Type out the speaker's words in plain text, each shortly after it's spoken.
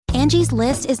Angie's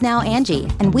List is now Angie,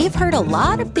 and we've heard a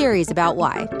lot of theories about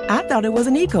why. I thought it was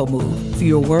an eco move.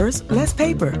 Fewer words, less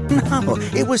paper. No,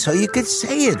 it was so you could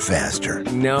say it faster.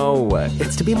 No,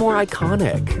 it's to be more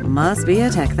iconic. Must be a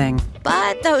tech thing.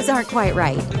 But those aren't quite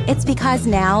right. It's because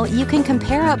now you can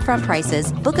compare upfront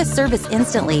prices, book a service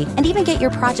instantly, and even get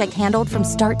your project handled from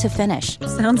start to finish.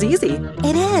 Sounds easy.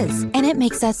 It is, and it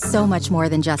makes us so much more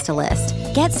than just a list.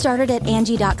 Get started at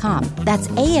Angie.com. That's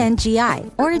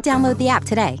ANGI, or download the app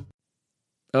today.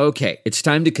 Okay, it's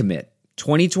time to commit.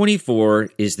 2024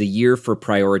 is the year for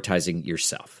prioritizing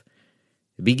yourself.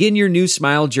 Begin your new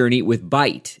smile journey with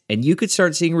Byte, and you could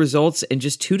start seeing results in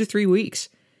just 2 to 3 weeks.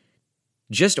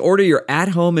 Just order your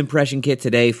at-home impression kit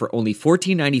today for only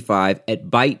 $14.95 at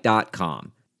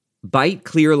Byte.com. Byte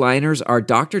clear liners are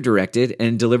doctor-directed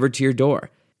and delivered to your door.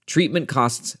 Treatment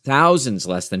costs thousands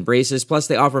less than braces, plus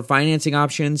they offer financing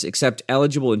options, accept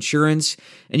eligible insurance,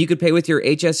 and you could pay with your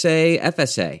HSA,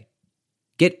 FSA.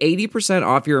 Get 80%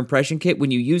 off your impression kit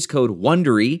when you use code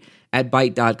WONDERY at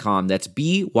Byte.com. That's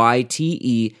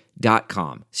BYTE.com.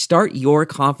 Start your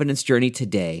confidence journey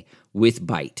today with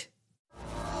Byte.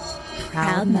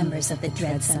 Proud members of the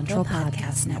Dread Central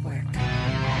Podcast Network.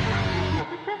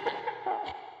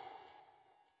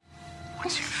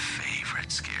 What's your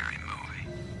favorite scary movie?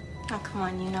 Oh, come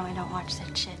on, you know I don't watch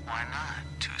that shit. Why not?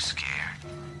 Too scared?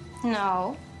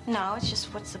 No, it's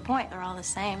just what's the point? They're all the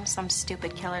same. Some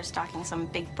stupid killer stalking some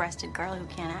big-breasted girl who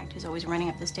can't act, who's always running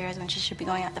up the stairs when she should be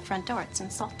going out the front door. It's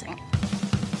insulting.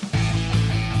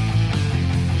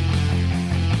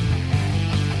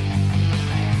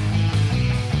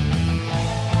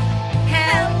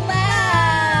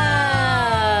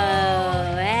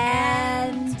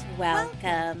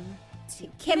 Welcome to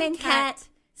Kim and Kat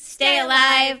Stay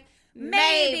Alive,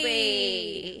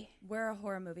 Maybe. We're a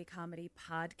horror movie comedy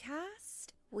podcast.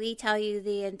 We tell you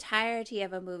the entirety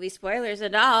of a movie, spoilers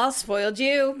and all. Spoiled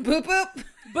you. Boop, boop.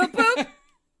 Boop, boop.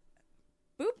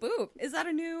 Boop, boop. Is that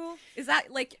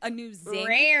like a new zing?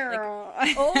 Like,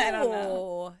 I don't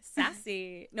know.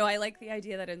 Sassy. No, I like the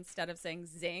idea that instead of saying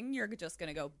zing, you're just going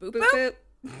to go boop, Boop,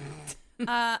 boop.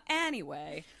 boop.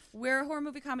 Anyway, we're a horror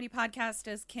movie comedy podcast,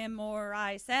 as Kim or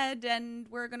I said, and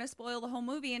we're going to spoil the whole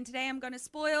movie. And today I'm going to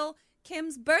spoil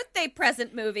Kim's birthday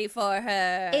present movie for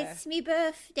her. It's me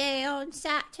birthday on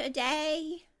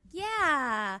Saturday.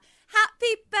 Yeah.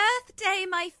 Happy birthday,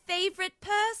 my favorite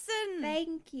person.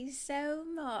 Thank you so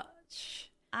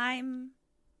much. I'm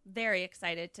very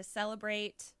excited to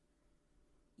celebrate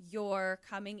your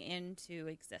coming into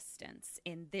existence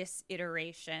in this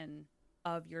iteration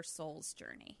of your soul's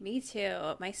journey. Me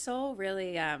too. My soul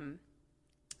really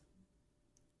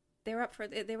they were up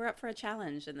for a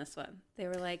challenge in this one. They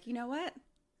were like, "You know what?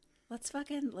 Let's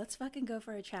fucking go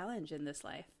for a challenge in this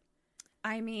life."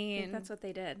 I mean, I think that's what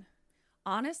they did.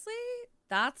 Honestly,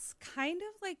 that's kind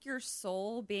of like your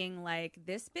soul being like,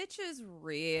 this bitch is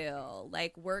real.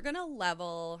 Like, we're going to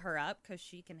level her up because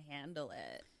she can handle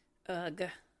it. Ugh.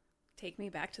 Take me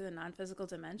back to the non-physical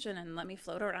dimension and let me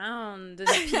float around in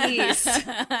peace.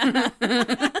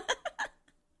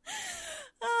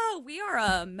 Oh, we are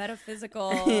a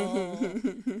metaphysical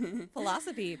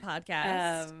philosophy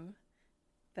podcast.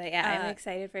 But yeah, I'm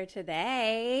excited for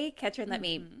today. Ketrin let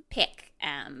me pick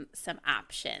some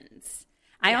options.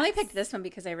 I only picked this one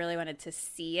because I really wanted to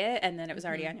see it, and then it was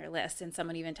already on your list. And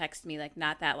someone even texted me like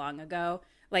not that long ago,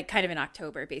 like kind of in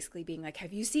October, basically being like,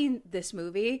 "Have you seen this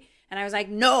movie?" And I was like,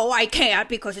 "No, I can't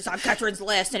because it's on Ketrin's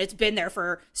list and it's been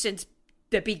there since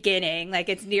the beginning. Like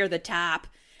it's near the top."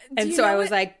 And so I was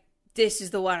like, "This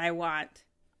is the one I want."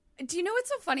 Do you know what's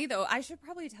so funny though? I should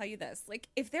probably tell you this. Like,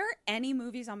 if there are any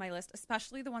movies on my list,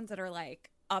 especially the ones that are like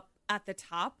up at the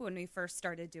top when we first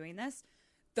started doing this,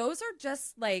 those are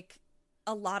just like,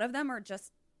 a lot of them are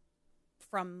just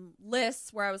from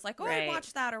lists where I was like, oh, right. I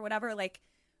watched that or whatever. Like,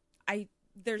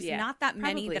 there's Yeah, not that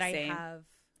many that I same. have.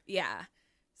 Yeah.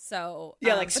 So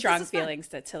Yeah, like but strong this is fun. feelings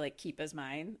to like keep as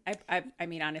mine. I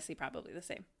mean, honestly, probably the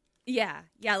same. Yeah.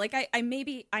 Like I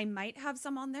might have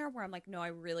some on there where I'm like, no, I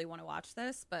really want to watch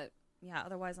this, but yeah,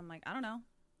 otherwise I'm like, I don't know.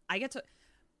 I get to,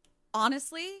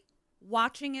 honestly,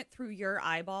 watching it through your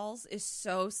eyeballs is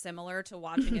so similar to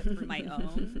watching it through my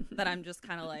own that I'm just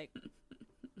kind of like,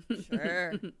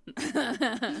 sure.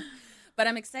 But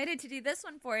I'm excited to do this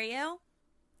one for you.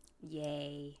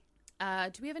 Yay.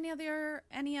 Do we have any other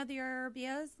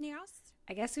ideas, Nios?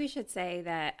 I guess we should say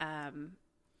that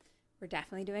we're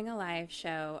definitely doing a live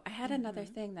show. I had another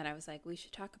thing that I was like, we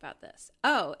should talk about this.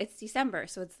 Oh, it's December,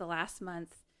 so it's the last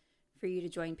month for you to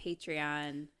join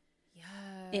Patreon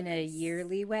in a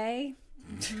yearly way.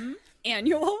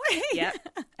 annual way. Yep.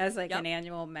 As like an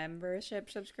annual membership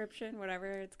subscription,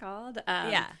 whatever it's called.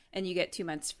 And you get 2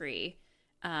 months free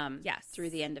through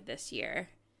the end of this year.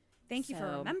 Thank you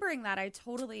for remembering that. I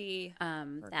totally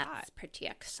forgot. That's pretty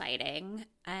exciting.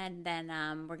 And then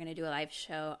we're going to do a live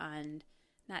show on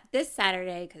not this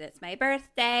Saturday because it's my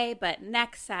birthday, but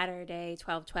next Saturday,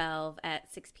 12/12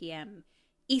 at 6 p.m.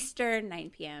 Eastern, 9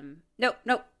 p.m. Nope.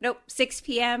 6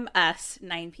 p.m. us,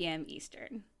 9 p.m.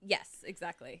 Eastern. Yes,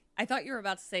 exactly. I thought you were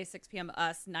about to say 6 p.m.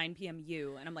 us, 9 p.m.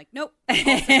 you. And I'm like, nope.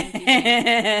 It's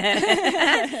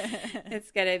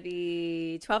going to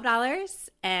be $12.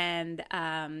 And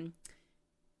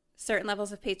certain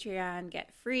levels of Patreon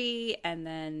get free. And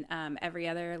then every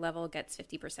other level gets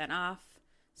 50% off.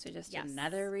 So just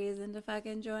another reason to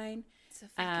fucking join. So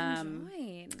fucking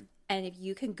join. And if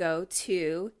you can go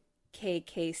to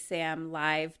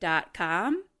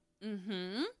kksamlive.com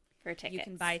for tickets. You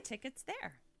can buy tickets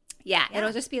there. Yeah,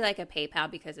 it'll just be like a PayPal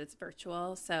because it's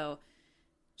virtual. So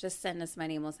just send us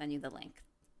money and we'll send you the link.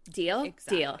 Deal?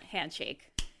 Exactly. Deal.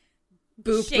 Handshake.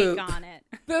 Boop, Shake boop. on it.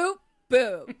 Boop,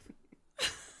 boop.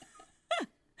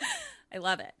 I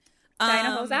love it.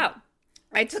 China holes out.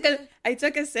 I took a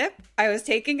sip. I was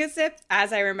taking a sip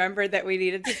as I remembered that we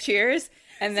needed to cheers,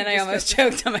 and then I almost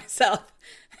choked on myself.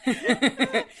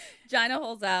 Gina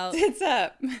holds out. Tits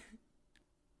up.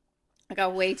 I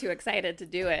got way too excited to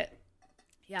do it.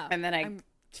 Yeah. And then I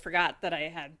forgot that I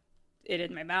had it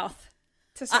in my mouth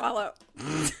to swallow.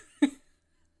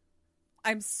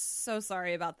 I'm so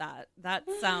sorry about that. That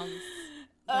sounds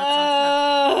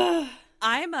tough.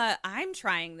 I'm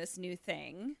trying this new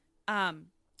thing.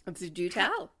 Do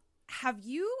tell. Have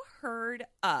you heard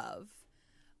of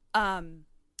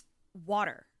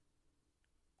water?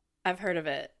 I've heard of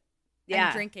it. Yeah.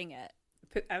 I'm drinking it.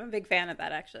 I'm a big fan of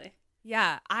that, actually.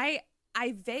 Yeah. I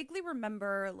vaguely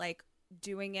remember like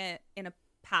doing it in a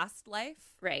past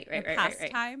life. Right.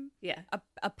 Time. Yeah.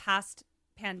 A past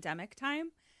pandemic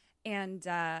time. And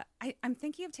I'm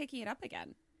thinking of taking it up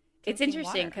again. It's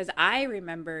interesting because I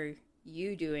remember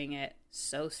you doing it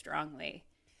so strongly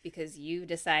because you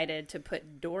decided to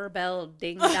put doorbell,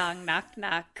 ding dong, knock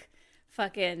knock,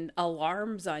 fucking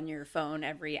alarms on your phone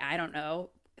every, I don't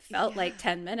know, felt like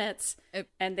 10 minutes.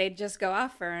 And they'd just go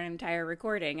off for an entire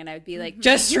recording. And I'd be like,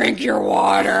 just drink your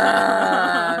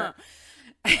water.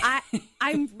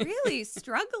 I'm really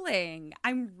struggling.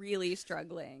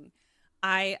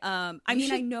 I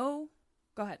know.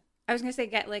 Go ahead. I was going to say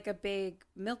get like a big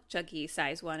milk juggy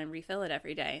size one and refill it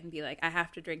every day and be like, I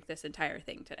have to drink this entire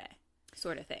thing today,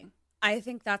 sort of thing. I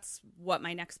think that's what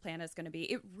my next plan is going to be.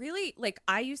 It really, like,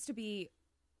 I used to be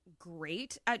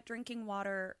great at drinking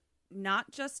water,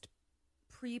 not just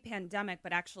pre-pandemic,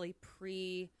 but actually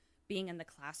pre-being in the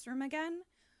classroom again.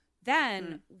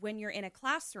 Then when you're in a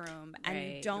classroom and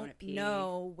you don't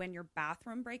know when your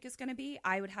bathroom break is going to be,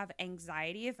 I would have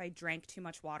anxiety if I drank too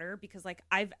much water because, like,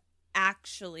 I've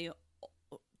actually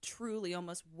truly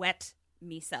almost wet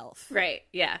myself. Right,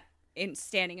 yeah. In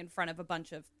standing in front of a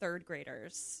bunch of third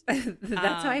graders.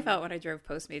 That's how I felt when I drove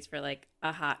Postmates for like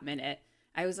a hot minute.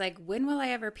 I was like, when will I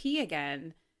ever pee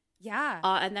again? Yeah.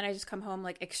 And then I just come home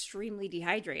like extremely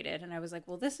dehydrated. And I was like,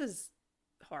 well, this is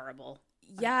horrible.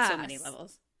 Yeah. On so many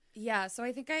levels. Yeah. So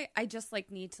I think I just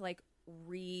like need to like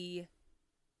reacquaint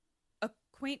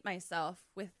myself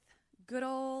with good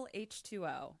old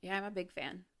H2O. Yeah, I'm a big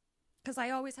fan. Because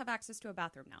I always have access to a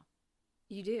bathroom now.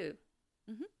 You do?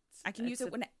 Mm-hmm. I can use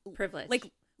it when privilege.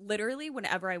 Like literally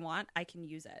whenever I want, I can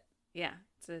use it. Yeah,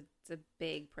 it's a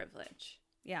big privilege.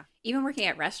 Yeah. Even working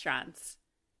at restaurants.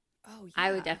 Oh, yeah.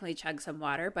 I would definitely chug some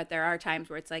water, but there are times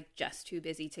where it's like just too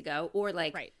busy to go. Or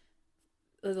like,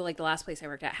 like the last place I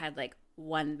worked at had like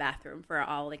one bathroom for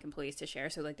all like employees to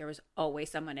share. So like there was always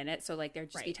someone in it. So like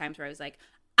there'd just be times where I was like,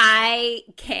 I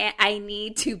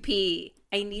need to pee.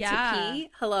 I need to pee.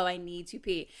 Hello, I need to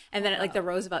pee. And then at like the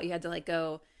Roosevelt, you had to like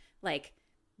go like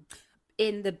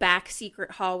in the back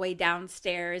secret hallway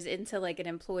downstairs into like an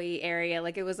employee area.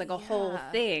 Like it was like a whole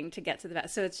thing to get to the bathroom.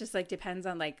 So it's just like depends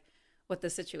on like what the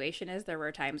situation is. There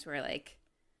were times where like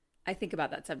I think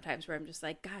about that sometimes where I'm just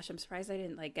like, gosh, I'm surprised I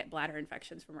didn't like get bladder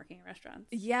infections from working in restaurants.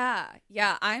 Yeah.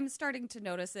 I'm starting to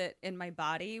notice it in my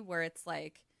body where it's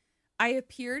like I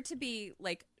appear to be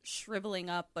like shriveling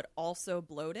up, but also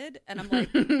bloated. And I'm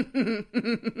like,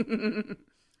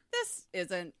 this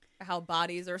isn't how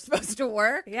bodies are supposed to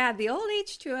work. Yeah. The old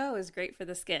H2O is great for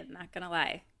the skin. Not going to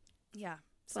lie. Yeah.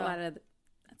 So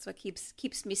that's what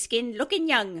keeps me skin looking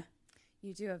young.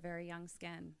 You do have very young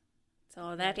skin.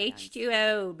 So that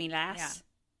H2O, me lass. Yeah.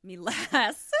 Me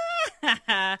lass.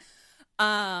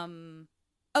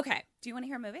 Okay. Do you want to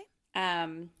hear a movie?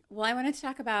 Well, I wanted to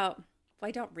talk about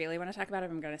I don't really want to talk about it.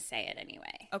 I'm going to say it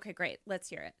anyway. Okay, great. Let's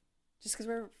hear it. Just because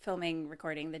we're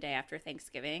recording the day after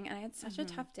Thanksgiving, and I had such a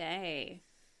tough day.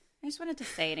 I just wanted to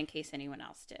say it in case anyone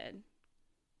else did.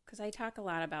 Because I talk a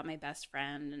lot about my best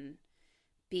friend and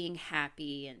being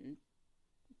happy and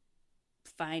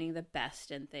finding the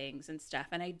best in things and stuff.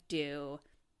 And I do.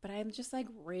 But I'm just like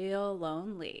real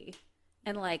lonely.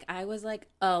 And like I was like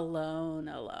alone.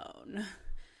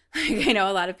 Like, I know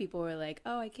a lot of people were like,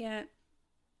 oh,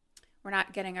 we're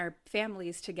not getting our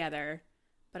families together.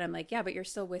 But I'm like, yeah, but you're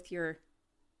still with your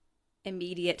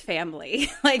immediate family,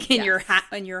 like in your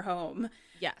home,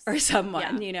 or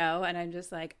someone, you know. And I'm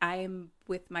just like, I'm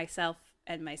with myself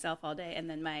all day, and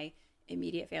then my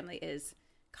immediate family is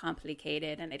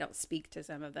complicated, and I don't speak to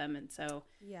some of them, and so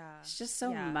it's just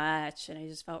so much, and I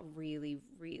just felt really,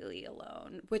 really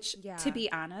alone. Which, to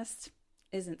be honest,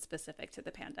 isn't specific to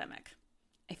the pandemic.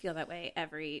 I feel that way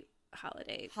every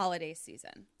holiday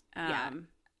season.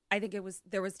 I think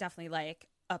there was definitely like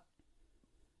a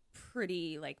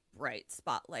pretty like bright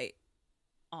spotlight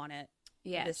on it.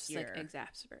 Yeah, this year. Like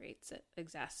exacerbates it.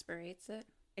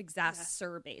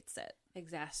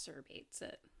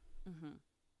 Mm-hmm.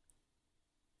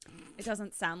 It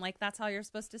doesn't sound like that's how you're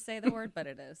supposed to say the word, but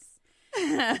it is.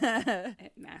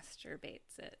 It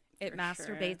masturbates it. It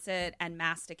masturbates it and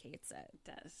masticates it. It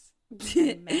does.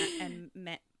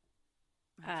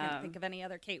 I can't think of any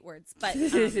other Kate words, but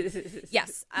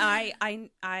yes, I'm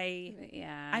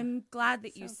glad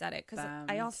that you said it, because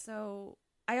I also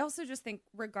just think,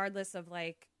 regardless of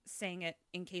like saying it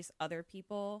in case other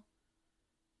people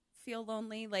feel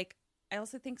lonely, like I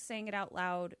also think saying it out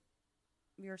loud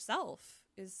yourself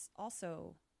is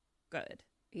also good.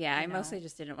 Yeah, I mostly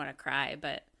just didn't want to cry,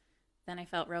 but then I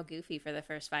felt real goofy for the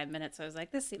first 5 minutes. So I was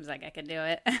like, this seems like I can do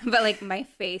it. But like my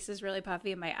face is really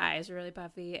puffy and my eyes are really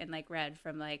puffy and like red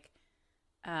from like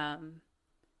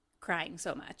crying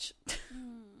so much.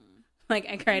 Like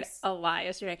I cried a lot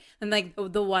yesterday. And like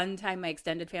the one time my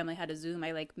extended family had a Zoom,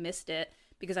 I like missed it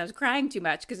because I was crying too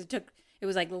much, because it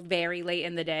was like very late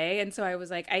in the day. And so I was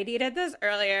like, I needed this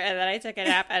earlier. And then I took a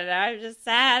nap and I was just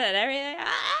sad and everything.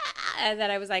 And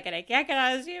then I was like, and I can't get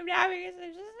on a Zoom now because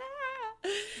I'm just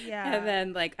yeah. And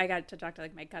then like I got to talk to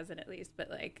like my cousin at least,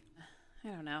 but like I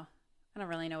don't know. I don't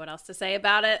really know what else to say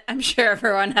about it. I'm sure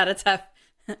everyone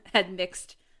had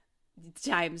mixed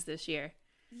times this year.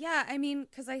 Yeah, I mean,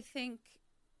 because I think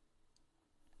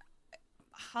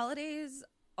holidays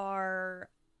are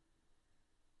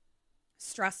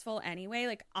stressful anyway.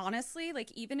 Like honestly,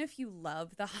 like even if you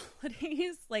love the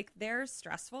holidays, like they're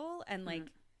stressful, and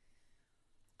like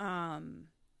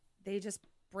they just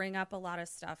bring up a lot of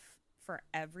stuff for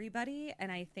everybody.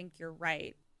 And I think you're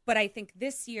right. But I think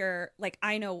this year, like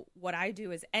I know what I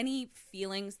do is any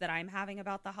feelings that I'm having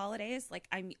about the holidays, like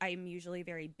I'm usually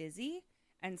very busy,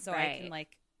 and so I can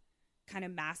like kind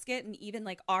of mask it. And even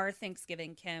like our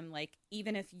Thanksgiving, Kim, like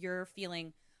even if you're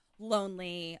feeling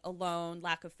lonely, alone,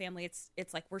 lack of family,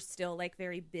 it's like we're still like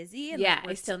very busy, and like,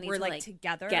 I still need we're to like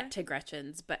together, get to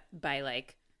Gretchen's, but by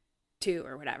like 2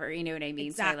 or whatever, you know what I mean?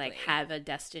 Exactly. So I like have a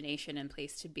destination and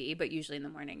place to be, but usually in the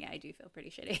morning, I do feel pretty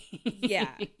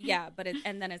shitty. yeah, but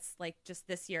and then it's like just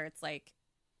this year, it's like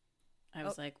I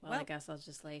was like, well, I guess I'll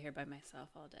just lay here by myself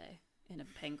all day in a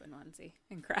penguin onesie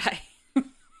and cry.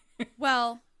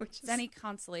 Well, which is any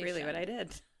consolation. Really what I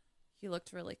did. You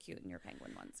looked really cute in your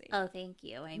penguin onesie. Oh, thank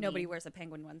you. Nobody wears a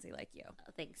penguin onesie like you.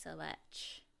 Oh, thanks so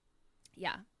much.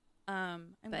 Yeah.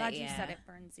 I'm glad you said it,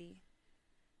 Bernsey.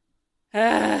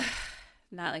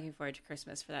 Not looking forward to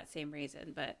Christmas for that same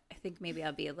reason, but I think maybe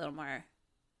I'll be a little more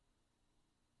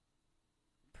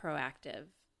proactive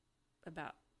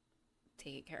about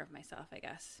taking care of myself, I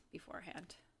guess,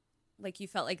 beforehand. Like you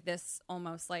felt like this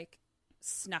almost like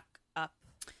snuck up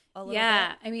a little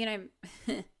bit? I mean, I'm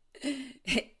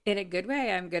in a good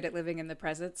way, I'm good at living in the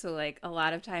present. So like a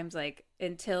lot of times, like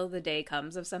until the day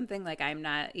comes of something, like I'm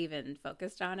not even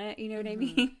focused on it. You know what I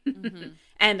mean?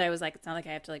 And I was like, it's not like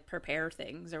I have to like prepare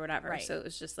things or whatever. Right. So it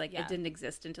was just like, it didn't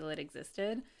exist until it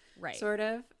existed. Right. Sort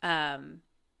of. And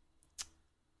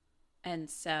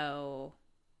so,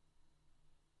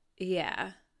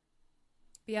 yeah.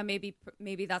 Yeah, maybe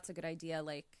that's a good idea.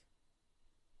 Like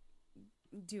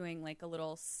doing like a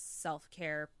little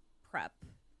self-care prep.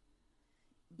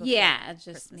 Yeah, just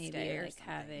Christmas maybe Day or like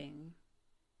something. having,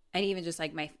 and even just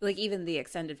like even the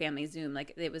extended family Zoom,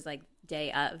 like it was like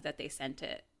day of that they sent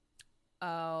it.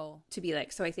 Oh, to be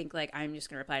like, so I think like I'm just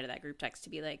gonna reply to that group text to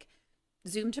be like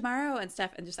Zoom tomorrow and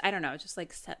stuff, and just I don't know, just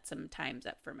like set some times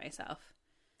up for myself.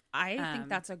 I think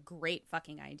that's a great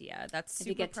fucking idea. That's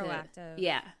super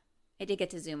proactive. I did get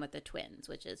to Zoom with the twins,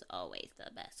 which is always the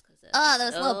best because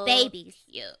those little babies,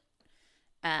 cute.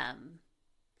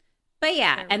 But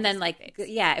yeah, They're and then really like, sweet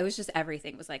yeah, it was just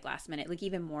everything was like last minute. Like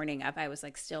even morning up, I was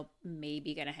like still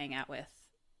maybe going to hang out with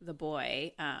the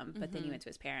boy. But then he went to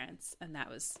his parents, and that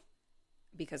was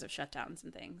because of shutdowns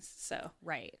and things. So,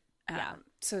 Right. Yeah.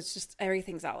 So it's just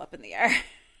everything's all up in the air,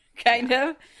 kind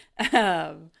of.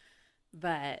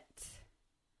 But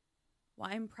Well,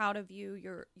 I'm proud of you.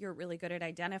 You're really good at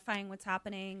identifying what's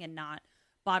happening and not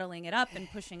bottling it up and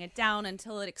pushing it down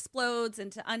until it explodes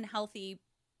into unhealthy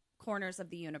corners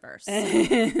of the universe.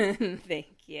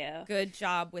 Thank you. Good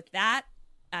job with that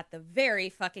at the very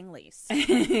fucking least.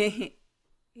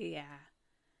 Yeah.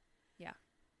 Yeah.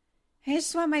 I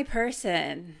just want my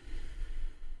person.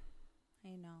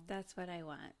 I know. That's what I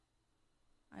want.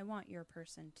 I want your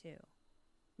person too.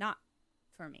 Not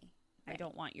for me. I Right.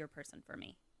 don't want your person for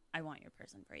me. I want your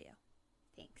person for you.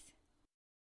 Thanks.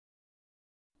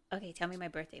 Okay, tell me my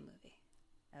birthday movie.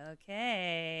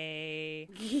 Okay.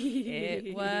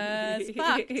 It was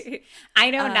fucked. I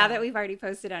know now that we've already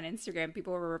posted on Instagram,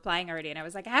 people were replying already, and I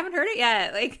was like, I haven't heard it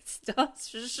yet. Like, still.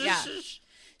 Yeah.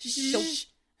 So,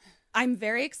 I'm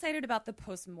very excited about the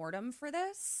postmortem for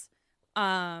this.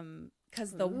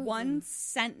 Because the one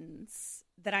sentence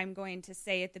that I'm going to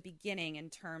say at the beginning in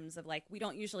terms of like, we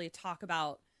don't usually talk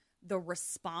about the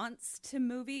response to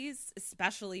movies,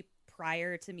 especially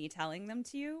prior to me telling them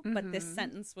to you. But this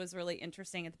sentence was really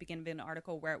interesting at the beginning of an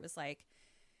article where it was like,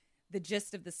 the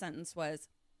gist of the sentence was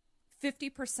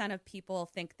 50% of people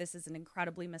think this is an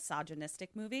incredibly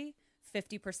misogynistic movie.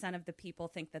 50% of the people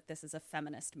think that this is a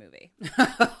feminist movie.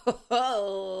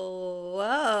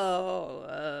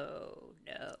 Whoa,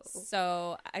 no.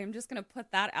 So I'm just going to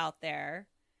put that out there.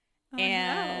 Oh,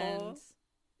 and no.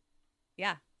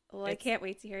 yeah. Well, I can't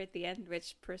wait to hear at the end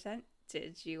which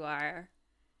percentage you are.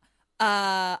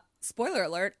 Spoiler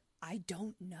alert, I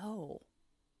don't know.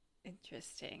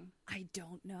 Interesting. I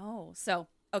don't know. So,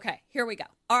 okay, here we go.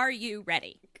 Are you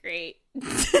ready? Great.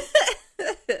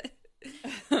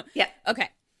 Yeah. Okay.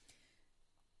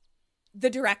 The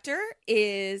director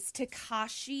is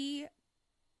Takashi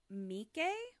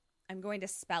Miike. I'm going to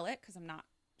spell it because I'm not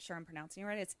sure I'm pronouncing it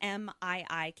right. It's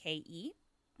Miike.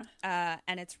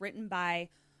 And it's written by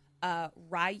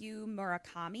Ryu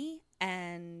Murakami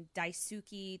and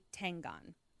Daisuke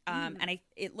Tengan. And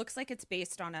it looks like it's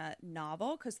based on a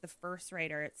novel because the first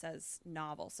writer, it says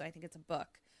novel. So I think it's a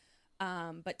book.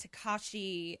 But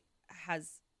Takashi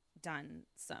has done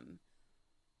some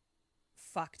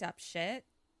fucked up shit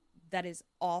that is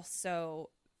also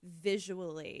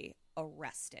visually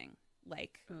arresting.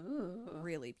 Like,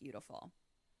 really beautiful.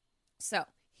 So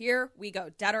here we go.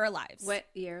 Dead or Alive. What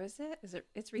year is it?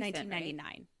 It's recent, 1999.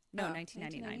 right? No, Oh,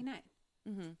 1999.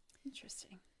 1999.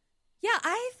 Interesting. Yeah,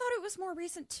 I thought it was more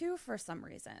recent too for some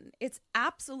reason. It's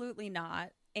absolutely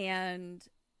not. And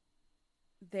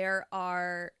there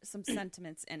are some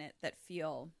sentiments in it that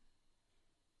feel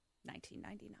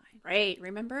 1999. Right.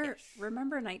 Remember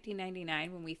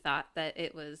 1999 when we thought that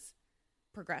it was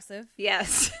Progressive.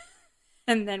 yes.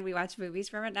 And then we watch movies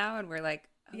from it now and we're like,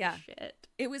 oh, Yeah. shit.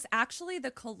 It was actually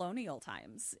the colonial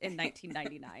times in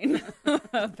 1999,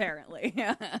 apparently.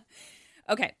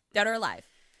 Okay, Dead or Alive.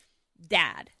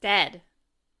 Dad. Dead.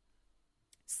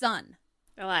 Son.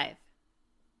 Alive.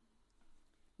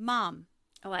 Mom.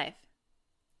 Alive.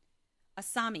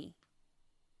 Asami.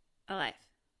 Alive.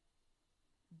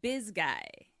 Biz guy.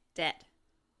 Dead.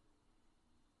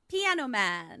 Piano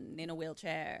man in a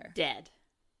wheelchair. Dead.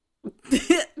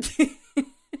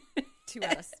 2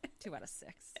 out of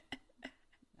 6.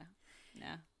 No.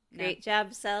 Great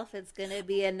job, self. It's going to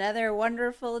be another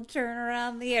wonderful turn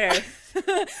around the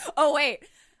earth. Oh, wait.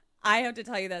 I have to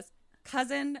tell you this.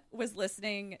 Cousin was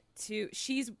listening to,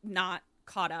 she's not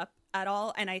caught up at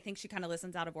all. And I think she kind of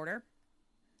listens out of order.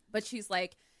 But she's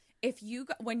like,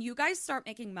 when you guys start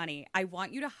making money, I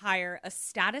want you to hire a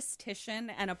statistician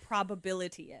and a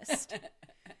probabilityist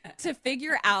to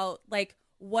figure out, like,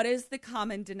 what is the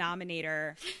common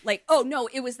denominator? Like, oh, no,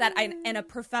 it was that and a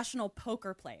professional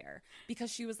poker player.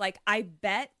 Because she was like, I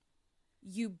bet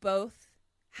you both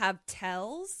have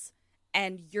tells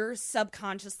and you're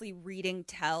subconsciously reading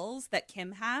tells that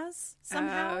Kim has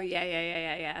somehow. Oh,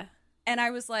 yeah. And I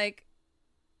was like,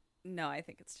 no, I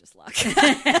think it's just luck.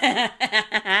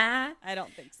 I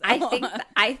don't think so.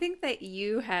 I think that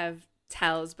you have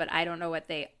tells, but I don't know what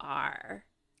they are.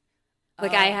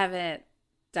 Like, I haven't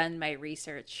done my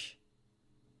research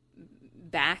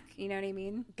back, you know what I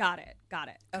mean? Got it.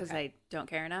 Because I don't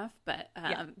care enough, but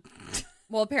Yeah.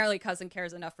 Well, apparently Cousin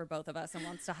cares enough for both of us and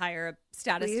wants to hire a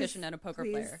statistician and a poker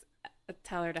player.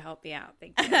 Tell her to help me out.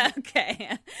 Thank you.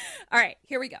 Okay. All right,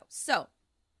 here we go. So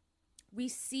we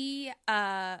see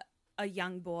a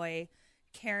young boy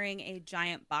carrying a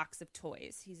giant box of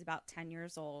toys. He's about 10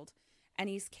 years old, and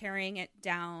he's carrying it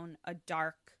down a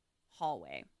dark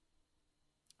hallway.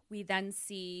 We then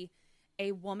see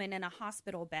a woman in a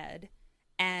hospital bed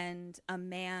and a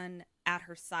man at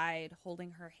her side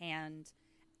holding her hand,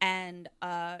 and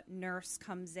a nurse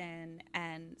comes in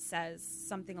and says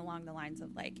something along the lines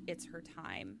of like, it's her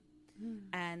time.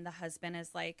 And the husband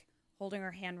is like holding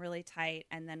her hand really tight,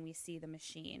 and then we see the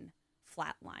machine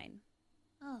flatline.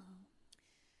 Oh.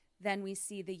 Then we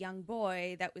see the young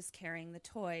boy that was carrying the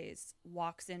toys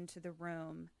walks into the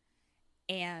room,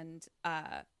 and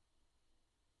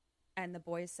the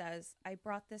boy says, I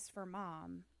brought this for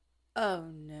Mom. Oh,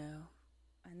 no.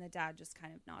 And the dad just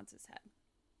kind of nods his head.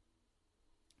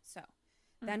 So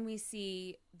then we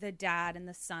see the dad and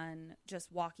the son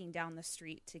just walking down the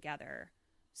street together.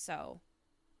 So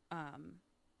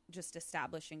just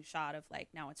establishing shot of like,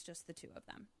 now it's just the two of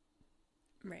them.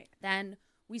 Right. Then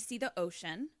we see the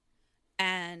ocean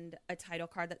and a title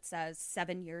card that says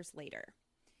 7 years later.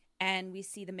 And we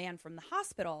see the man from the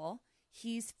hospital.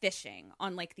 He's fishing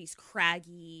on like these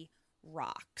craggy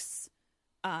rocks.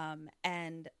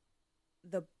 And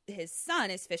his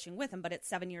son is fishing with him, but it's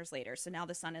 7 years later. So now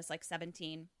the son is like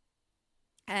 17.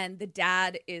 And the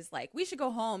dad is like, we should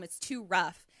go home. It's too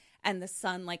rough. And the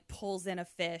son like pulls in a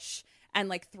fish and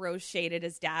like throws shade at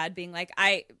his dad, being like,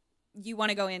 you want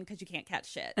to go in because you can't catch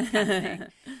shit. Kind of thing.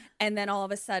 And then all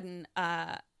of a sudden,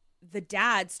 the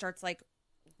dad starts like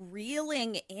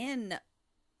reeling in.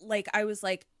 Like, I was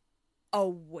like, a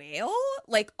whale?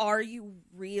 Like, are you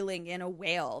reeling in a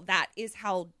whale? That is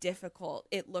how difficult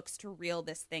it looks to reel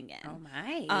this thing in. Oh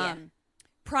my.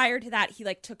 Prior to that, he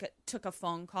like took a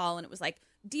phone call, and it was like,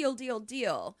 deal,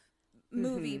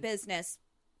 movie, business,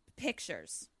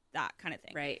 pictures, that kind of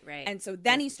thing. Right. And so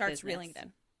then he starts reeling it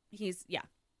in.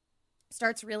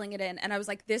 Starts reeling it in. And I was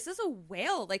like, this is a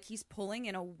whale. Like, he's pulling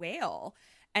in a whale.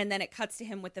 And then it cuts to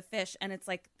him with the fish, and it's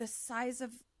like the size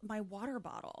of my water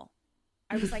bottle.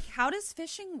 I was like, how does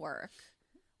fishing work?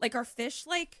 Like, are fish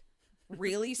like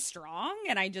really strong?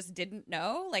 And I just didn't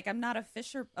know. Like, I'm not a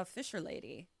fisher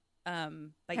lady. But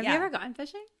Have you ever gone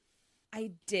fishing?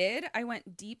 I did. I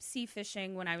went deep sea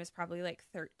fishing when I was probably like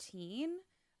 13.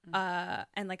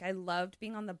 And like, I loved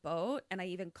being on the boat, and I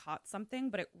even caught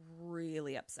something, but it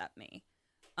really upset me.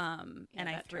 And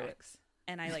I threw it,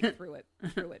 and I like threw it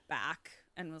back,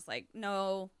 and was like,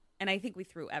 no. And I think we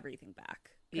threw everything back.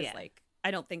 Because like, I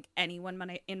don't think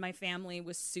anyone in my family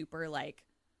was super like,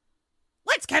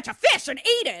 let's catch a fish and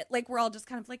eat it. Like, we're all just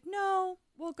kind of like, no,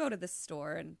 we'll go to the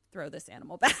store and throw this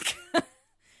animal back.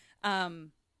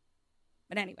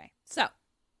 But anyway, so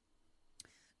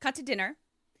cut to dinner,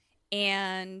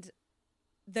 and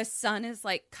the son is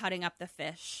like cutting up the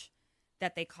fish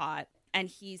that they caught, and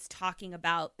he's talking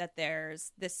about that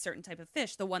there's this certain type of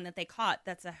fish, the one that they caught,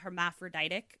 that's a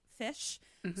hermaphroditic fish.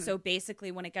 So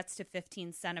basically, when it gets to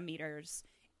 15 centimeters,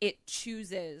 it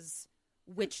chooses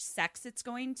which sex it's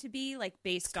going to be, like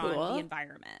based on the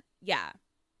environment. Yeah.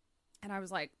 And I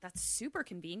was like, that's super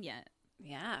convenient.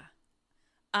 Yeah.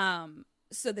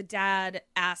 So the dad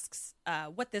asks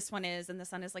what this one is, and the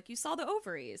son is like, you saw the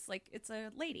ovaries, like it's a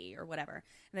lady or whatever.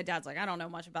 And the dad's like, I don't know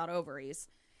much about ovaries.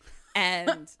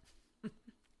 And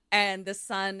and the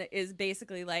son is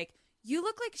basically like, you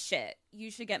look like shit.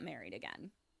 You should get married again.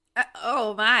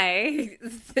 Oh my.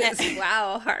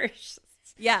 Wow, harsh.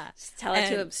 Yeah. Just tell it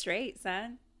to him straight,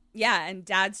 son. Yeah, and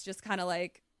dad's just kind of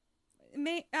like,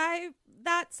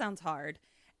 that sounds hard.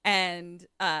 And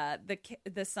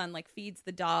the son like feeds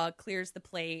the dog, clears the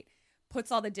plate,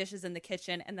 puts all the dishes in the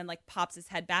kitchen, and then like pops his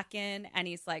head back in, and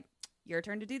he's like, your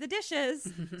turn to do the dishes.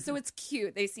 So it's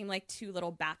cute. They seem like two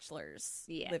little bachelors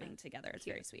living together. It's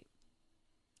very sweet.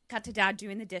 Cut to dad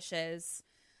doing the dishes.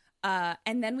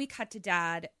 And then we cut to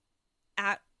dad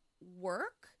at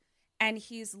work, and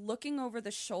he's looking over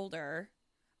the shoulder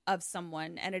of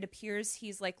someone, and it appears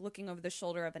he's like looking over the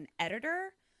shoulder of an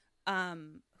editor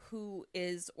who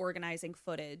is organizing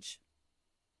footage.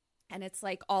 And it's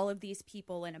like all of these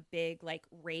people in a big like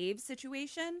rave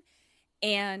situation,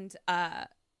 and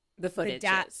the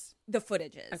footages. The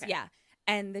footages, okay. Yeah.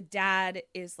 And the dad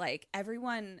is like,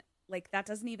 everyone, like, that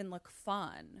doesn't even look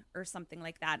fun or something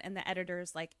like that. And the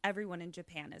editor's like, everyone in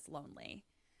Japan is lonely.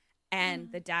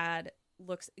 And the dad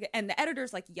looks, and the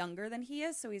editor's like younger than he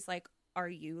is. So he's like, are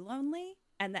you lonely?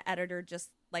 And the editor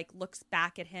just like looks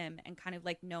back at him and kind of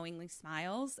like knowingly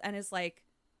smiles and is like,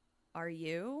 are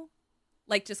you?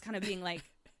 Like, just kind of being like,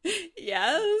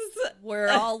 yes, we're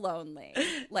all lonely.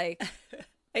 Like,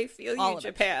 I feel you,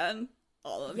 Japan.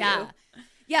 All of you.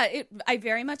 Yeah. I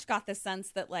very much got the sense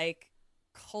that like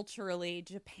culturally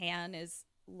Japan is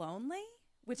lonely,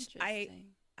 which I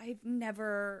I've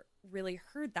never really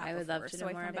heard that I would before, love to so know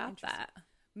I more found it about interesting. that.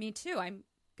 Me too. I'm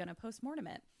going to post-mortem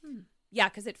it. Yeah,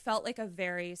 because it felt like a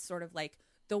very sort of like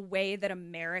the way that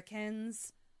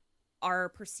Americans are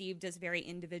perceived as very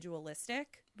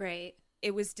individualistic. Right.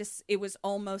 It was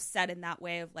almost said in that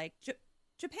way of like,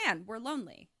 Japan, we're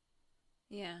lonely.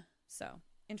 Yeah. So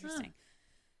interesting.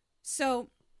 So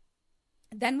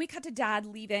then we cut to Dad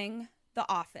leaving the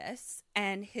office,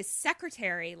 and his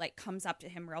secretary like comes up to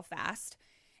him real fast,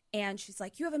 and she's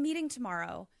like, you have a meeting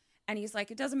tomorrow. And he's like,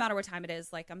 it doesn't matter what time it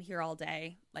is. Like, I'm here all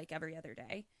day, like every other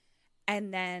day.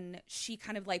 And then she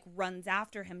kind of like runs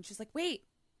after him. She's like, wait.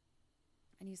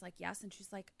 And he's like, yes. And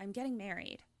she's like, I'm getting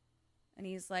married. And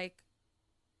he's like,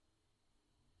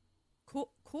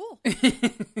 cool.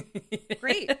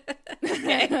 Great.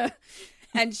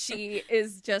 And she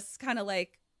is just kind of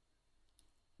like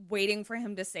waiting for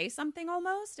him to say something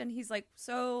almost. And he's like,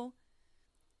 so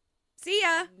see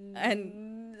ya.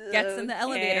 And gets in the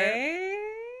elevator.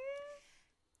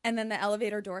 And then the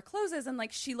elevator door closes, and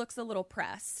like she looks a little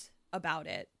pressed about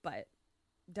it, but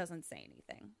doesn't say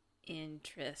anything.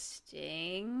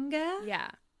 Interesting. Yeah.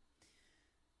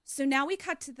 So now we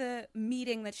cut to the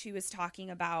meeting that she was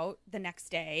talking about the next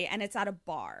day, and it's at a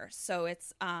bar. So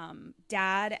it's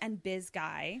Dad and Biz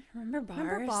Guy. Remember bars?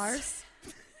 Remember bars?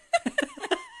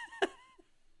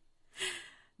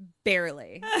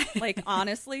 Barely. Like,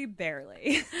 honestly,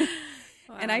 barely.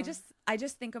 Wow. And I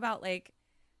just think about like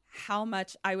how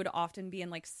much I would often be in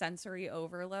like sensory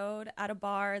overload at a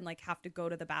bar and like have to go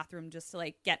to the bathroom just to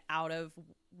like get out of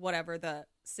whatever the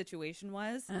situation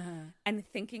was. And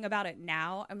thinking about it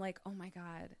now, I'm like, oh my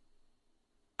God,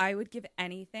 I would give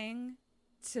anything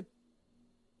to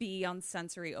be on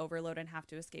sensory overload and have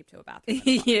to escape to a bathroom.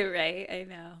 You're right. I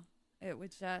know. It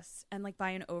would just, and like buy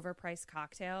an overpriced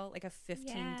cocktail, like a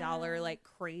 $15, like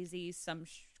crazy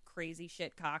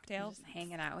shit cocktail. Just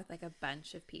hanging out with like a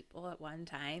bunch of people at one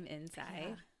time inside.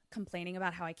 Yeah. Complaining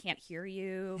about how I can't hear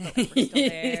you, but like we're still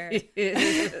there.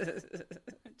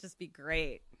 Just be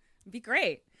great. Be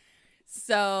great.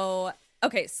 So,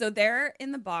 okay, so they're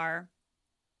in the bar,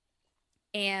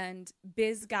 and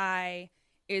Biz Guy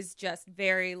is just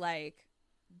very like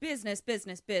business,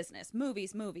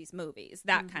 movies,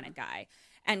 that kind of guy,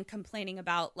 and complaining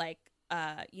about like,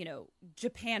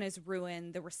 Japan is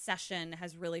ruined. The recession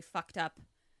has really fucked up,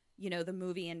 the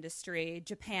movie industry.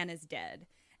 Japan is dead.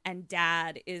 And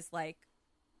Dad is like,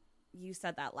 you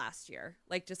said that last year.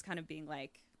 Like, just kind of being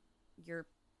like, you're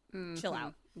chill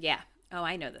out. Yeah. Oh,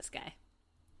 I know this guy.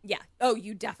 Yeah. Oh,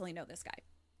 you definitely know this guy.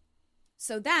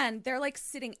 So then they're like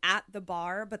sitting at the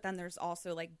bar, but then there's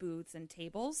also like booths and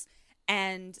tables.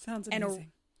 And sounds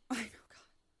amazing. I know, God.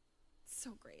 It's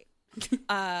so great.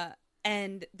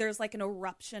 And there's like an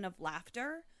eruption of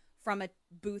laughter from a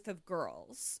booth of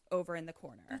girls over in the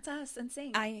corner. That's us and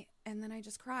sing. And then I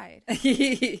just cried.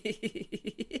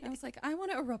 I was like, I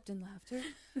want to erupt in laughter.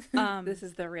 This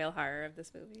is the real horror of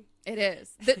this movie. It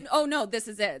is. Oh no, this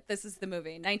is it. This is the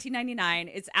movie. 1999.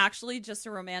 It's actually just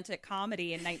a romantic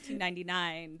comedy in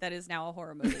 1999 that is now a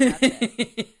horror movie. That's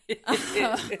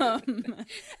it.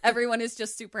 Everyone is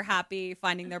just super happy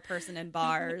finding their person in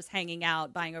bars, hanging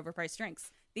out, buying overpriced drinks.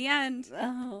 The end.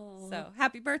 Oh. So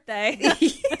happy birthday.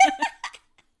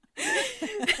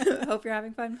 Hope you're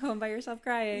having fun home by yourself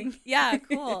crying. Yeah,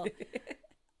 cool.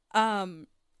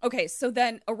 Okay, so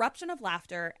then eruption of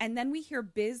laughter, and then we hear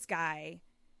Biz Guy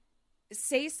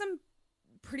say some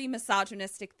pretty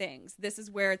misogynistic things. This is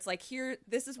where it's like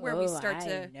this is where we start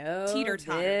to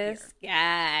teeter-totter this here.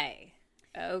 Guy.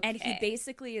 Okay. And he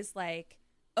basically is like,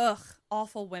 ugh,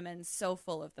 awful women, so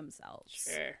full of themselves.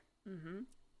 Sure. Mm-hmm.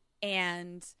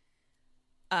 And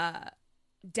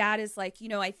Dad is like,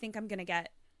 I think I'm going to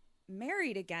get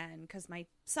married again because my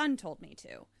son told me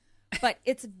to. But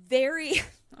it's very...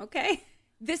 Okay.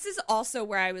 This is also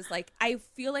where I was like, I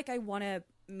feel like I want to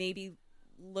maybe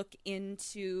look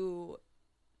into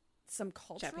some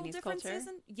cultural Japanese differences.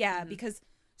 culture? Yeah, because...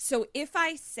 So if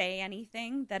I say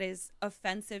anything that is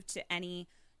offensive to any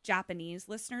Japanese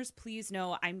listeners, please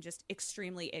know I'm just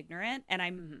extremely ignorant, and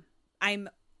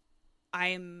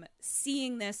I'm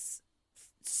seeing this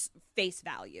face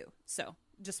value. So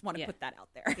just want to put that out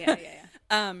there.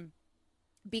 Yeah.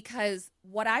 Because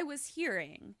what I was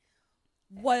hearing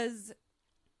was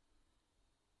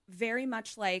very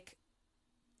much like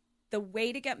the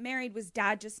way to get married was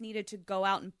Dad just needed to go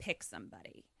out and pick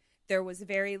somebody. There was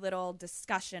very little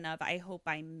discussion of, I hope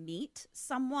I meet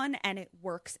someone and it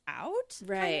works out,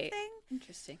 right? Kind of thing.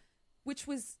 Interesting. Which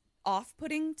was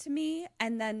off-putting to me.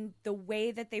 And then the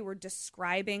way that they were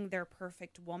describing their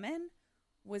perfect woman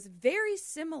was very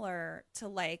similar to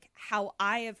like how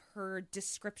I have heard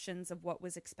descriptions of what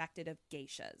was expected of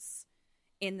geishas,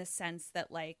 in the sense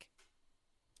that like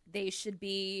they should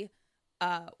be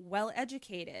well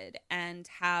educated and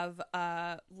have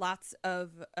lots of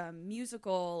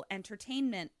musical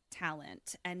entertainment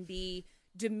talent and be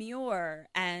demure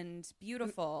and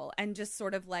beautiful and just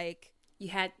sort of like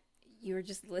you were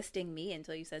just listing me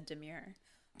until you said demure.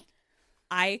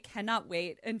 I cannot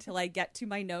wait until I get to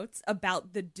my notes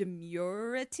about the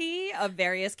demurity of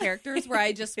various characters where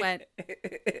I just went,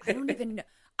 I don't even know.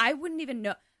 I wouldn't even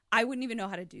know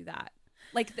how to do that.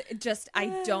 Like,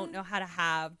 I don't know how to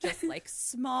have just like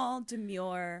small,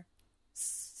 demure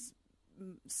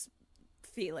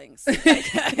feelings.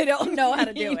 Like, I don't know how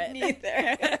to do it.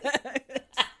 Neither.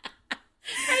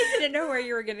 I didn't know where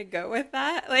you were going to go with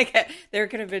that. Like, there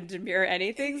could have been demure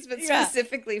anything, but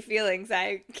specifically feelings,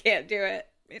 I can't do it.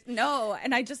 No,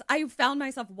 and I found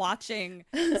myself watching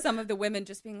some of the women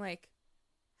just being like,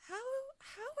 how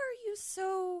are you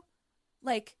so,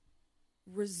 like,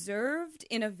 reserved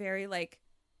in a very, like,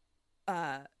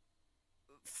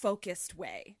 focused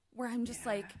way, where I'm just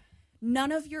like,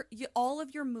 none of all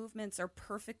of your movements are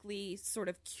perfectly sort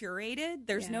of curated.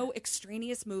 There's no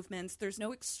extraneous movements. There's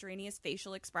no extraneous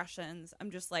facial expressions.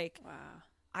 I'm just like, wow.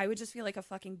 I would just feel like a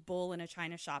fucking bull in a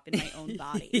china shop in my own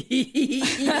body.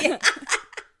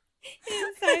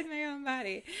 Inside my own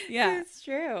body. Yeah. It's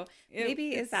true.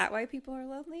 Maybe is that why people are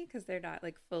lonely? Because they're not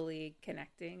like fully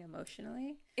connecting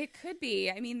emotionally? It could be.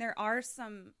 I mean, there's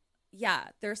some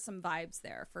vibes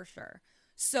there for sure.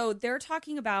 So they're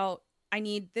talking about, I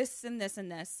need this and this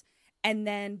and this. And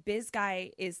then Biz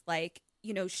Guy is like,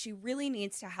 you know, she really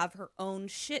needs to have her own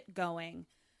shit going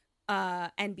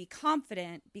and be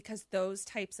confident, because those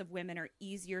types of women are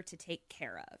easier to take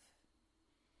care of.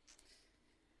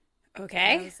 Okay.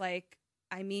 And I was like,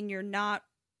 I mean, you're not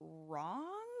wrong,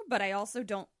 but I also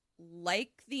don't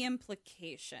like the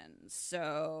implications.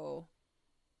 So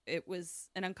it was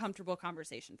an uncomfortable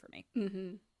conversation for me.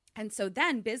 Mm-hmm. And so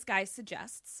then Biz Guy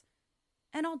suggests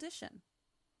an audition.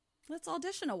 Let's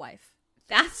audition a wife.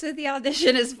 That's what the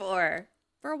audition is for.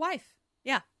 For a wife.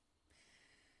 Yeah.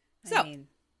 So, I mean,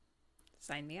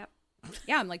 sign me up.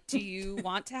 Yeah, I'm like, do you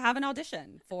want to have an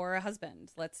audition for a husband?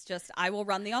 I will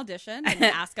run the audition and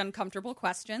ask uncomfortable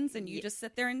questions, and you just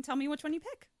sit there and tell me which one you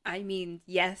pick. I mean,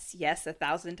 yes,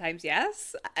 1,000 times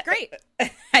yes. Great.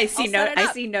 I see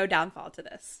no downfall to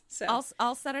this. So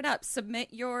I'll set it up. Submit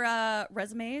your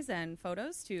resumes and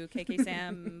photos to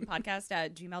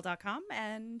kksampodcast@gmail.com,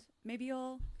 and maybe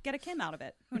you'll get a Kim out of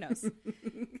it. Who knows?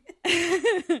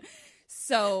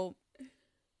 So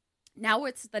now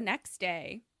it's the next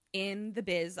day in the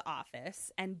Biz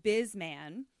office, and Biz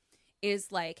Man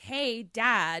is like, hey,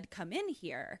 Dad, come in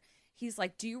here. He's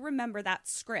like, do you remember that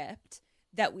script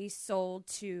that we sold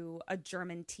to a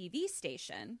German TV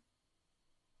station?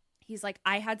 He's like,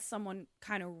 I had someone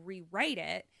kind of rewrite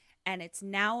it, and it's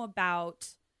now about,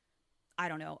 I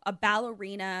don't know, a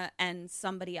ballerina and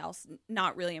somebody else,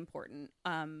 not really important.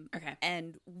 Okay.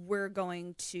 And we're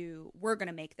going to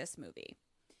make this movie.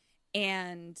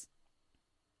 And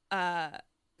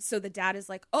so the dad is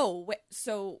like, oh, wait,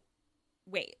 so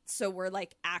we're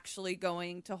like actually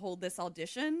going to hold this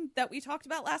audition that we talked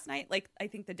about last night? Like, I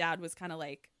think the dad was kind of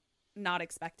like not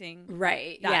expecting.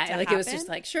 Right. That yeah. to Like happen. It was just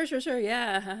like, sure.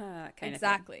 Yeah. Kind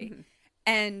exactly. Of thing.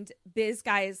 And Biz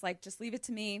Guy is like, just leave it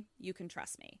to me. You can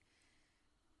trust me.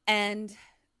 And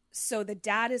so the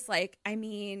dad is like, I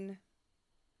mean,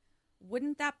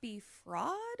 wouldn't that be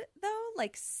fraud though?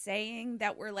 Like saying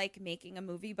that we're like making a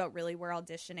movie, but really we're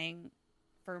auditioning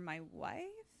for my wife.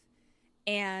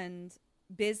 And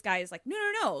Biz Guy is like,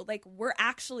 no, like we're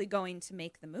actually going to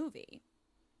make the movie.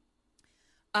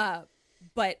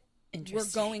 But we're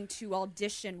going to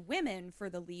audition women for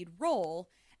the lead role,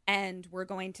 and we're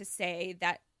going to say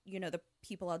that, you know, the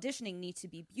people auditioning need to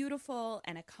be beautiful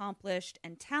and accomplished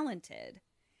and talented.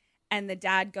 And the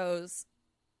dad goes,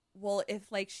 well,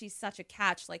 if like she's such a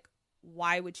catch, like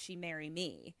why would she marry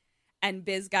me? And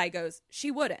Biz Guy goes,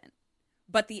 she wouldn't.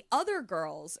 But the other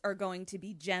girls are going to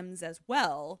be gems as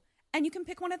well, and you can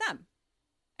pick one of them.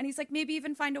 And he's like, maybe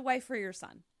even find a wife for your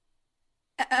son.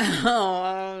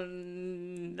 Oh,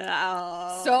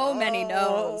 no. So many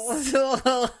no's.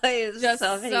 Just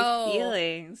so many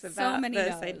feelings about so many this.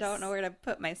 no's. I don't know where to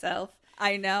put myself.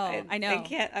 I know. I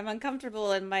can't. I'm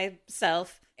uncomfortable in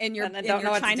myself. And I don't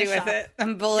know what to do shop. with it.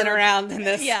 I'm bulling around in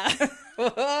this. Yeah.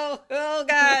 oh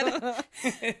God.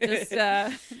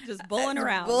 just bulling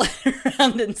around. Bulling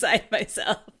around inside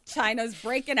myself. China's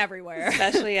breaking everywhere.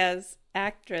 Especially as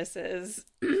actresses.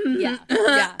 Yeah.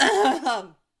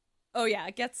 Oh yeah,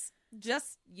 it gets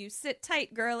Just you sit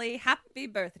tight, girly. Happy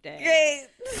birthday. Great.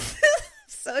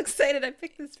 So excited I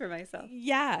picked this for myself.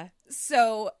 Yeah.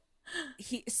 So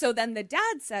then the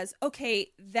dad says,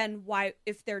 okay, then why,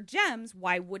 if they're gems,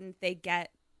 why wouldn't they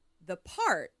get the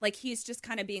part? Like, he's just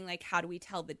kind of being like, how do we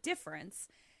tell the difference?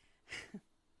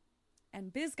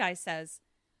 And Biz Guy says,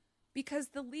 because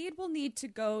the lead will need to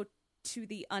go to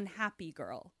the unhappy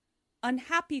girl.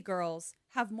 Unhappy girls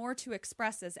have more to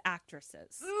express as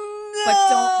actresses, but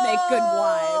don't make good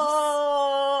wives.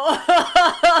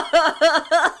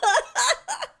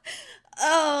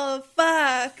 Oh,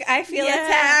 fuck. I feel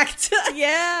attacked.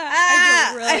 Yeah.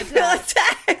 I feel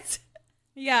attacked.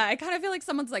 Yeah, I kind of feel like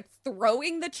someone's like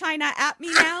throwing the china at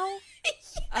me now.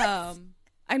 Yes.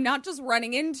 I'm not just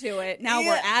running into it. Now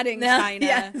we're adding china.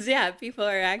 Yes, yeah, people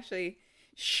are actually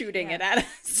shooting it at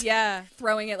us. Yeah,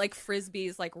 throwing it like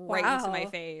frisbees, like right into my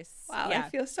face. Wow, yeah. I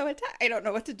feel so attacked. I don't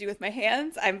know what to do with my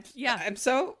hands. I'm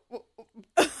so...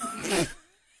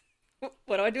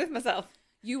 What do I do with myself?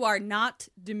 You are not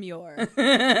demure.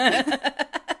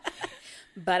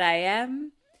 But I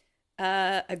am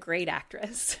a great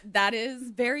actress. That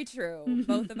is very true.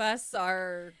 Both of us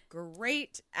are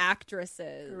great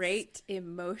actresses. Great,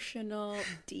 emotional,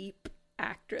 deep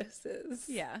actresses.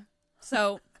 Yeah.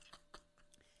 So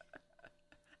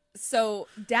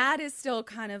Dad is still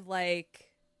kind of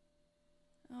like,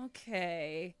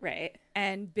 okay. Right.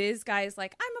 And Biz Guy is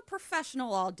like, I'm a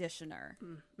professional auditioner.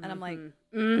 Mm-hmm. And I'm like,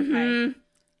 okay.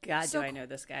 God, so, do I know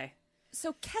this guy.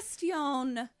 So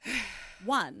question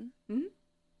 1.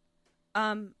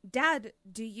 Dad,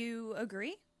 do you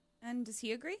agree? And does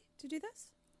he agree to do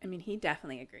this? I mean, he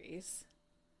definitely agrees.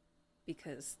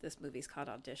 Because this movie's called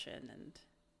Audition, and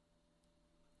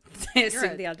I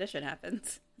assume the audition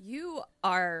happens. You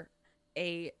are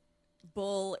a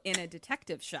bull in a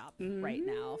detective shop right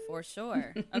now, for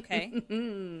sure. Okay.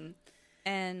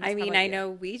 And I mean, I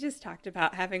know we just talked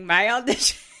about having my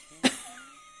audition.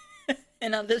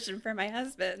 An audition for my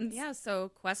husband. Yeah, so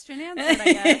question answered,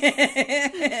 I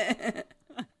guess.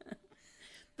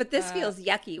 But this feels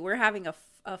yucky. We're having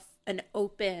an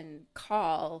open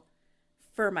call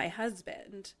for my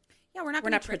husband. Yeah, we're not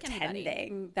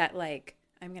pretending that, like,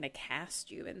 I'm going to cast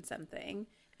you in something.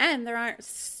 And there aren't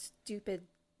stupid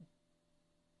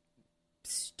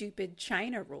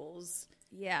China rules.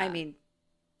 Yeah. I mean,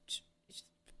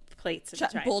 plates and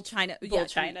China. Bull China. Bull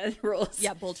China rules.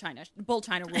 Yeah, Bull China. Bull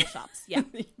China rule shops. Yeah.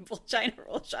 Bull China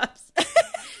rule shops.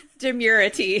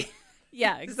 Demurity.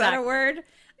 Yeah, exactly. Is that a word?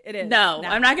 It is. No,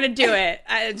 I'm not going to do it.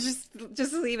 I just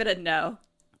leave it a no.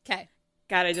 Okay.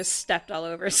 God, I just stepped all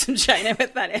over some China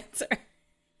with that answer.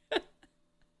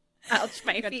 Ouch,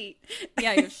 my feet.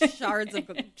 Yeah, you have shards of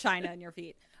China in your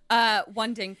feet.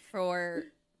 One ding for...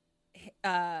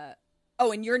 and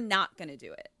you're not going to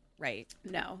do it, right?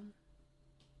 No.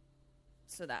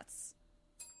 So that's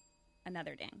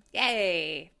another ding.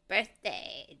 Yay.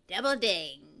 Birthday. Double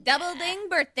ding. Double ding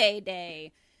birthday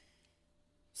day.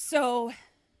 So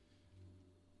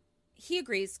he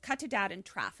agrees, cut to Dad in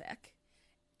traffic,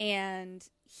 and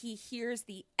he hears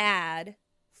the ad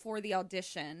for the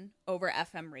audition over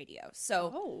FM radio.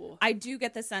 So I do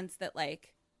get the sense that,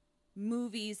 like,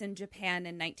 movies in Japan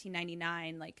in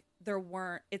 1999, like, there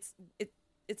weren't, it's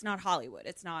not Hollywood.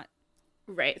 It's not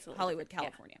right. Hollywood,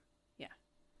 California. Yeah.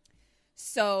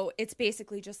 So it's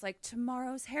basically just like,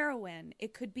 tomorrow's heroine,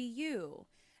 it could be you.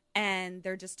 And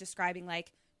they're just describing,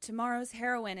 like, tomorrow's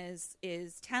heroine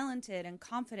is talented and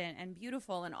confident and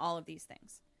beautiful and all of these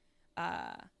things.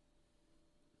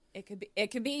 It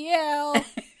could be you.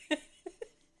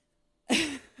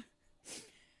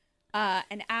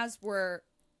 And as we're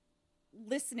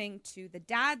listening to the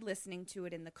dad listening to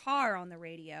it in the car on the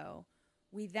radio,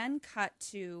 we then cut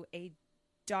to a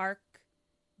dark,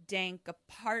 dank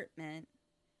apartment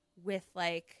with,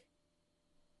 like,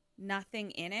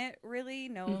 nothing in it, really.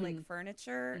 No, like,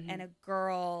 furniture. And a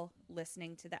girl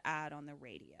listening to the ad on the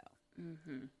radio.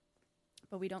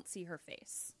 But we don't see her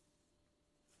face.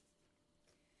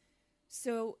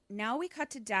 So now we cut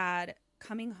to Dad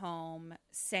coming home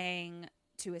saying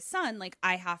to his son, like,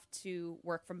 I have to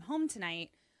work from home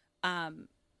tonight. And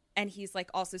he's, like,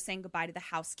 also saying goodbye to the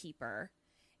housekeeper.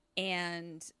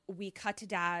 And we cut to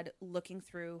Dad looking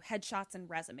through headshots and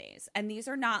resumes. And these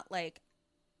are not, like,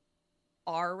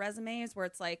 our resumes where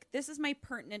it's like, this is my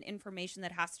pertinent information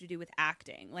that has to do with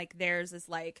acting. Like, theirs is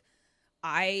like,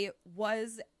 I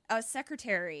was a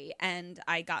secretary and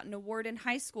I got an award in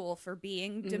high school for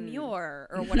being demure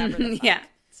or whatever the fuck. Yeah.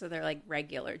 So they're like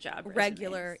regular job resumes.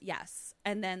 Regular, yes.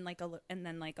 And then like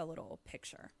a little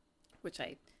picture, which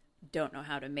I don't know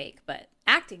how to make, but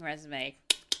acting resume,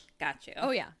 got you.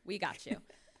 Oh yeah, we got you.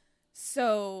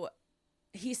 So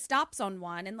he stops on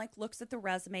one and like looks at the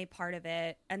resume part of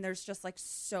it, and there's just like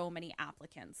so many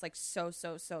applicants, like so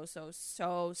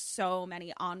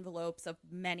many envelopes of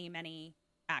many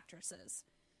actresses.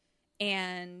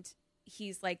 And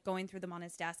he's like going through them on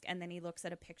his desk, and then he looks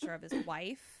at a picture of his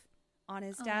wife on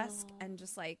his desk and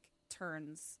just like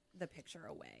turns the picture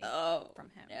away from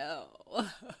him. No.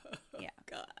 Yeah.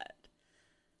 God.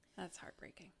 That's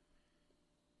heartbreaking.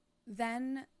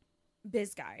 Then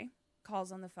Biz Guy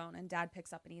calls on the phone, and Dad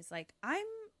picks up and he's like, I'm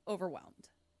overwhelmed.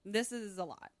 This is a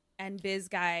lot. And Biz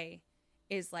Guy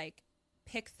is like,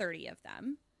 pick 30 of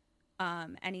them.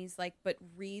 And he's like, but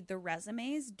read the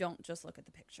resumes. Don't just look at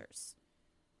the pictures.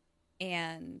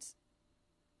 And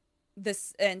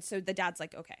so the dad's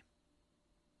like, okay.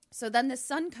 So then the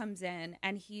son comes in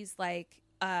and he's like,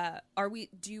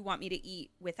 do you want me to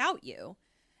eat without you?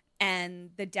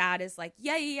 And the dad is like,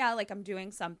 yeah, like I'm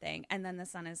doing something. And then the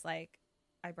son is like,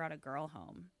 I brought a girl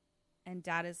home. And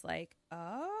Dad is like,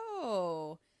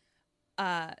 oh,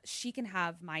 she can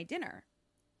have my dinner.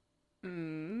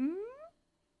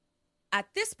 At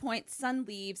this point, son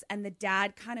leaves, and the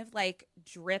dad kind of like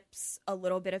drips a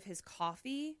little bit of his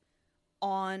coffee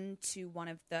onto one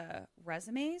of the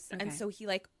resumes. Okay. And so he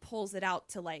like pulls it out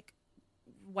to like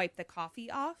wipe the coffee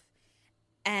off.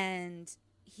 And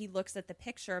he looks at the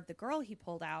picture of the girl he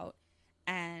pulled out,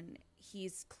 and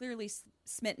he's clearly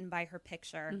smitten by her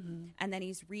picture. Mm-hmm. And then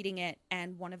he's reading it,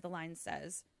 and one of the lines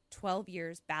says 12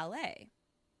 years ballet.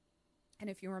 And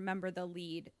if you remember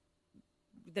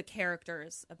the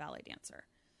character's a ballet dancer.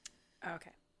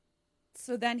 Okay.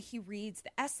 So then he reads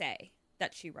the essay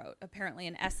that she wrote. Apparently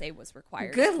an essay was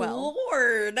required. Good as well.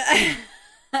 Lord.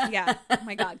 Yeah. Oh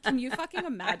my God. Can you fucking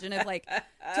imagine if like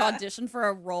to audition for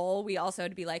a role, we also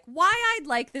had to be like, why I'd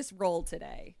like this role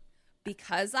today?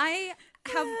 Because I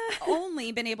have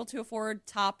only been able to afford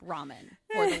top ramen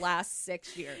for the last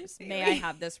 6 years. May I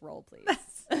have this role,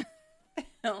 please?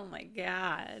 Oh my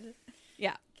God.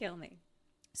 Yeah. Kill me.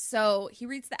 So he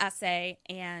reads the essay,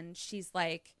 and she's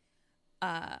like,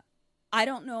 I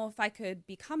don't know if I could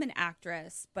become an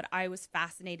actress, but I was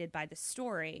fascinated by the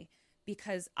story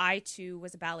because I too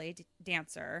was a ballet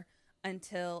dancer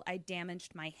until I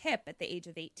damaged my hip at the age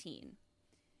of 18.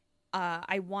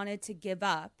 I wanted to give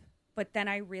up, but then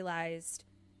I realized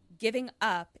giving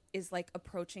up is like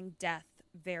approaching death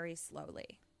very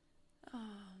slowly. Oh,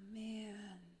 man.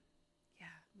 Yeah.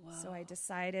 Whoa. So I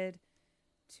decided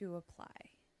to apply.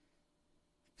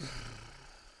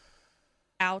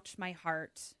 Ouch, my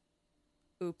heart.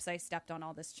 Oops, I stepped on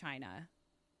all this china.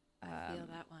 I feel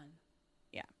that one.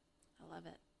 Yeah. I love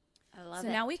it. I love so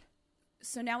it.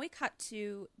 Now we cut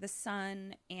to the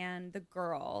son and the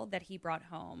girl that he brought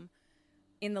home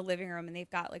in the living room, and they've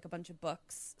got like a bunch of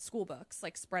books, school books,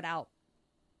 like spread out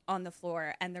on the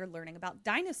floor, and they're learning about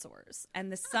dinosaurs.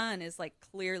 And the son is like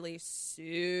clearly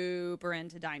super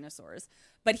into dinosaurs,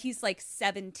 but he's like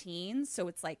 17, so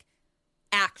it's like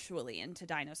actually into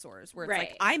dinosaurs, where it's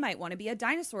like, I might want to be a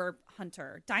dinosaur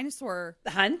hunter. For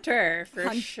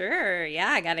sure. Yeah,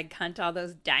 I gotta hunt all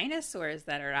those dinosaurs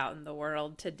that are out in the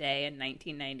world today in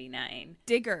 1999.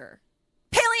 Digger.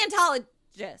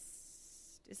 Paleontologist.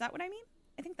 Is that what I mean?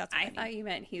 I think that's what I mean. Thought you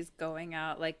meant he's going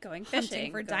out, like going hunting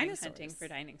fishing for dinosaurs. Hunting for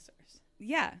dinosaurs.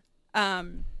 Yeah.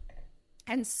 And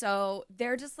so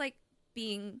they're just like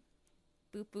being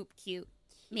boop boop cute,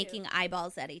 making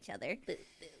eyeballs at each other. Boop,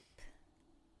 boop.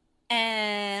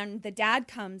 And the dad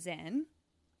comes in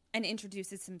and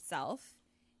introduces himself.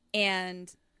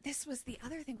 And this was the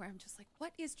other thing where I'm just like,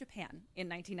 what is Japan in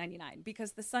 1999?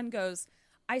 Because the son goes,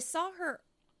 I saw her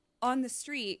on the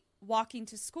street walking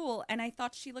to school, and I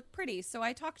thought she looked pretty, so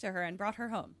I talked to her and brought her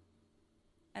home.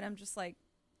 And I'm just like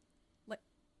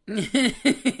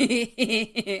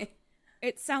it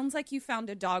sounds like you found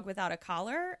a dog without a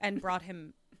collar and brought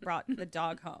the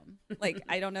dog home. Like,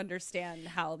 I don't understand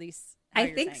how these... I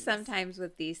think sometimes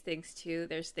with these things too,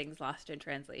 there's things lost in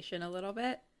translation a little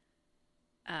bit.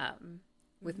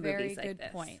 With movies like this. Very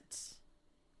good point.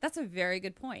 That's a very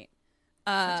good point.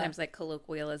 Sometimes like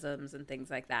colloquialisms and things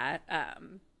like that.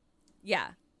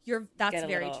 Yeah, that's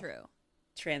very true.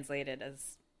 Translated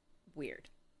as weird.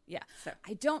 Yeah. So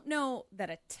I don't know that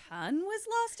a ton was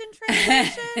lost in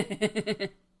translation.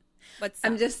 But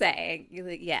I'm just saying,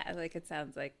 like it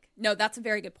sounds like... No, that's a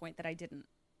very good point that I didn't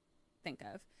think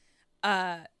of.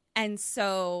 And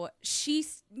so she,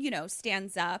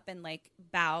 stands up and like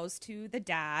bows to the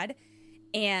dad,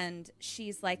 and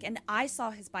she's like, and I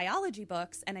saw his biology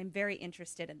books and I'm very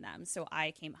interested in them. So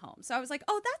I came home. So I was like,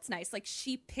 oh, that's nice. Like,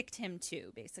 she picked him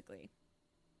too, basically.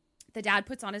 The dad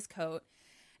puts on his coat.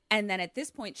 And then at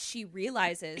this point, she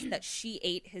realizes that she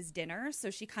ate his dinner.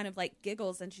 So she kind of like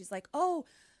giggles and she's like, oh,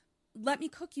 let me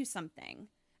cook you something.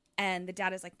 And the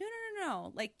dad is like,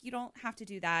 no. Like, you don't have to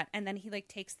do that. And then he like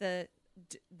takes the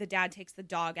dad takes the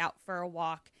dog out for a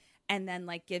walk and then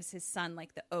like gives his son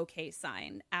like the okay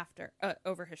sign after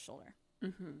over his shoulder.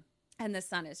 Mm-hmm. And the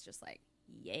son is just like,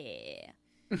 yeah.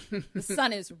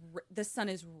 The son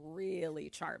is really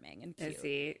charming and cute. Is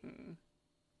he?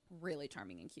 Really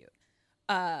charming and cute.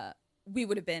 We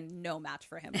would have been no match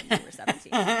for him when we were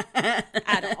 17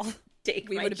 at all.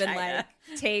 We would have been like,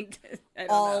 take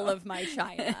all of my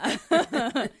china.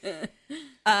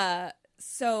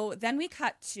 So then we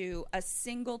cut to a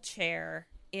single chair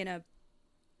in a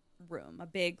room, a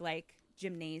big like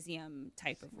gymnasium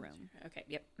type of room. Okay.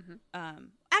 Yep. Mm-hmm.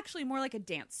 Actually more like a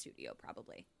dance studio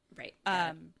probably. Right.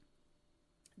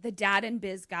 The dad and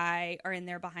biz guy are in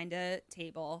there behind a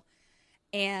table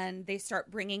and they start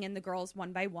bringing in the girls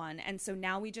one by one. And so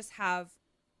now we just have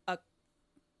a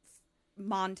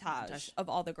montage of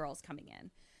all the girls coming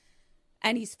in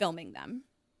and he's filming them.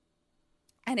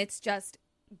 And it's just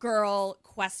girl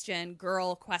question.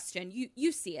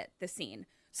 You see it, the scene.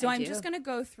 So I'm just going to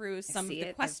go through some of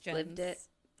the questions. I've lived it.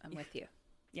 I'm with you.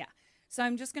 Yeah. So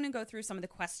I'm just going to go through some of the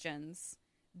questions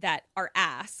that are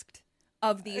asked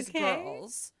of these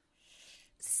girls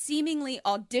seemingly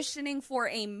auditioning for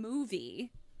a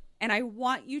movie. And I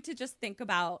want you to just think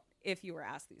about if you were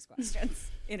asked these questions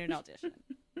in an audition.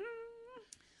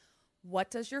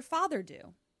 What does your father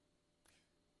do?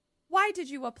 Why did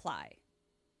you apply?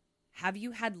 Have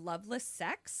you had loveless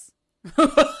sex?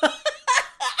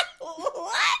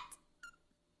 What?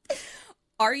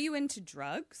 Are you into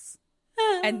drugs?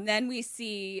 And then we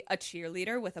see a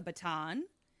cheerleader with a baton.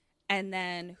 And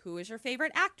then who is your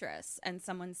favorite actress? And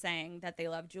someone saying that they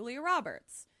love Julia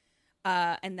Roberts.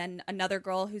 And then another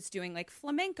girl who's doing like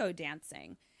flamenco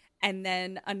dancing. And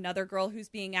then another girl who's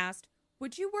being asked,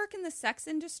 would you work in the sex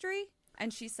industry?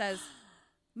 And she says,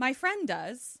 my friend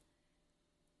does.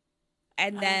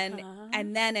 And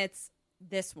then it's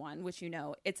this one, which, you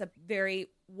know, it's a very,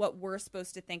 what we're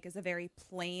supposed to think is a very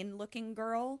plain looking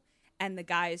girl. And the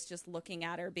guy is just looking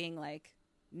at her being like,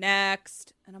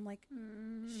 next. And I'm like,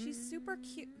 she's super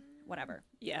cute. Whatever.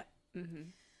 Yeah.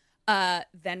 Mm-hmm.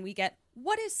 Then we get,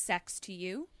 what is sex to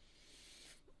you?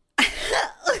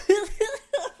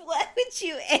 Why would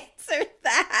you answer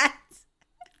that?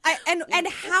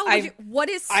 What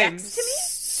is sex to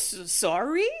me?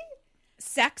 Sorry?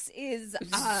 Sex is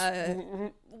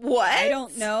what? I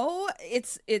don't know.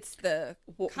 It's the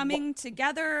coming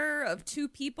together of two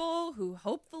people who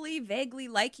hopefully vaguely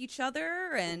like each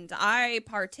other, and I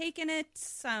partake in it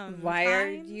sometimes. Why are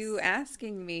you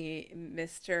asking me,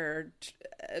 Mr.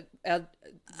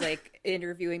 Like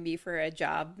interviewing me for a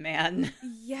job, man?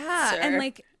 Yeah, Sir. and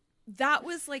like that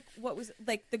was like what was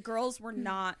like the girls were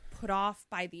not put off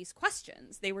by these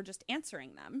questions. They were just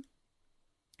answering them.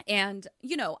 And,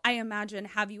 you know, I imagine,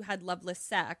 have you had loveless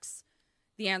sex?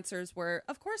 The answers were,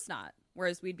 of course not.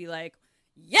 Whereas we'd be like,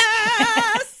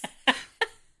 yes!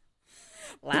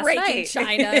 Last breaking night.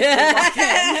 China.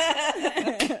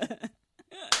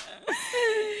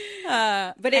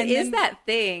 But it is that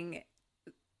thing,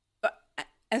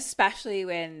 especially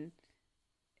when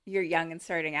you're young and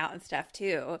starting out and stuff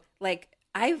too. Like,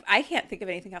 I can't think of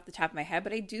anything off the top of my head,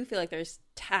 but I do feel like there's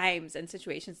times and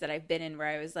situations that I've been in where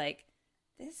I was like,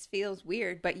 this feels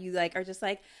weird, but you like are just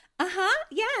like,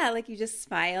 yeah, like you just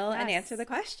smile and answer the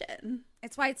question.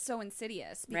 It's why it's so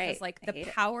insidious, because like the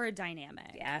power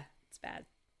dynamic. Yeah, it's bad.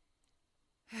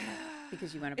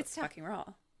 Because you want to fucking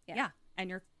roll. Yeah,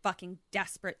 and you're fucking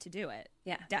desperate to do it.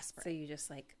 Yeah, desperate. So you just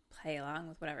like play along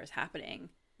with whatever's happening.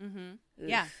 Mm-hmm.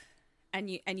 Yeah, and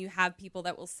you have people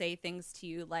that will say things to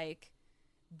you like,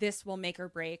 "This will make or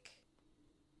break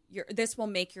this will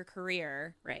make your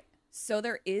career." Right. So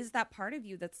there is that part of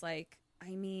you that's like,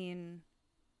 I mean,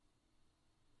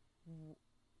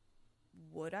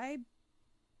 would I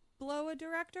blow a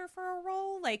director for a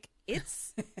role? Like,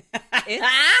 it's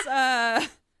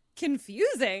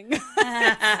confusing.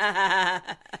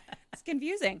 It's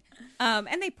confusing.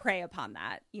 And they prey upon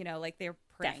that, you know, like they're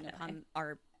preying upon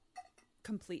our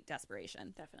complete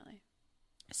desperation. Definitely.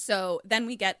 So then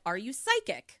we get, are you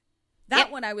psychic?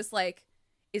 That one I was like,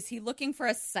 is he looking for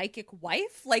a psychic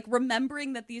wife? Like,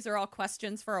 remembering that these are all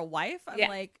questions for a wife? I'm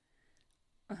like,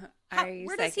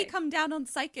 where does he come down on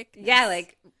psychic? Yeah,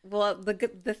 like, well,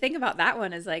 the thing about that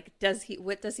one is like,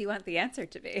 what does he want the answer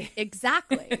to be?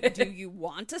 Exactly. Do you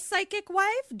want a psychic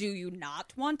wife? Do you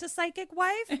not want a psychic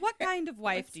wife? What kind of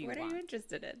wife do you want? What are you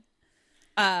interested in?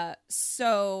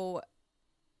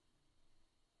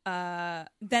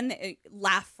 Then they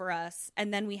laugh for us,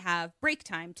 and then we have break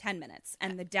time, 10 minutes,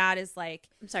 and the dad is like,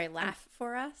 I'm sorry, laugh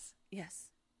for us? Yes.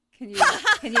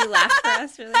 Can you laugh for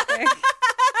us really quick?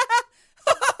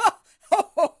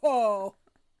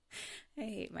 I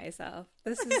hate myself.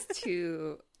 This is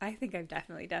too... I think I've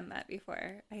definitely done that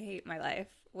before. I hate my life.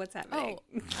 What's happening?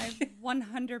 Oh, I've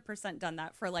 100% done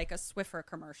that for like a Swiffer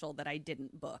commercial that I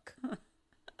didn't book.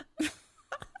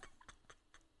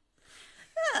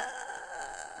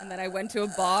 And then I went to a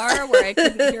bar where I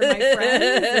couldn't hear my friends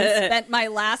and spent my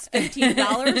last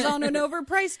 $15 on an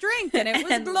overpriced drink, and it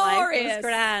was glorious. Life was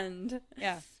grand.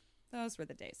 Yeah, those were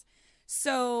the days.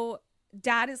 So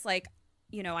Dad is like,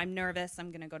 you know, I'm nervous. I'm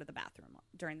going to go to the bathroom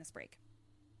during this break.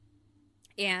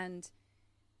 And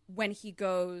when he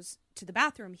goes to the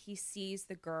bathroom, he sees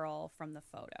the girl from the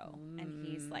photo, and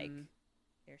he's like,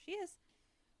 there she is.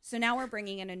 So now we're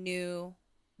bringing in a new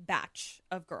batch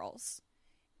of girls,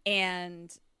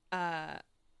 and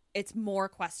it's more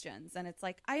questions. And it's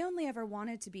like, I only ever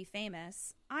wanted to be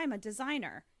famous. I'm a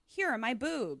designer. Here are my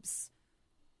boobs.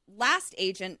 Last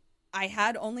agent I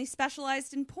had only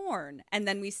specialized in porn. And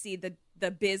then we see the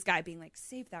biz guy being like,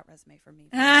 save that resume for me.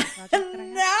 No.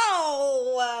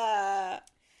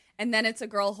 And then it's a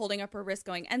girl holding up her wrist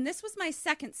going, and this was my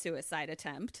second suicide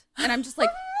attempt. And I'm just like,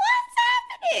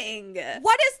 what's happening?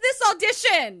 What is this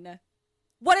audition?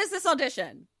 What is this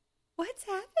audition? What's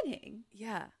happening?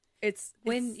 Yeah.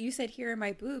 When you said, here are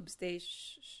my boobs, they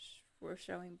were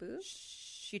showing boobs?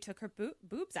 She took her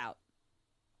boobs out.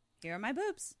 Here are my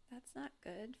boobs. That's not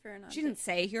good for an audition. She didn't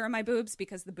say, here are my boobs,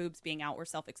 because the boobs being out were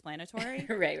self-explanatory.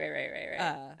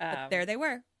 Right. But there they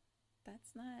were.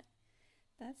 That's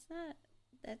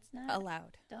not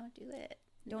allowed. Don't do it.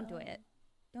 Don't do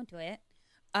it.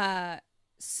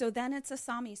 So then it's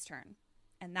Asami's turn.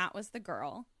 And that was the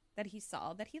girl that he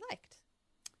saw that he liked.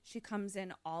 She comes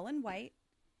in all in white,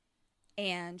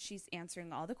 and she's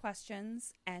answering all the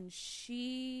questions, and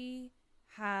she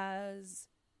has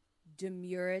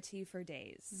demurity for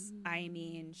days. I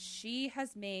mean, she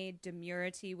has made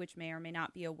demurity, which may or may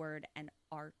not be a word, an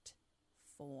art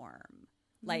form.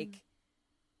 Like,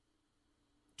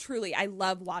 truly, I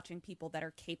love watching people that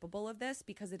are capable of this,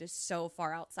 because it is so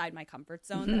far outside my comfort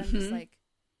zone that I'm just like,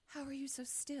 how are you so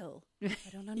still? I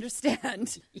don't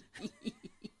understand.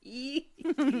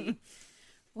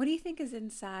 What do you think is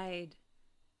inside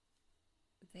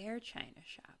their china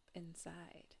shop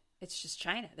inside? It's just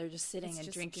china. They're just sitting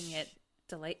and drinking it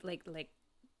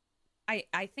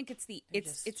I think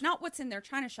it's not what's in their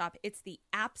china shop, it's the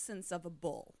absence of a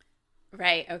bull.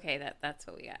 Right. Okay, that's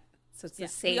what we got. So it's the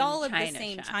same. We all have china the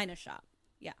same shop. china shop.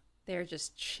 Yeah. They're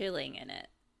just chilling in it.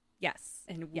 Yes.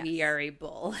 And we are a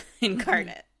bull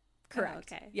incarnate. Correct. Oh,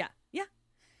 okay. Yeah.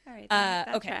 All right.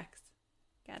 That okay. tracks.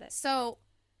 Got it. So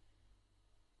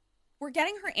we're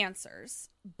getting her answers,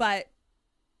 but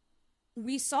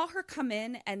we saw her come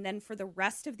in, and then for the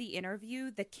rest of the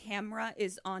interview, the camera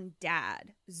is on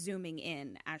Dad zooming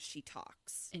in as she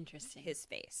talks. Interesting. His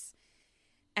face.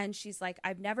 And she's like,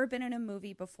 I've never been in a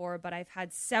movie before, but I've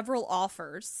had several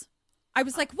offers. I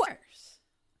was like, what?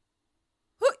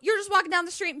 Who? You're just walking down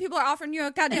the street and people are offering you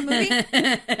a goddamn movie?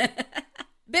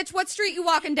 Bitch, what street you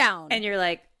walking down? And you're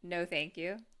like, no, thank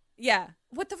you. Yeah.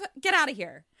 What the fuck? Get out of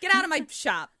here. Get out of my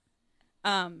shop.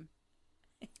 And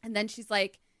then she's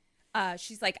like, I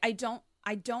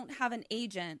don't have an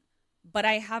agent, but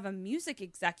I have a music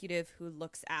executive who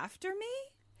looks after me.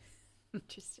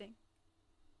 Interesting.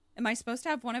 Am I supposed to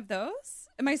have one of those?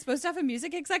 Am I supposed to have a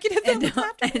music executive that looks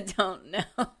after me? I don't know.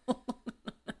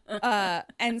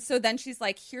 And so then she's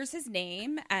like, here's his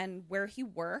name and where he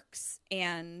works,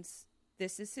 and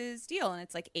this is his deal. And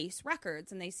it's like Ace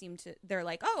Records. And they're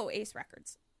like, oh, Ace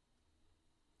Records.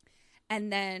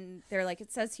 And then they're like,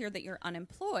 it says here that you're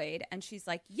unemployed. And she's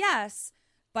like, yes,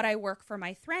 but I work for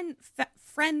my friend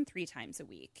 3 times a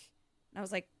week. And I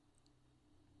was like,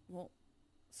 well,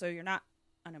 so you're not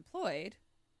unemployed,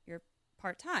 you're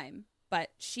part-time. But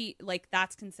she, like,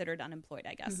 that's considered unemployed,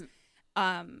 I guess.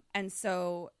 And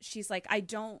so she's like, I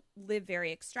don't live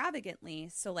very extravagantly,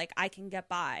 so, like, I can get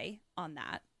by on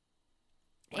that.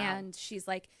 Wow. And she's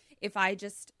like, if I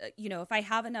just, if I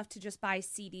have enough to just buy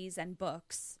CDs and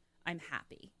books, I'm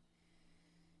happy.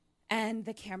 And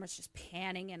the camera's just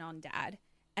panning in on Dad.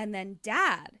 And then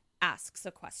Dad asks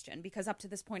a question, because up to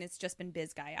this point it's just been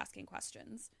Biz Guy asking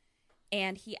questions.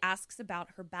 And he asks about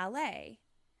her ballet.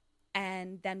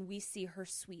 And then we see her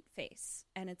sweet face.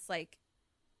 And it's like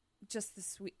just the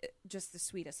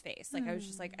sweetest face. Like I was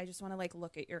just like, I just want to like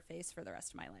look at your face for the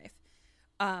rest of my life.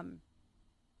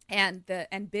 And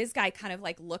Biz Guy kind of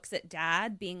like looks at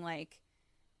Dad being like,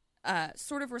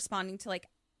 sort of responding to like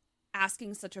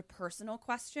asking such a personal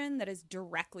question that is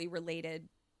directly related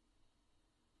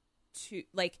to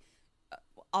like,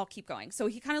 I'll keep going. So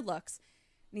he kind of looks,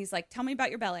 And he's like, tell me about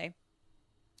your ballet.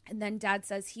 And then Dad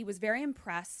says he was very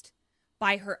impressed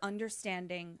by her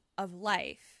understanding of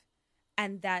life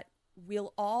and that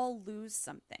we'll all lose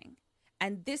something.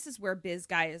 And this is where Biz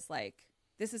Guy is like,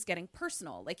 this is getting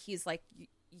personal. Like, he's like,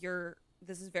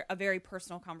 this is a very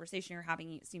personal conversation you're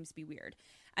having. It seems to be weird.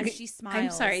 And she smiles.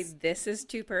 I'm sorry, this is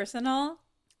too personal?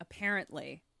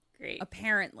 Apparently. Great.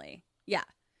 Apparently. Yeah.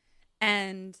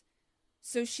 And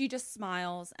so she just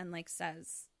smiles and like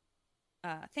says,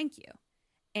 thank you.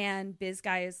 And Biz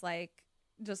Guy is like,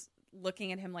 just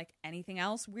looking at him like, anything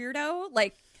else, weirdo?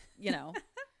 Like, you know.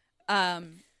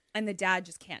 And the dad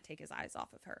just can't take his eyes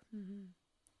off of her. Mm-hmm.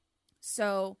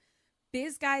 So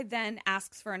Biz Guy then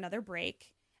asks for another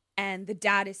break, and the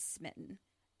dad is smitten.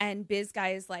 And Biz Guy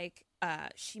is like,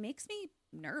 she makes me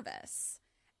nervous.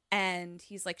 And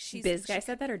he's like, Biz Guy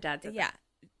said that, or Dad said that? Yeah,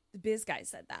 Biz Guy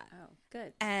said that. Oh,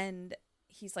 good. And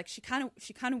he's like, she kind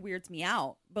of weirds me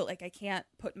out, but like I can't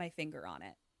put my finger on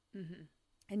it. Mm-hmm.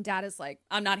 And Dad is like,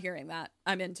 I'm not hearing that.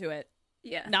 I'm into it.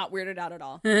 Yeah, not weirded out at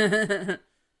all.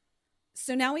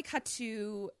 So now we cut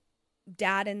to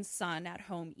Dad and son at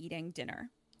home eating dinner.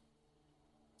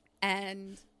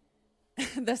 And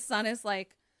the son is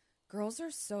like, girls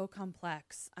are so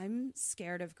complex. I'm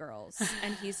scared of girls.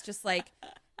 And he's just like,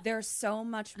 there's so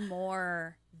much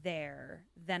more there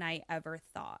than I ever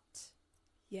thought.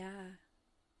 Yeah.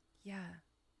 Yeah.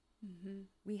 Mm-hmm.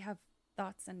 We have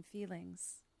thoughts and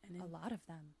feelings. And a lot of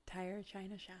them. Entire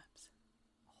China shops.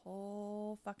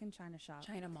 Whole fucking China shop.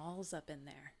 China malls up in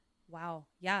there. Wow.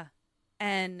 Yeah.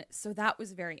 And so that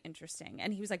was very interesting.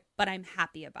 And he was like, but I'm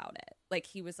happy about it. Like,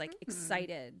 he was like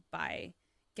excited by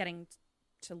getting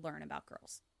to learn about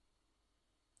girls.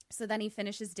 So then he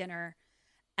finishes dinner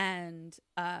and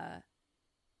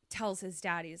tells his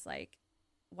dad, he's like,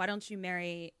 why don't you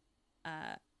marry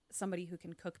somebody who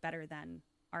can cook better than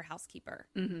our housekeeper?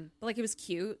 Mm-hmm. But like, it was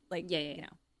cute. Like, yeah, you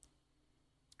know.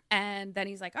 And then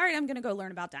he's like, all right, I'm going to go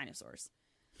learn about dinosaurs.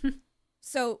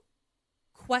 So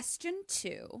question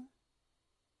 2,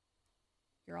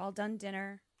 you're all done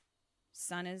dinner.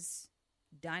 Son is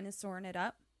dinosauring it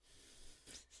up.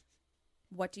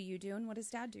 What do you do and what does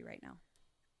Dad do right now?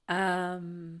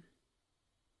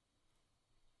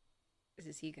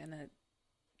 Is he going to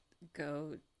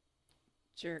go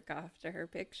jerk off to her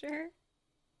picture?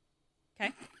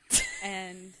 Okay.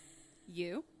 And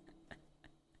you?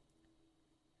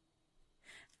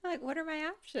 Like, what are my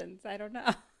options? I don't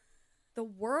know. The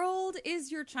world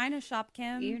is your China shop,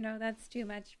 Kim. You know that's too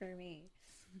much for me.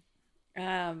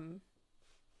 I'm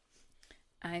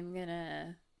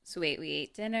gonna... So wait, we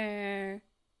ate dinner.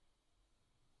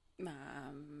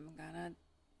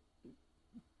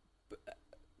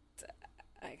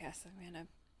 I guess I'm gonna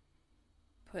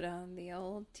put on the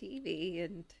old TV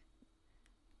and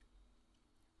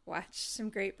watch some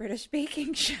Great British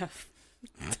Baking Show.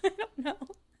 I don't know.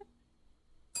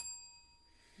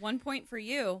 1 point for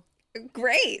you.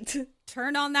 Great.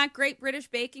 Turn on that Great British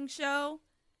Baking Show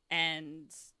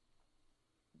and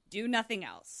do nothing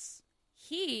else.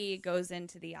 He goes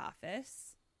into the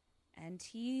office and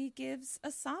he gives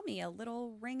Asami a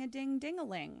little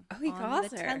ring-a-ding-ding-a-ling. Oh, he calls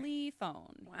the her.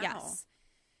 Telephone. Wow. Yes.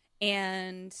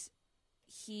 And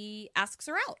he asks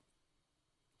her out.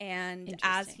 And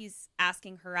as he's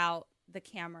asking her out, the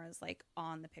camera is like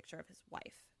on the picture of his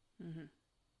wife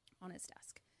on his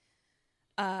desk.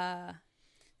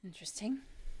 Interesting.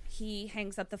 He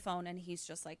hangs up the phone and he's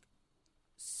just like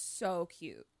so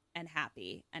cute and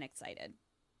happy and excited.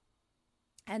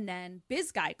 And then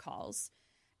Biz Guy calls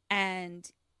and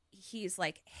he's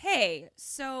like, hey,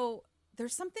 so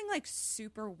there's something like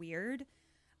super weird.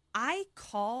 I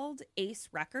called Ace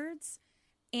Records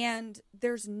and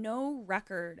there's no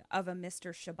record of a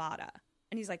Mr. Shibata.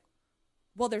 And he's like,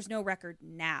 well, there's no record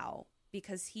now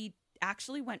because he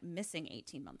actually went missing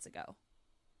 18 months ago.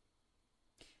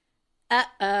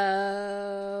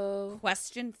 Uh-oh.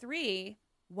 Question 3,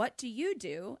 what do you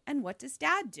do and what does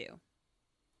Dad do?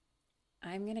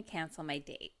 I'm going to cancel my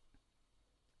date.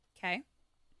 Okay.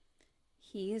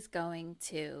 He's going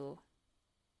to...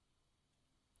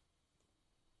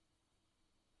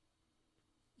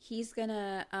 He's going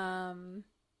to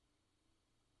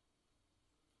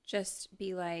just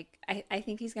be like... I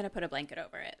think he's going to put a blanket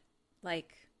over it.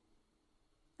 Like,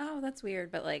 oh, that's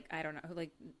weird, but like, I don't know.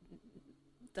 Like,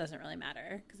 doesn't really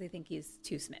matter because I think he's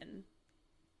too smitten.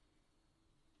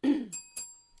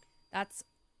 That's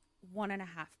 1.5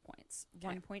 points. Okay.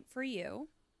 1 point for you.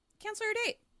 Cancel your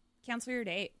date. Cancel your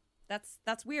date.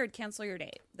 That's weird. Cancel your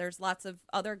date. There's lots of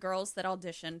other girls that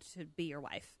auditioned to be your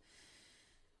wife.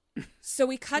 So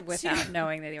we cut without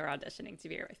knowing that they were auditioning to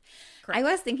be your wife. Correct. I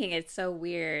was thinking it's so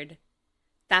weird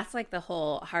That's like the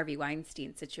whole Harvey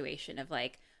Weinstein situation of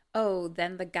like, oh,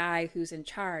 then the guy who's in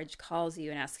charge calls you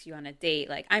and asks you on a date.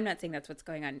 Like, I'm not saying that's what's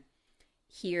going on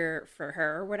here for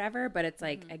her or whatever, but it's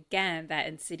like, again, that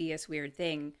insidious weird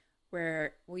thing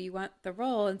where, well, you want the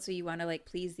role, and so you want to like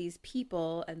please these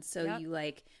people, and so you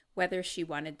like, whether she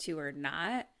wanted to or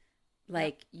not,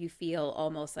 like you feel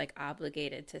almost like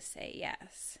obligated to say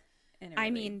yes. In a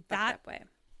really fucked up way.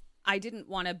 I didn't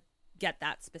want to get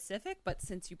that specific, but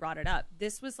since you brought it up,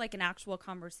 this was like an actual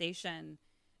conversation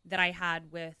that I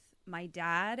had with my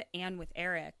dad and with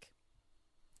Eric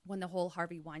when the whole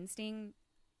Harvey Weinstein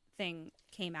thing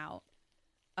came out.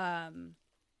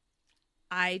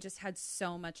 I just had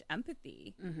so much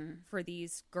empathy for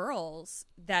these girls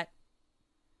that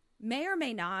may or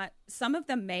may not, some of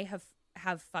them may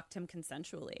have fucked him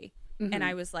consensually. And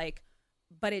I was like,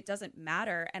 but it doesn't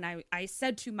matter. And I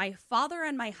said to my father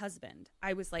and my husband,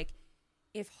 I was like,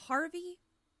 if Harvey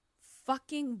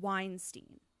fucking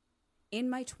Weinstein in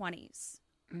my 20s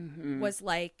was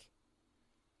like,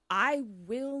 I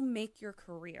will make your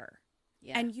career.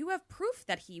 Yeah. And you have proof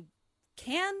that he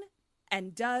can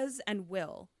and does and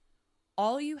will.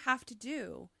 All you have to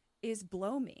do is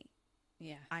blow me.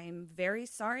 Yeah. I'm very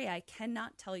sorry. I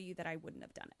cannot tell you that I wouldn't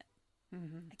have done it.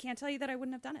 I can't tell you that I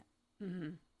wouldn't have done it.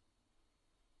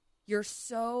 You're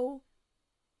so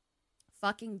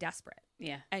fucking desperate.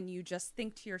 Yeah. And you just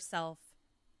think to yourself,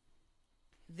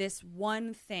 this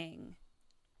one thing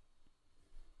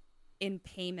in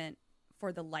payment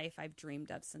for the life I've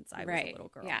dreamed of since I was a little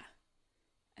girl. Yeah.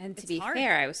 And to be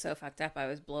fair, I was so fucked up. I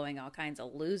was blowing all kinds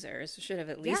of losers. Should have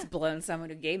at least blown someone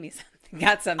who gave me something,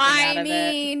 got something out of it. I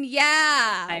mean,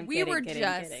 yeah. I'm we kidding, were kidding,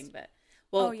 just kidding, but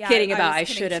kidding about I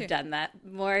should have done that.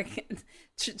 More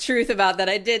truth about that.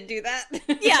 I did do that.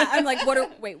 Yeah, I'm like, what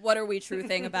are we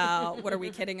truthing about? What are we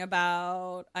kidding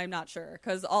about? I'm not sure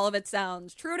because all of it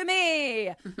sounds true to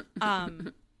me.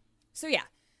 So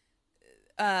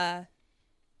yeah,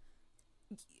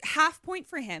 half point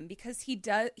for him because he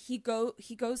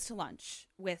goes to lunch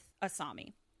with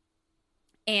Asami,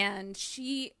 and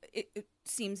she it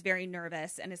seems very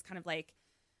nervous and is kind of like,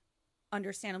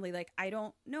 understandably like, I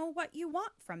don't know what you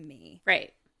want from me.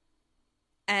 Right.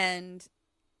 And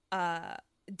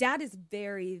dad is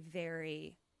very,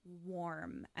 very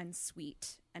warm and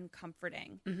sweet and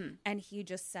comforting. And he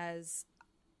just says,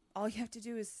 all you have to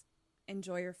do is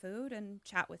enjoy your food and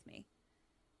chat with me.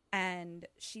 And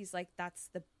she's like, that's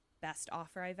the best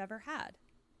offer I've ever had.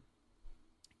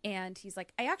 And he's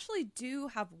like, I actually do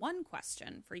have one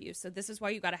question for you. So this is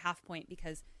why you got a half point,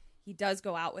 because he does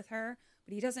go out with her,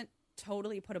 but he doesn't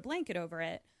totally put a blanket over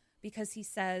it, because he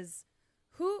says,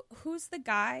 who's the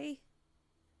guy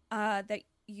that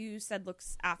you said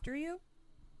looks after you?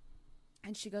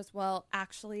 And she goes, well,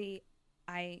 actually,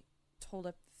 I told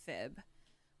a fib.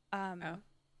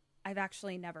 I've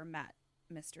actually never met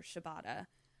Mr. Shibata.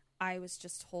 I was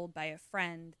just told by a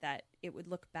friend that it would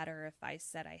look better if I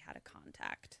said I had a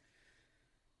contact.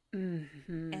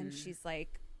 And she's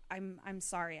like, I'm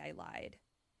sorry I lied.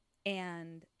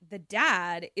 And the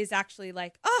dad is actually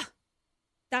like, oh,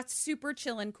 that's super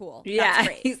chill and cool. Yeah, that's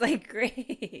great. He's like,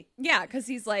 great. Yeah, because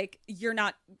he's like, you're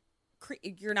not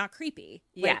creepy.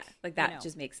 Yeah, like that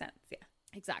just makes sense. Yeah,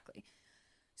 exactly.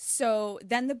 So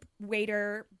then the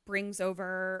waiter brings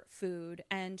over food,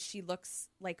 and she looks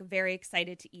like very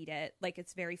excited to eat it, like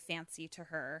it's very fancy to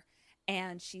her.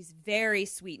 And she's very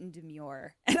sweet and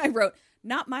demure. And I wrote,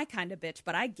 not my kind of bitch,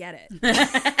 but I get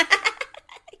it.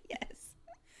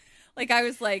 Like, I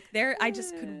was like, there, I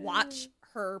just could watch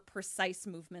her precise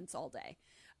movements all day.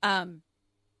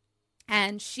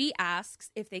 And she asks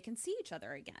if they can see each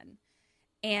other again.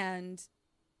 And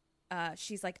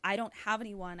she's like, I don't have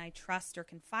anyone I trust or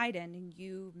confide in, and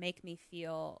you make me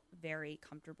feel very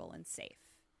comfortable and safe.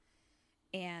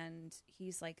 And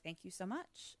he's like, thank you so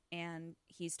much. And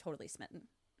he's totally smitten.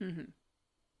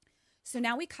 So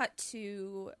now we cut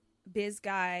to Biz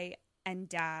Guy and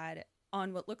Dad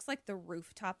on what looks like the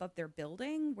rooftop of their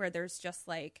building, where there's just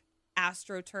like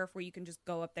AstroTurf where you can just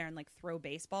go up there and like throw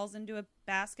baseballs into a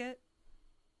basket.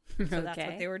 So that's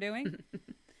what they were doing.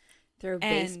 Throw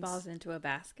baseballs into a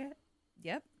basket?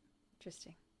 Yep.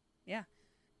 Interesting. Yeah.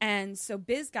 And so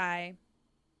Biz Guy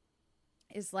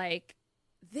is like,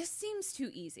 this seems too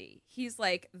easy. He's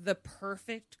like, the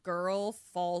perfect girl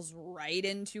falls right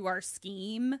into our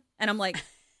scheme. And I'm like,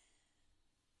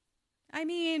 I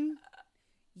mean,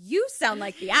 you sound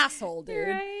like the asshole, dude.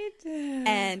 Right.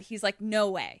 And he's like, no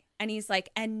way. And he's like,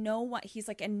 and no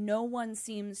one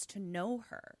seems to know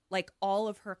her. Like,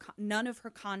 none of her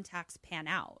contacts pan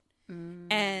out.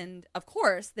 And of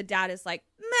course the dad is like,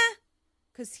 meh.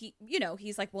 Cause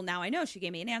he's like, well, now I know she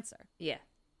gave me an answer. Yeah.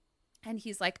 And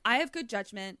he's like, I have good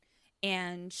judgment,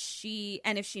 and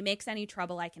if she makes any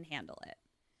trouble, I can handle it.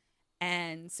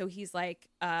 And so he's like,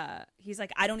 I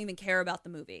don't even care about the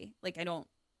movie. Like, I don't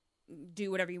do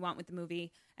whatever you want with the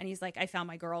movie. And he's like, I found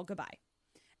my girl, goodbye.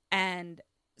 And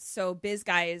so Biz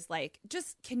Guy is like,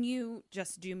 can you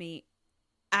just do me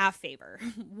a favor,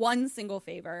 one single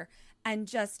favor, and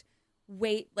just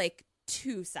wait like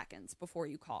 2 seconds before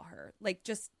you call her. Like,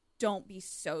 just don't be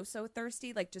so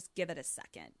thirsty. Like, just give it a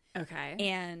second. Okay.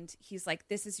 And he's like,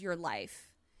 this is your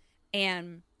life.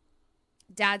 And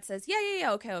Dad says,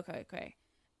 yeah, okay.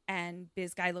 And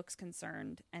Biz Guy looks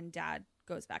concerned, and Dad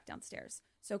goes back downstairs.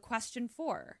 So question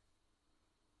 4,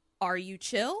 are you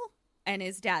chill? And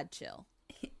is Dad chill?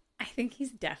 I think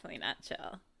he's definitely not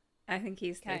chill. I think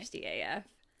he's thirsty AF.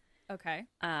 Okay.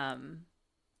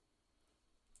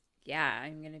 Yeah,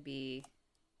 I'm gonna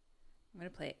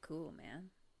play it cool, man.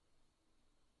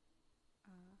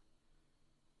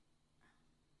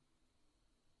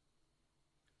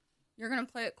 You're gonna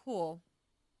play it cool,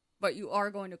 but you are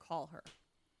going to call her.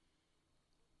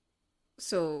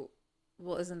 So,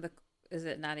 well, is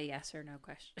it not a yes or no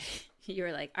question? You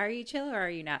were like, are you chill or are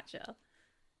you not chill?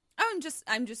 I'm just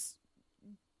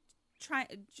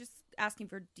asking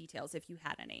for details if you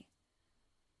had any.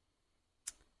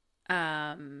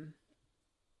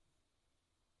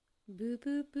 Boo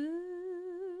boo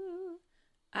boo.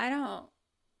 I don't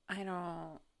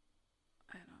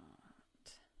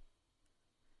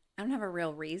have a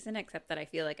real reason, except that I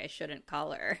feel like I shouldn't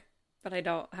call her, but I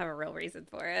don't have a real reason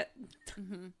for it.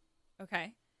 Mm-hmm.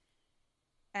 Okay.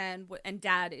 And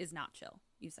Dad is not chill,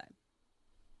 you said.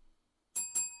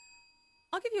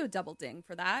 I'll give you a double ding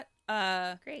for that.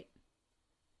 Great.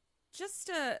 Just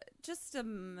a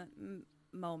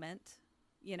moment,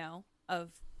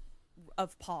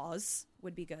 of pause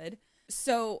would be good.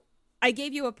 So I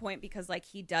gave you a point because like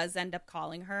he does end up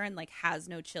calling her and like has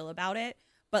no chill about it,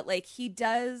 but like he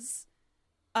does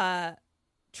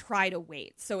try to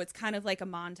wait. So it's kind of like a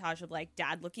montage of like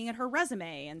Dad looking at her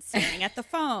resume and staring at the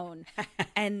phone,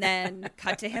 and then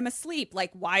cut to him asleep,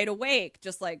 like wide awake,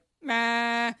 just like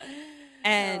meh.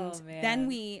 And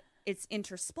then it's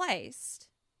interspliced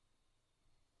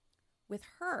with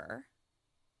her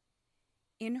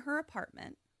in her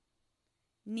apartment,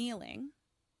 kneeling,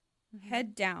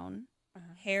 head down,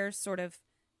 hair sort of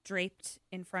draped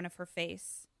in front of her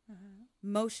face,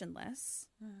 motionless,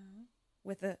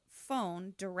 with a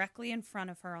phone directly in front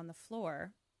of her on the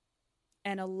floor,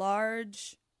 and a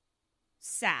large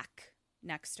sack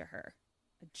next to her,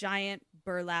 a giant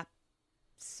burlap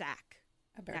sack.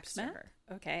 A burp next map? to her.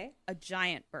 Okay. A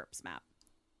giant burps map.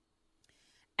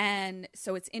 And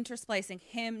so it's intersplicing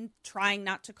him trying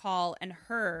not to call and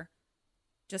her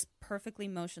just perfectly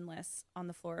motionless on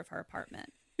the floor of her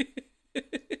apartment.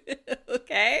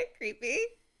 Okay, creepy.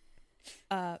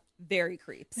 Very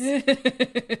creeps.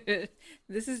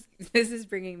 This is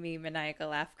bringing me maniacal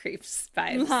laugh creeps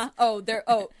vibes.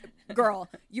 Oh, girl,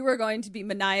 you are going to be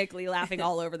maniacally laughing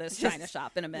all over this china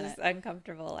shop in a minute. Just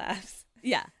uncomfortable laughs.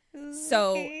 Yeah.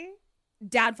 So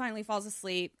Dad finally falls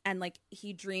asleep, and like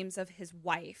he dreams of his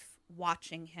wife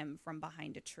watching him from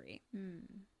behind a tree.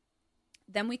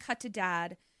 Then we cut to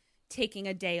Dad taking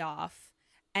a day off,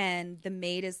 and the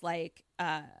maid is like,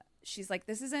 she's like,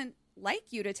 this isn't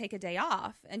like you to take a day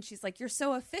off. And she's like, you're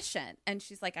so efficient. And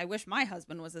she's like, I wish my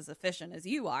husband was as efficient as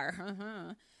you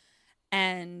are.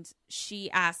 And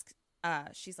she asks,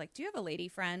 she's like, do you have a lady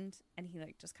friend? And he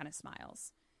like just kind of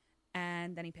smiles.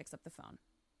 And then he picks up the phone.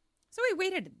 So he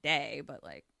waited a day, but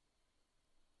like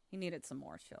he needed some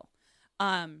more chill.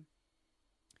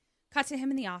 Cut to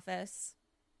him in the office.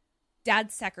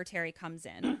 Dad's secretary comes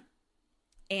in,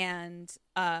 and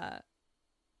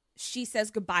she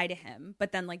says goodbye to him,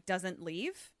 but then like doesn't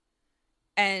leave.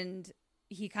 And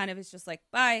he kind of is just like,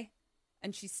 bye.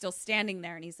 And she's still standing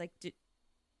there, and he's like,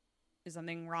 is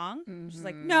something wrong? Mm-hmm. She's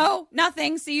like, no,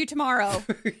 nothing. See you tomorrow.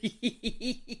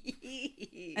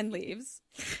 And leaves.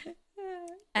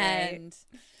 And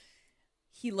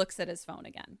he looks at his phone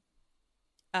again.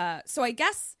 So I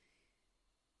guess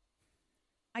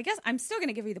I'm still going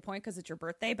to give you the point because it's your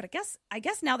birthday, but I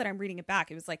guess now that I'm reading it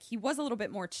back, it was like he was a little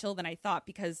bit more chill than I thought,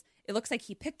 because it looks like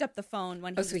he picked up the phone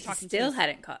when he was talking to still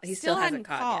hadn't called. He still hasn't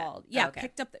called yet. Yeah, okay.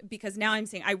 Picked up because now I'm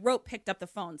saying I wrote picked up the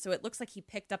phone, so it looks like he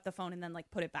picked up the phone and then like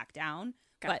put it back down.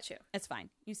 Got you. It's fine.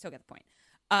 You still get the point.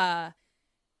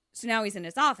 So now he's in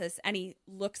his office and he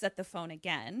looks at the phone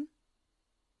again.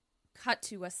 Cut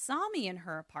to Asami in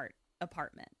her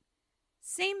apartment.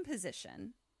 Same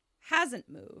position, hasn't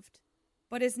moved,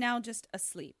 but is now just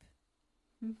asleep.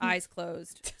 Eyes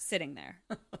closed, sitting there.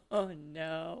 Oh,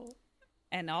 no.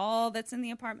 And all that's in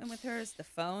the apartment with her is the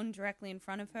phone directly in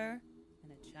front of her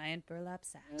giant burlap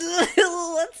sack.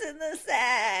 What's in the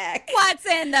sack? What's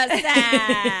in the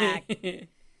sack?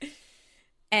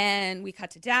 And we cut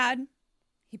to Dad.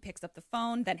 He picks up the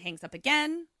phone, then hangs up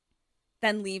again,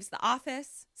 then leaves the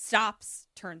office, stops,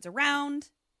 turns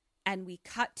around, and we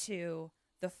cut to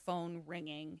the phone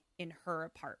ringing in her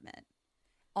apartment.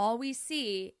 All we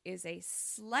see is a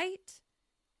slight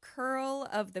curl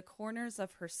of the corners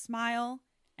of her smile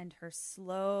and her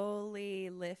slowly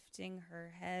lifting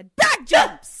her head. Back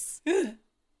jumps!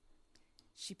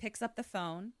 She picks up the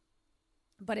phone,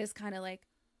 but is kind of like,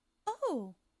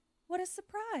 oh, what a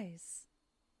surprise.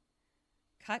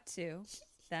 Cut to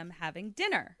them having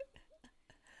dinner.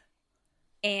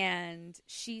 And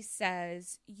she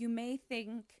says, you may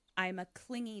think I'm a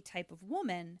clingy type of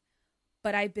woman,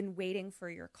 but I've been waiting for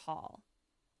your call.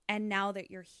 And now that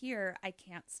you're here, I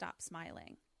can't stop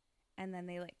smiling. And then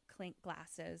they like clink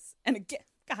glasses. And again,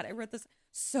 God, I wrote this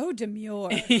so demure.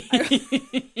 I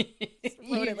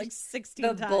wrote it like 16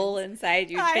 times. The bull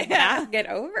inside you cannot get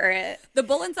over it. The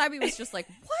bull inside me was just like,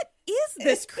 what is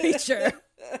this creature?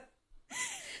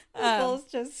 The bull's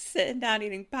just sitting down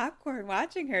eating popcorn,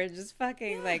 watching her, just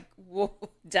fucking like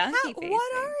donkey facing.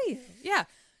 What are you? Yeah.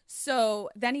 So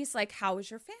then he's like, how is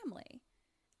your family?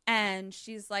 And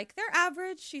she's like, they're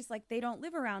average. She's like, they don't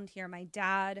live around here. My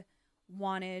dad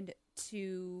wanted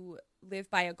to live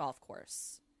by a golf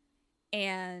course.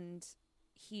 And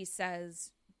he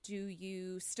says, do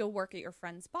you still work at your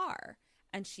friend's bar?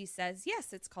 And she says,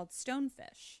 yes, it's called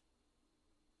Stonefish.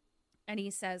 And he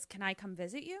says, can I come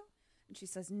visit you? And she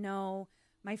says, no,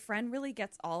 my friend really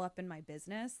gets all up in my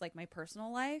business, like my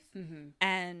personal life. Mm-hmm.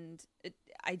 And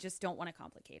I just don't want to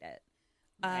complicate it.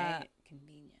 Right.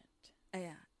 Convenient.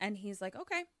 Yeah. And he's like,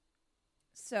 okay.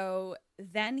 So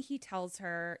then he tells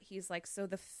her, he's like, so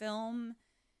the film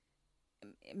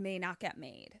may not get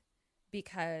made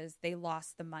because they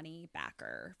lost the money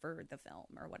backer for the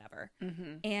film or whatever.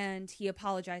 Mm-hmm. And he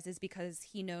apologizes because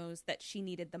he knows that she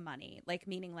needed the money, like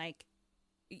meaning like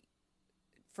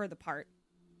for the part.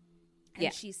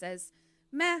 And she says,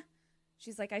 meh.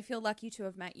 She's like, I feel lucky to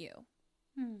have met you.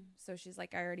 So she's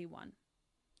like, I already won.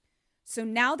 So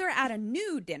now they're at a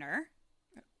new dinner.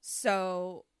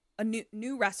 So a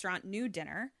new restaurant, new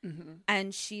dinner. Mm-hmm.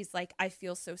 And she's like, I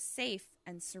feel so safe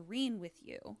and serene with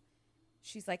you.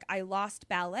 She's like, I lost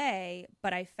ballet,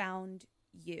 but I found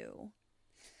you.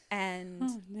 And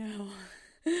oh no.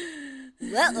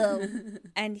 Uh-oh.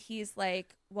 And he's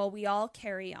like, well, we all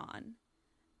carry on.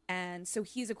 And so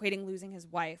he's equating losing his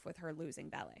wife with her losing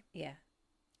ballet. Yeah.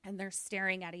 And they're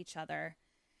staring at each other.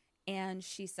 And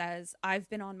she says, I've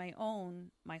been on my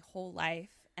own my whole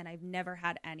life, and I've never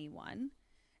had anyone.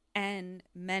 And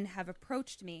men have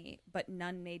approached me, but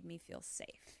none made me feel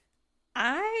safe.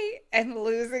 I am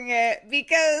losing it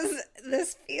because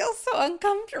this feels so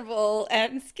uncomfortable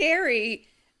and scary.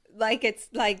 Like it's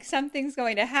like something's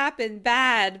going to happen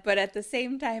bad, but at the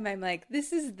same time, I'm like,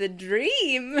 this is the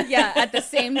dream. Yeah, at the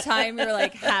same time, you're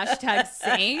like, hashtag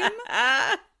same.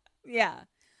 Yeah.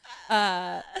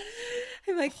 I'm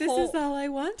like, this is all I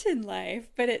want in life,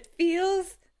 but it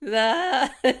feels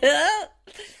the...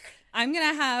 I'm going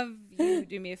to have you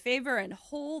do me a favor and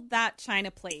hold that china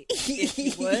plate, if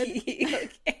you would.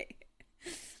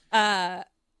 Okay.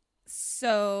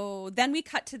 So then we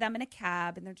cut to them in a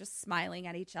cab, and they're just smiling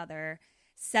at each other,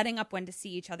 setting up when to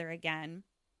see each other again.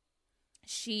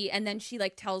 She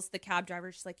like tells the cab driver,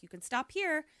 she's like, you can stop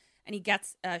here. And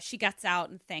she gets out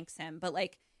and thanks him. But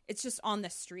like, it's just on the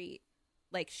street.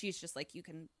 Like, she's just like, you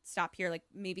can stop here, like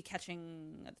maybe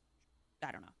catching,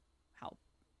 I don't know how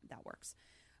that works.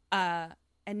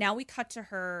 And now we cut to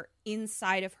her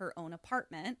inside of her own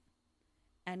apartment,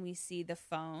 and we see the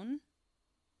phone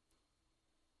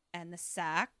and the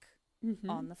sack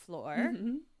on the floor.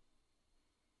 Mm-hmm.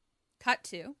 Cut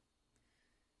to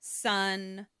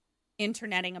son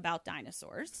interneting about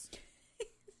dinosaurs.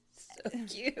 So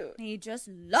cute. He just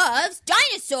loves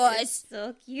dinosaurs. It's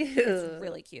so cute. It's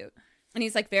really cute. And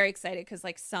he's like very excited because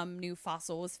like some new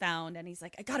fossil was found, and he's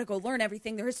like, I gotta go learn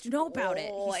everything there is to know about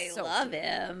it. He's I love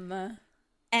him.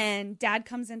 And Dad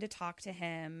comes in to talk to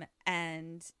him,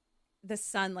 and the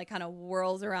son like kind of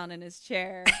whirls around in his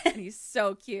chair, and he's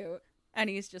so cute. And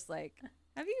he's just like,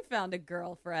 have you found a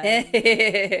girlfriend?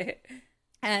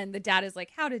 And the dad is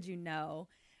like, how did you know?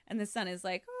 And the son is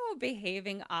like, oh,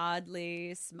 behaving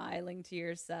oddly, smiling to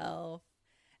yourself.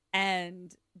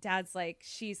 And Dad's like,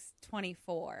 she's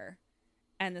 24.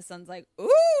 And the son's like,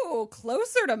 ooh,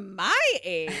 closer to my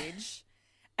age.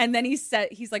 And then he's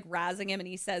like razzing him, and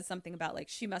he says something about like,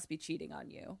 she must be cheating on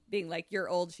you, being like, you're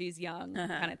old, she's young,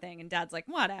 kind of thing. And Dad's like,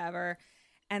 whatever.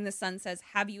 And the son says,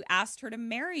 have you asked her to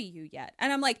marry you yet?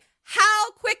 And I'm like,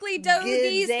 how quickly do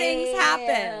these things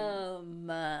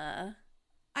happen?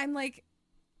 I'm like,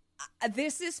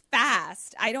 this is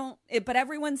fast. But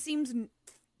everyone seems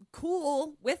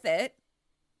cool with it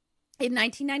in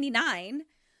 1999.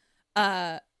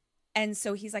 And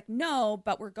so he's like, no,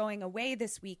 but we're going away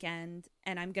this weekend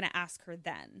and I'm going to ask her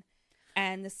then.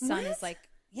 And the son is like,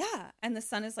 yeah. And the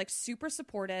son is like super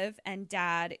supportive. And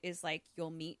dad is like,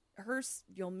 you'll meet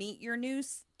your new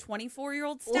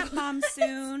 24-year-old stepmom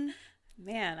soon.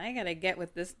 Man, I got to get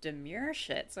with this demure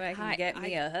shit so I can get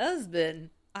me a husband.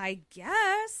 I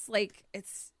guess like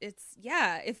it's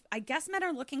if I guess men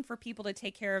are looking for people to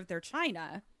take care of their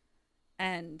china.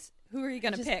 And who are you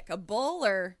going to pick? A bull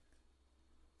or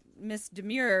Miss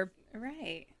Demure?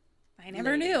 Right. I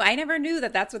never knew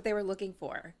that that's what they were looking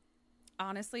for.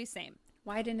 Honestly, same.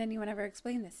 Why didn't anyone ever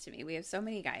explain this to me? We have so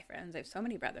many guy friends. I have so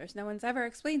many brothers. No one's ever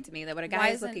explained to me that what a guy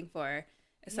is looking for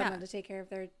is someone to take care of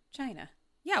their china.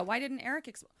 Yeah, why didn't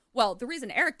Eric Well, the reason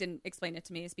Eric didn't explain it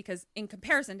to me is because in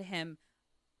comparison to him,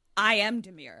 I am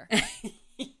demure.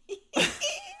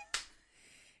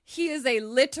 He is a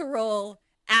literal,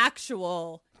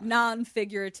 actual,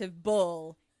 non-figurative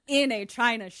bull in a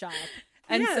china shop.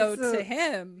 And so to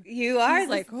him, you are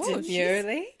like, oh, demure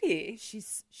lady.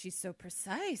 She's so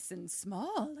precise and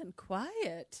small and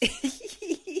quiet.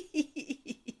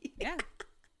 Yeah.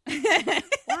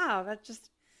 Wow, that just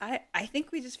I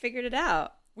think we just figured it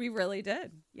out. We really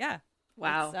did. Yeah.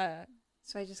 Wow.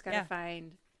 So I just gotta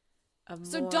find a more.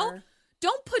 So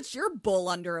don't put your bull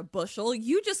under a bushel.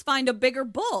 You just find a bigger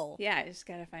bull. Yeah, I just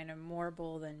gotta find a more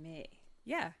bull than me.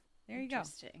 Yeah. There you go.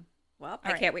 Interesting. Well,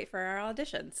 I can't wait for our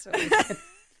auditions. So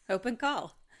hope and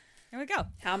call. Here we go.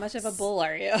 How much of a bull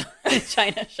are you?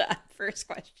 China shot. First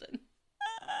question.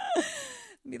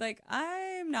 Be like,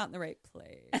 I'm not in the right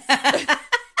place.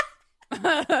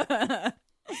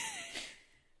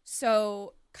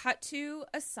 So, cut to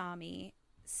Asami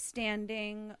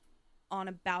standing on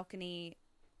a balcony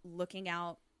looking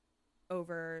out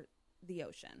over the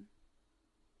ocean.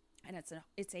 And it's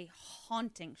a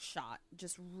haunting shot,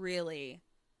 just really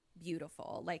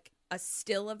beautiful. Like a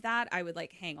still of that I would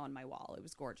like hang on my wall. It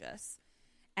was gorgeous.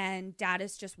 And dad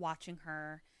is just watching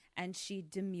her, and she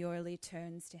demurely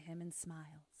turns to him and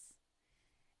smiles.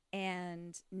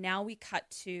 And now we cut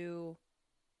to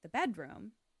the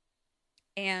bedroom,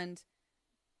 and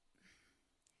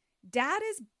dad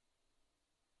is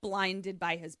blinded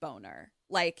by his boner.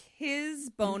 Like his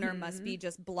boner must be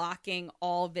just blocking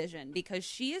all vision, because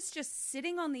she is just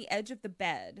sitting on the edge of the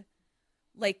bed,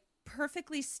 like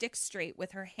perfectly stick straight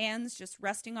with her hands just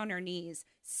resting on her knees,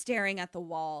 staring at the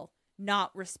wall,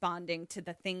 not responding to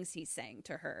the things he's saying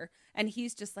to her. And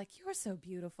he's just like, you're so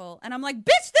beautiful. And I'm like,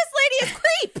 bitch, this lady is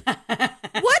creep.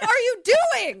 What are you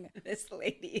doing? This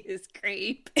lady is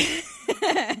creep.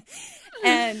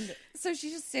 And so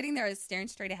she's just sitting there staring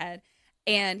straight ahead.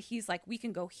 And he's like, we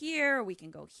can go here,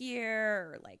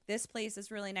 or like this place is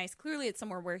really nice. Clearly it's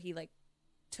somewhere where he like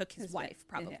took his wife,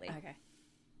 probably. Yeah, okay.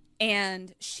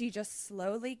 And she just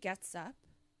slowly gets up,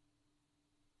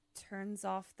 turns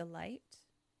off the light,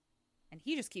 and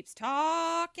he just keeps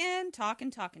talking.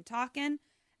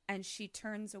 And she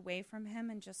turns away from him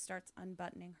and just starts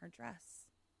unbuttoning her dress.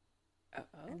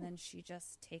 Uh-oh. And then she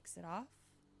just takes it off.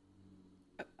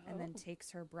 And then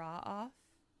takes her bra off.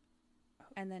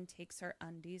 And then takes her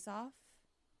undies off.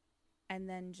 And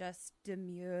then just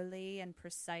demurely and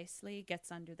precisely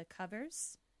gets under the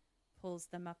covers, pulls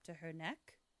them up to her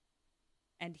neck.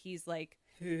 And he's like,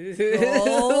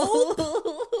 "Gulp."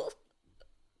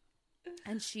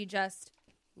 And she just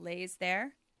lays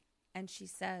there and she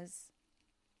says,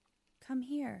 come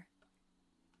here,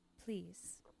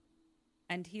 please.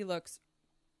 And he looks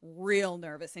real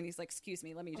nervous and he's like, excuse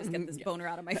me, let me just get this boner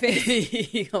out of my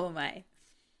face. Oh my.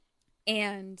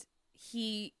 And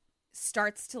he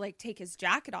starts to like take his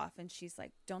jacket off, and she's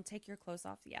like, don't take your clothes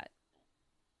off yet.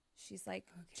 She's like,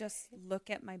 just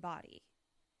look at my body.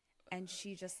 And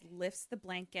she just lifts the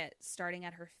blanket, starting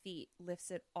at her feet, lifts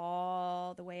it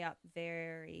all the way up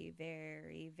very,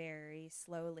 very, very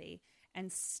slowly,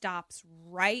 and stops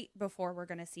right before we're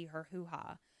going to see her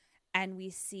hoo-ha. And we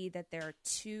see that there are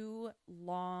 2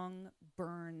 long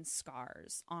burn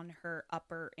scars on her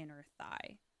upper inner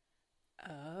thigh.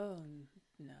 Oh,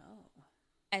 no.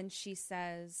 And she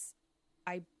says,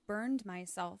 I burned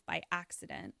myself by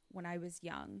accident when I was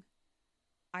young.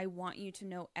 I want you to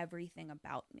know everything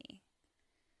about me.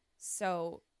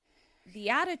 So the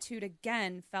attitude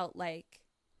again felt like,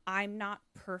 I'm not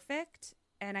perfect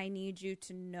and I need you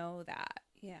to know that.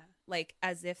 Yeah. Like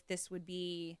as if this would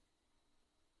be,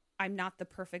 I'm not the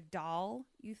perfect doll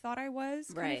you thought I was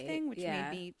kind Right, of thing, which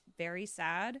yeah. made me very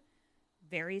sad.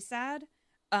 Very sad.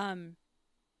 And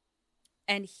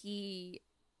he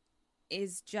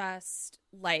is just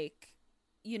like,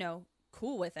 you know,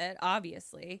 cool with it,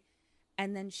 obviously.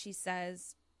 And then she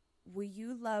says, will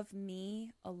you love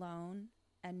me alone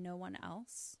and no one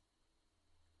else?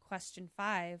 Question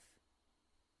 5.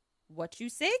 What you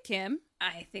say, Kim?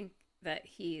 I think that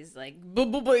he's like,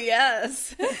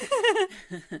 yes.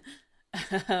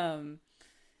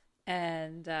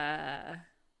 And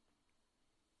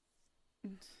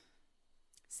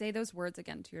say those words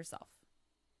again to yourself.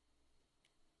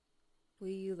 will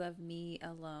you love me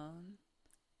alone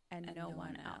And no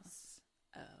one else.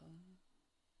 Oh.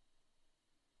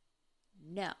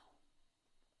 No.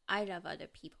 I love other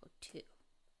people too.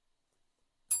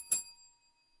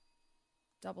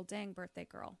 Double dang, birthday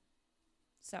girl.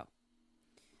 So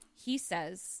he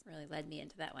says, Really led me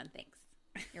into that one. Thanks.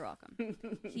 you're welcome.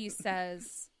 He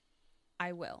says,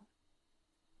 I will.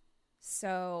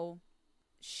 So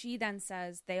she then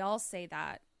says, they all say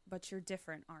that, but you're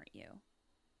different, aren't you?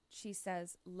 She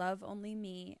says, love only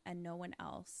me and no one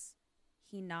else.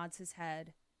 He nods his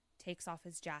head, takes off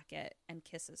his jacket, and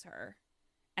kisses her.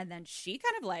 And then she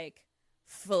kind of like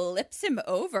flips him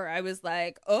over. I was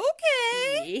like,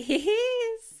 okay.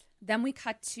 Yes. Then we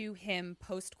cut to him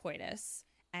post-coitus,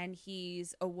 and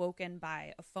he's awoken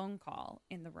by a phone call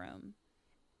in the room.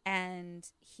 And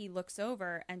he looks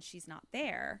over, and she's not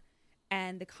there.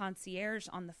 And the concierge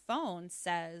on the phone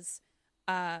says,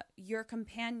 your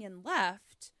companion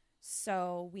left,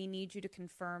 so we need you to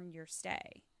confirm your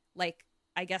stay. Like,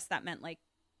 I guess that meant like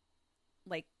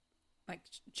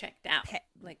checked out.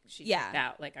 Like she checked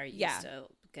out. Like, are you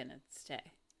still gonna stay?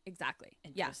 Exactly.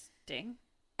 Interesting.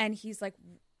 And he's like,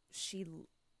 she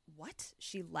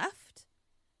left?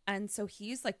 And so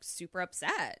he's like super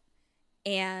upset.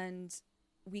 And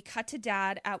we cut to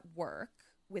Dad at work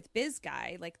with Biz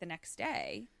Guy like the next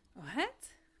day. What?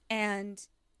 And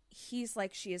he's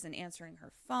like, she isn't answering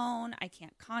her phone. I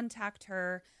can't contact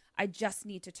her. I just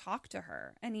need to talk to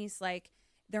her. And he's like,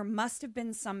 there must have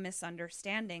been some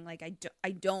misunderstanding. Like,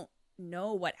 I don't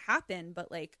know what happened,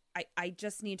 but like, I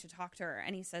just need to talk to her.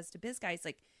 And he says to Biz Guy, he's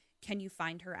like, can you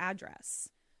find her address?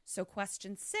 So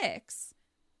question 6,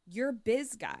 you're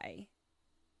Biz Guy.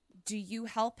 Do you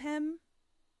help him?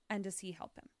 And does he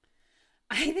help him?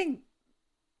 I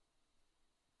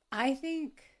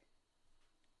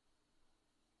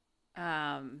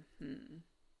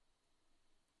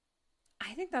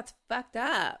think that's fucked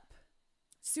up.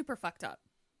 Super fucked up.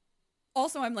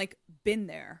 Also, I'm like, been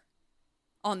there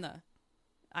on the,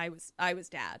 I was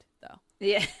Dad though.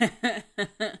 Yeah.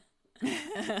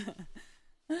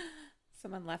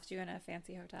 Someone left you in a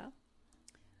fancy hotel?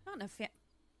 Not in a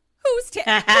Who's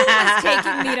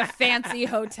taking me to fancy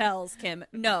hotels, Kim?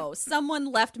 No,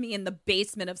 someone left me in the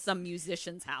basement of some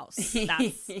musician's house.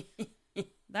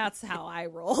 That's how I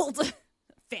rolled.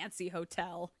 Fancy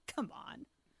hotel. Come on.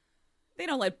 They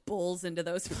don't let bulls into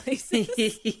those places.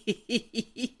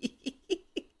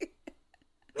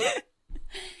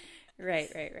 Right.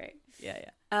 Yeah.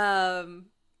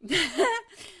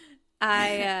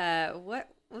 What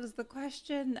was the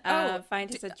question? Oh, find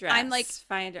his address. I'm like,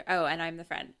 find her. Oh, and I'm the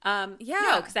friend. Yeah.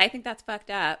 No, because I think that's fucked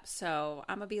up. So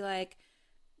I'm gonna be like,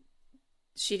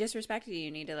 she disrespected you. You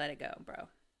need to let it go, bro.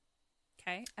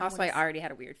 Okay. Also, I already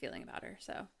had a weird feeling about her.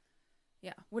 So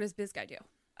yeah. What does Biz Guy do?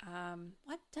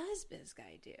 What does Biz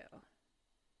Guy do?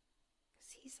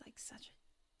 Because he's like such a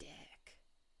dick.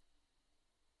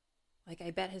 Like,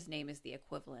 I bet his name is the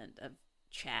equivalent of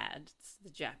Chad. It's the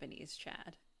Japanese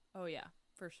Chad. Oh yeah,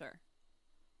 for sure.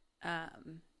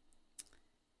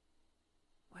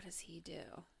 What does he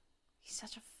do? He's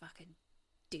such a fucking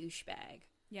douchebag.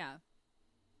 Yeah.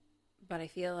 But I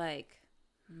feel like,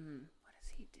 what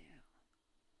does he do?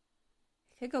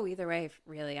 It could go either way,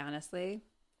 really, honestly.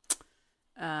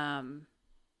 But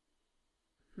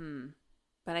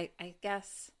I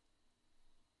guess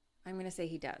I'm gonna say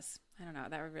he does. I don't know.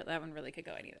 That one really could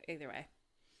go either way.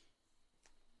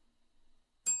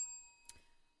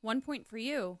 1 point for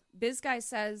you. Biz Guy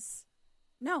says,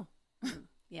 no.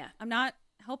 Yeah. I'm not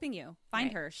helping you. Find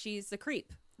Right. her. She's a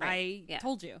creep. Right. I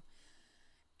told you.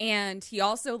 And he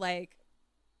also like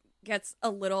gets a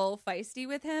little feisty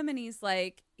with him, and he's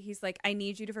like, I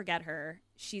need you to forget her.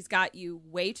 She's got you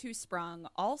way too sprung.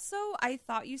 Also, I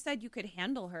thought you said you could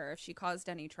handle her if she caused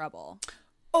any trouble.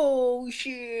 Oh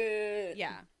shit.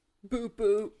 Yeah. Boop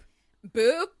boop.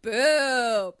 Boop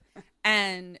boop.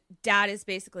 And Dad is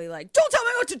basically like, don't tell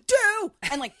me what to do,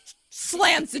 and like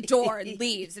slams the door and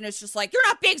leaves. And it's just like, you're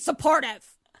not being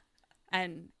supportive.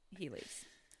 And he leaves.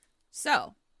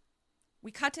 So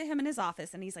we cut to him in his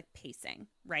office and he's like pacing,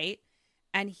 right?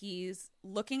 And he's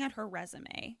looking at her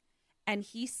resume and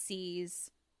he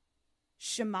sees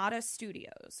Shimada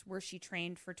Studios, where she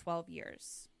trained for 12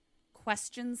 years.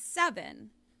 Question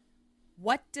 7.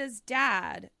 What does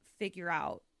Dad figure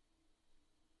out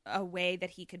a way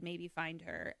that he could maybe find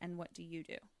her, and what do you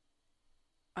do?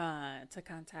 To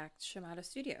contact Shimada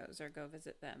Studios or go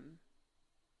visit them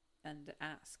and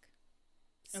ask.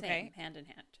 Same, Okay. hand in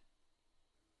hand.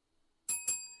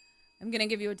 I'm going to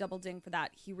give you a double ding for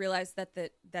that. He realized that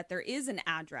there is an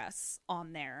address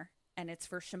on there, and it's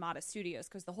for Shimada Studios,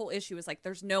 because the whole issue is like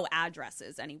there's no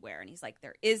addresses anywhere. And he's like,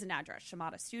 there is an address,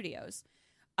 Shimada Studios.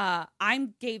 I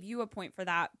gave you a point for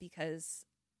that because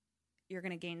you're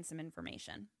going to gain some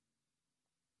information.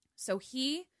 So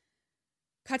he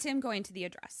cut to him going to the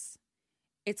address.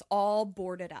 It's all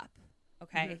boarded up,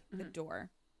 okay, the door.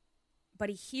 But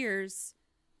he hears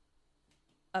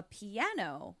a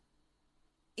piano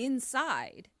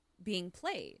inside being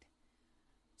played.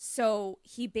 So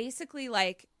he basically,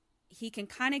 like, he can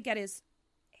kind of get his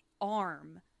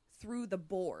arm through the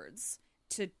boards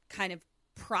to kind of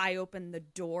pry open the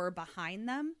door behind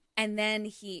them. And then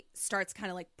he starts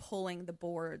kind of like pulling the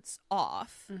boards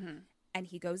off, and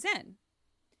he goes in.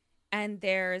 And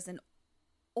there's an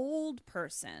old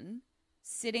person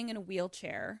sitting in a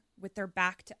wheelchair with their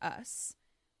back to us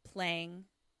playing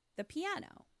the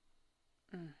piano.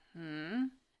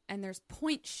 And there's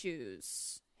point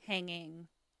shoes hanging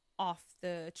off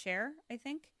the chair, I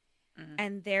think.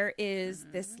 And there is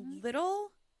this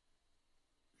little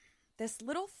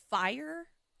fire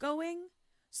going.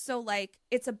 So, like,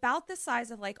 it's about the size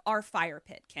of, like, our fire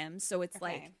pit, Kim. So it's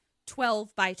like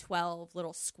 12 by 12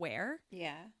 little square.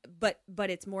 Yeah. But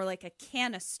it's more like a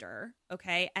canister,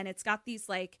 okay? And it's got these,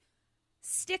 like,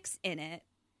 sticks in it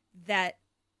that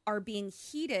are being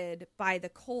heated by the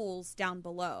coals down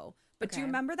below. But do you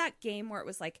remember that game where it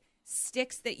was, like,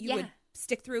 sticks that you would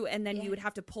stick through, and then you would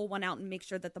have to pull one out and make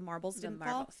sure that the marbles didn't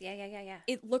fall? Yeah.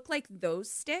 It looked like those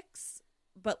sticks,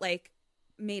 but, like,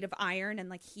 made of iron and,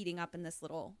 like, heating up in this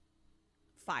little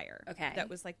fire that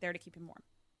was, like, there to keep him warm.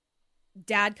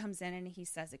 Dad comes in and he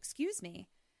says, "Excuse me."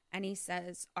 And he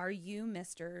says, "Are you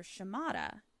Mr.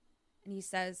 Shimada?" And he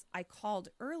says, "I called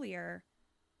earlier.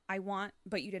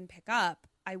 But you didn't pick up.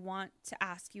 I want to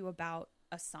ask you about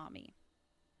Asami."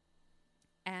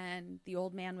 And the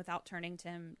old man, without turning to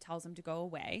him, tells him to go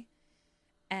away.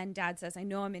 And Dad says, "I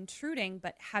know I'm intruding,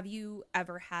 but have you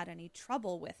ever had any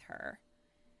trouble with her?"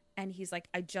 And he's like,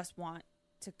 "I just want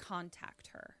to contact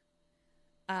her."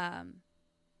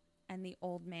 And the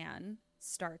old man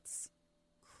starts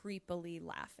creepily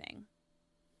laughing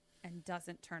and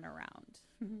doesn't turn around.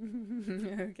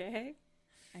 Okay.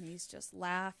 And he's just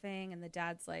laughing, and the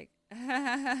dad's like,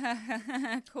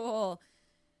 "Cool."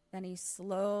 Then he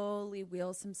slowly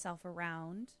wheels himself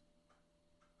around,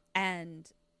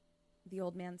 and the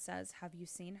old man says, "Have you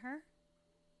seen her?"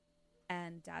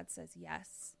 And Dad says,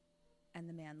 "Yes." And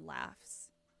the man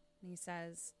laughs, and he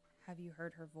says, "Have you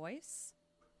heard her voice?"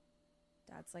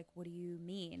 Dad's like, "What do you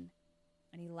mean?"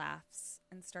 And he laughs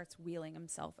and starts wheeling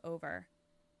himself over,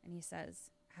 and he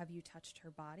says, "Have you touched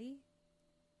her body?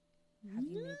 Have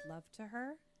you made love to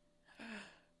her?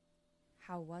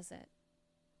 How was it?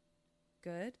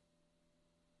 Good?"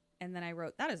 And then I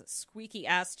wrote, that is a squeaky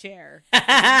ass chair.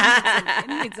 It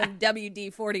needs some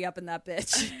WD-40 up in that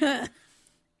bitch.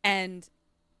 and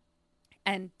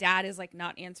Dad is like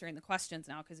not answering the questions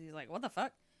now because he's like, what the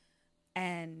fuck?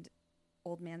 And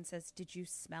old man says, "Did you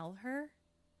smell her?"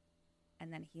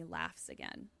 And then he laughs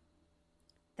again.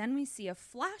 Then we see a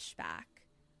flashback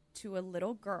to a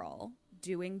little girl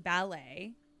doing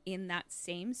ballet in that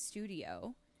same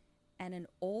studio, and an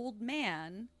old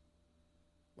man,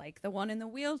 like the one in the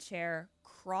wheelchair,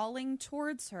 crawling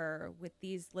towards her with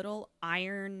these little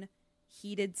iron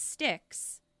heated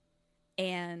sticks,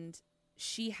 and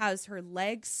she has her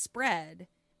legs spread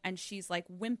and she's like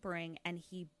whimpering, and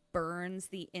he burns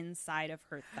the inside of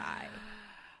her thigh.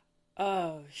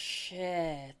 Oh,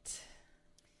 shit.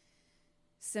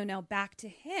 So now back to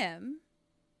him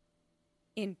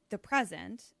in the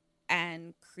present,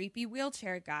 and creepy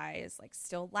wheelchair guy is like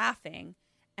still laughing.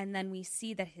 And then we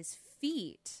see that his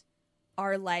feet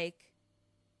are like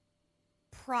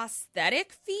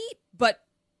prosthetic feet, but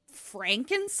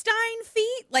Frankenstein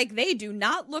feet. Like, they do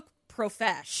not look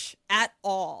profesh at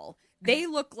all. They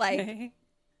look like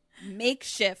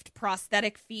makeshift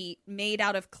prosthetic feet made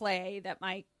out of clay that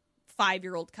my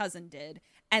 5-year-old cousin did.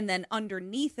 And then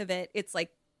underneath of it, it's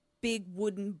like big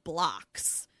wooden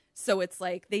blocks. So it's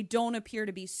like they don't appear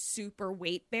to be super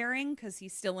weight bearing because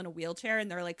he's still in a wheelchair, and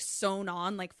they're like sewn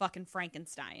on like fucking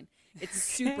Frankenstein. It's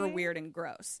super weird and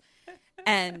gross.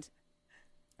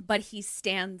 But he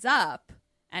stands up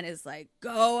and is like,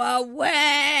 "Go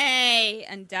away,"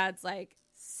 and Dad's like,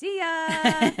 "See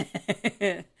ya."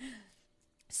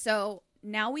 So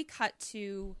now we cut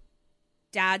to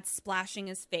Dad splashing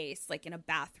his face like in a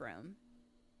bathroom,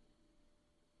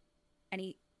 and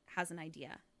he has an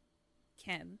idea.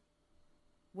 Kim,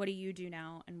 what do you do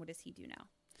now, and what does he do now?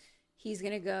 He's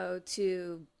going to go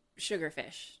to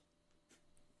Sugarfish.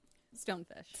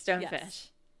 Stonefish.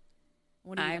 Yes.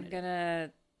 What are you I'm going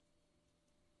to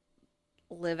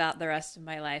live out the rest of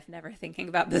my life never thinking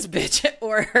about this bitch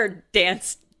or her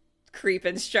dance creep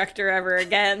instructor ever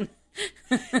again.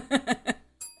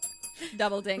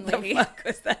 Double ding, lady. What the fuck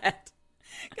was that?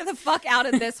 Get the fuck out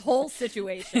of this whole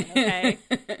situation, okay?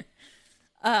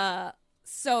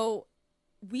 So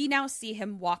we now see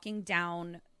him walking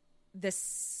down the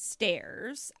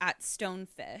stairs at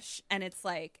Stonefish, and it's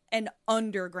like an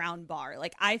underground bar.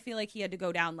 Like, I feel like he had to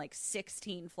go down like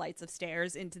 16 flights of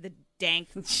stairs into the dank,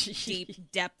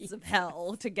 deep depths of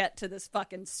hell to get to this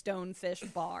fucking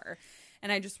Stonefish bar.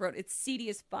 And I just wrote, it's seedy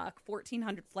as fuck,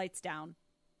 1,400 flights down.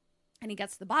 And he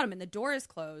gets to the bottom, and the door is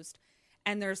closed,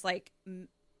 and there's like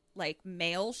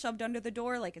mail shoved under the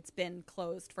door, like it's been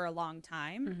closed for a long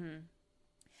time. Mm-hmm.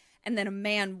 And then a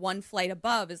man 1 flight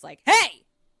above is like, "Hey!"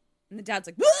 And the dad's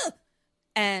like, "Ugh!"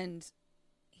 And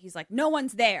he's like, "No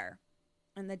one's there."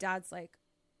 And the dad's like,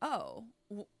 "Oh,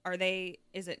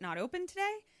 is it not open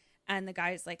today?" And the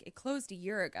guy's like, "It closed a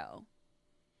year ago."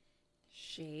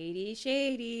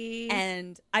 Shady.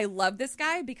 And I love this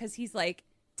guy because he's like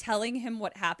telling him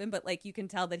what happened, but like you can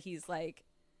tell that he's like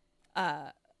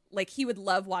he would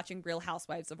love watching Real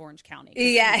Housewives of Orange County.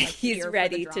 Yeah, he's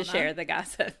ready to share the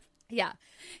gossip. Yeah.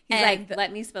 He's like,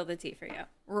 "Let me spill the tea for you."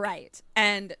 Right.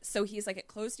 And so he's like, it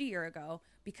closed a year ago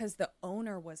because the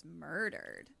owner was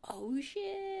murdered. Oh,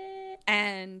 shit.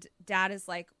 And Dad is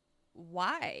like,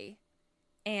 "Why?"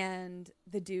 And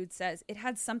the dude says, it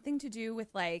had something to do with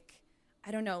like,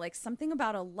 I don't know, like something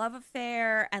about a love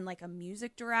affair and like a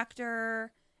music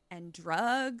director and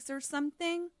drugs or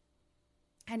something.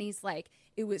 And he's like,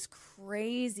 it was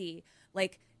crazy.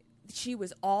 Like, she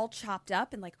was all chopped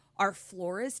up, and like our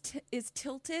floor is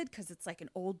tilted because it's like an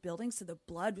old building, so the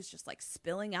blood was just like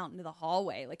spilling out into the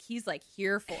hallway. Like, he's like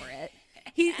here for it.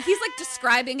 He's like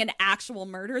describing an actual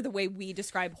murder the way we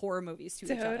describe horror movies to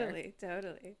each other.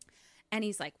 Totally. And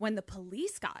he's like, when the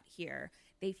police got here,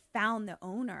 they found the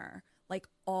owner like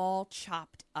all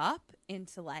chopped up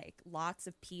into like lots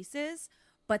of pieces,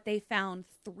 but they found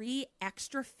 3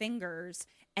 extra fingers,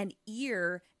 an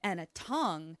ear, and a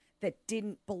tongue that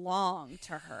didn't belong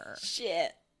to her.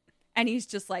 Shit. And he's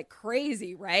just like,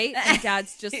 crazy, right? And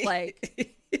Dad's just like,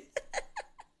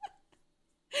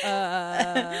 what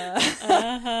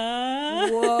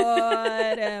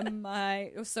am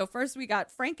I? So first we got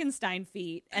Frankenstein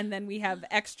feet, and then we have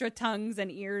extra tongues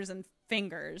and ears and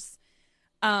fingers.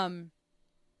 And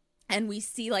we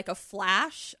see like a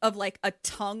flash of like a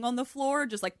tongue on the floor,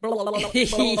 just like, and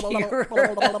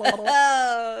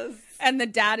the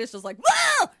dad is just like,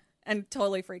 whoa! And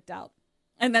totally freaked out.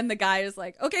 And then the guy is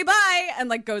like, okay, bye, and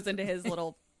like goes into his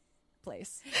little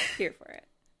place. Here for it.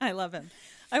 I love him.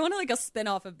 I want to like a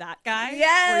spin-off of that guy.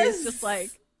 Yes. Where he's just like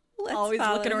always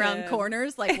looking around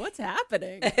corners like, what's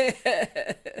happening?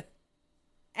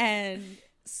 And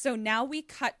so now we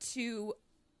cut to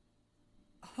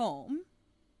home.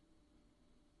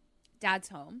 Dad's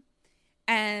home.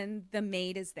 And the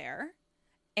maid is there.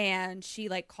 And she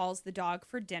like calls the dog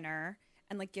for dinner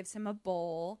and like gives him a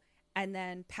bowl and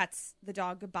then pets the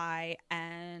dog goodbye,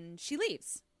 and she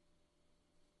leaves.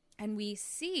 And we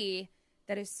see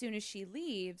that as soon as she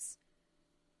leaves,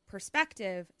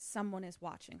 perspective, someone is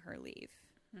watching her leave.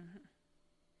 Mm-hmm.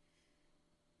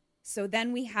 So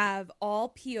then we have all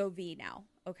POV now.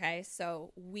 Okay.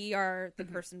 So we are the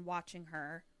person watching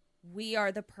her. We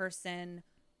are the person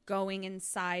going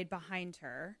inside behind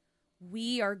her.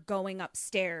 We are going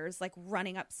upstairs, like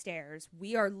running upstairs.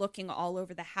 We are looking all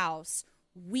over the house.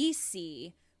 We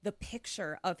see the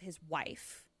picture of his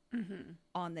wife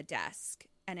on the desk,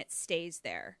 and it stays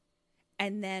there.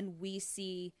 And then we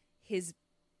see his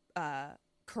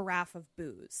carafe of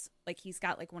booze. Like, he's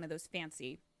got like one of those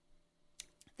fancy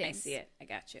things. I see it. I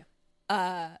got you.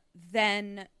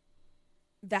 Then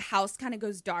the house kind of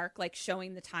goes dark, like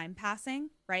showing the time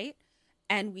passing, right?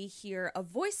 And we hear a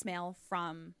voicemail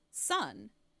from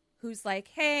Son, who's like,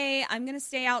 hey, I'm going to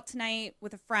stay out tonight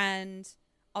with a friend.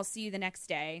 I'll see you the next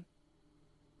day.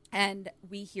 And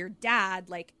we hear dad,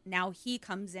 like, now he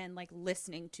comes in, like,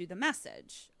 listening to the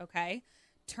message, okay?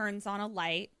 Turns on a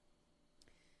light,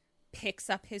 picks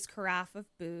up his carafe of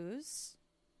booze,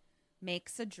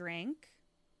 makes a drink,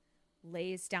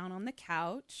 lays down on the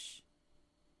couch,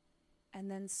 and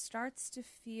then starts to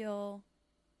feel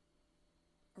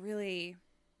really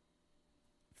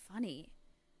funny.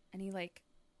 And he, like,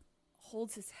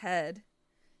 holds his head,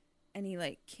 and he,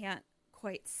 like, can't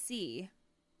quite see.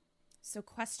 So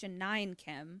question 9,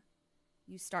 Kim,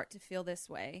 you start to feel this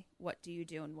way. What do you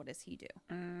do, and what does he do?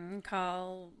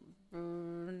 Call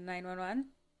 911.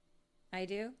 I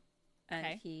do. And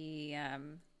Okay. he,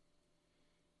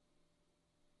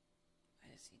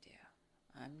 what does he do?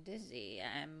 I'm dizzy.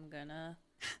 I'm gonna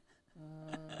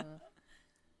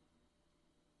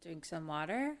drink some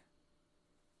water.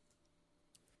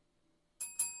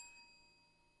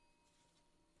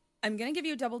 I'm going to give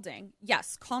you a double ding.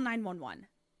 Yes, call 911.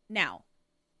 Now,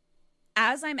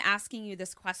 as I'm asking you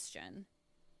this question,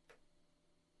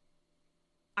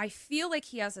 I feel like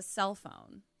he has a cell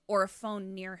phone or a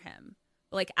phone near him.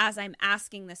 But like, as I'm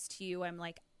asking this to you, I'm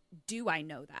like, do I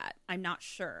know that? I'm not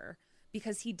sure.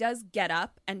 Because he does get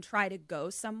up and try to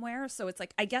go somewhere. So it's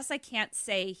like, I guess I can't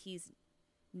say he's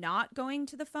not going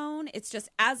to the phone. It's just,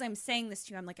 as I'm saying this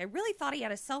to you, I'm like, I really thought he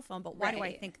had a cell phone, but why do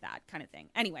I think that kind of thing?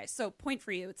 Anyway, so point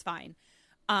for you, it's fine.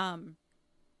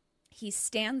 He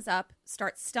stands up,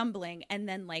 starts stumbling, and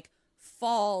then like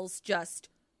falls just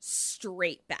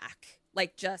straight back.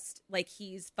 Like just like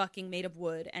he's fucking made of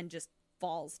wood and just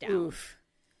falls down. Oof.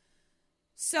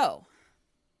 So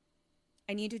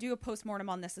I need to do a postmortem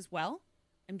on this as well.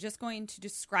 I'm just going to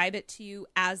describe it to you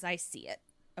as I see it.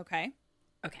 Okay?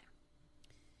 Okay.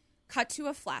 Cut to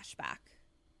a flashback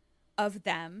of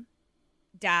them,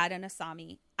 Dad and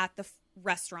Asami, at the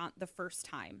restaurant the first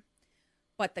time.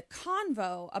 But the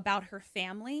convo about her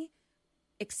family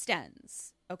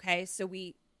extends. Okay? So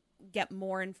we get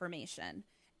more information.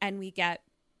 And we get,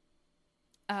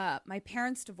 my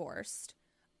parents divorced.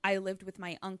 I lived with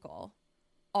my uncle.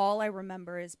 All I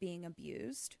remember is being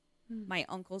abused. My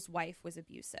uncle's wife was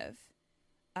abusive.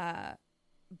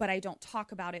 But I don't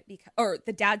talk about it because, or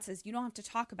the dad says, you don't have to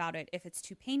talk about it if it's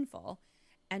too painful.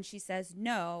 And she says,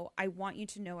 no, I want you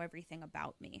to know everything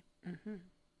about me. Mm-hmm.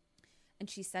 And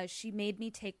she says, she made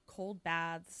me take cold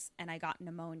baths and I got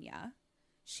pneumonia.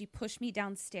 She pushed me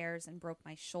downstairs and broke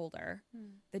my shoulder.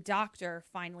 The doctor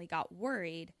finally got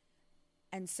worried.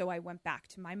 And so I went back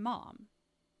to my mom.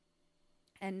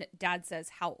 And Dad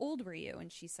says, how old were you?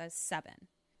 And she says, 7.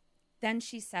 Then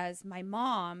she says, my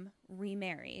mom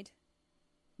remarried.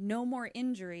 No more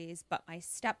injuries, but my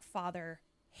stepfather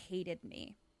hated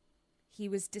me. He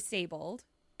was disabled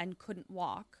and couldn't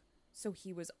walk, so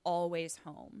he was always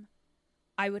home.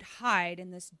 I would hide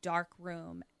in this dark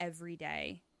room every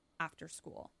day after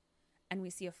school. And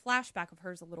we see a flashback of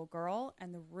her as a little girl,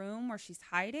 and the room where she's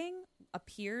hiding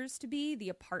appears to be the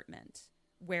apartment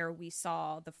where we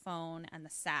saw the phone and the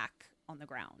sack on the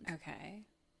ground. Okay.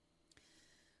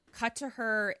 Cut to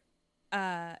her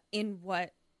in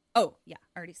what... Oh, yeah,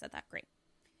 I already said that. Great.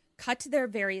 Cut to their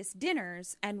various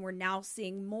dinners, and we're now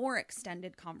seeing more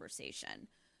extended conversation.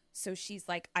 So she's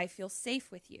like, I feel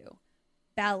safe with you.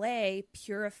 Ballet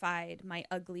purified my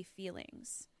ugly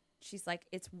feelings. She's like,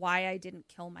 it's why I didn't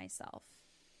kill myself.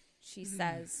 She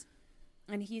says,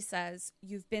 and he says,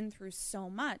 you've been through so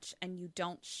much and you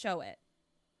don't show it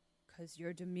because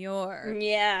you're demure.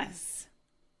 Yes.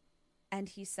 And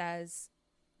he says,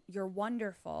 you're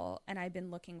wonderful and I've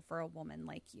been looking for a woman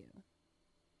like you.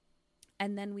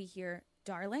 And then we hear,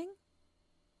 darling.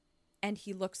 And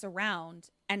he looks around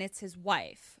and it's his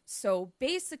wife. So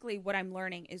basically what I'm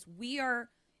learning is we are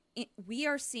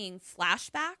seeing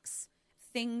flashbacks,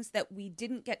 things that we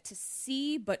didn't get to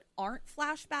see but aren't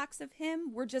flashbacks of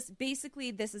him. We're just basically,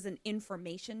 this is an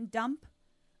information dump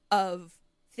of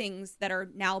things that are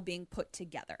now being put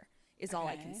together is all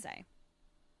I can say.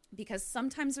 Because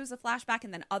sometimes it was a flashback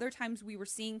and then other times we were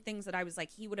seeing things that I was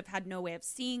like, he would have had no way of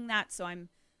seeing that. So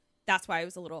that's why I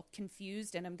was a little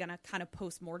confused, and I'm going to kind of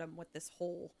post-mortem what this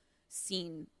whole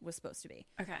scene was supposed to be.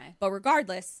 Okay. But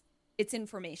regardless, it's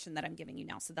information that I'm giving you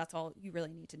now. So that's all you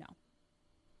really need to know.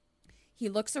 He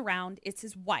looks around. It's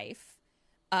his wife.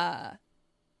 And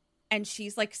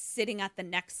she's like sitting at the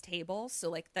next table. So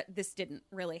like this didn't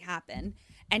really happen.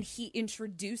 And he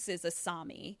introduces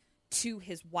Asami to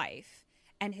his wife.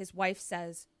 And his wife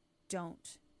says,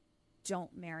 don't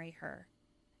marry her.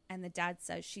 And the dad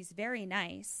says, she's very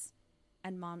nice.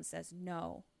 And mom says,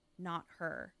 no, not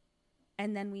her.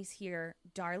 And then we hear,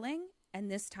 darling.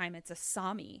 And this time it's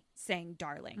Asami saying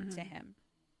darling to him.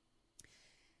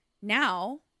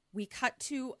 Now we cut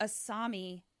to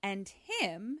Asami and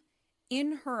him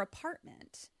in her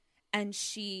apartment, and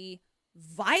she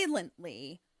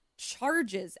violently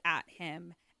charges at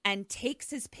him and takes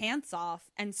his pants off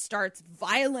and starts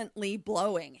violently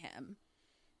blowing him.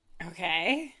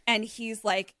 Okay. And he's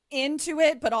like into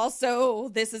it, but also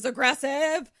this is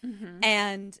aggressive. Mm-hmm.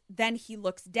 And then he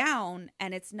looks down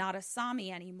and it's not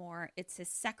Asami anymore. It's his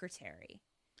secretary.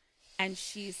 And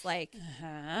she's like,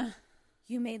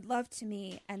 you made love to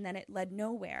me and then it led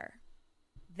nowhere.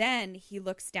 Then he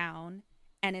looks down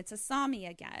and it's Asami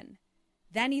again.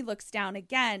 Then he looks down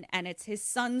again and it's his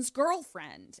son's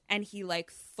girlfriend. And he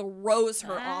like throws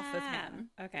her off of him.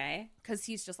 Okay. Because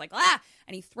he's just like,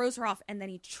 and he throws her off. And then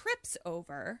he trips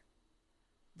over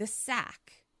the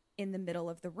sack in the middle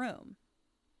of the room.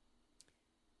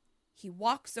 He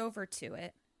walks over to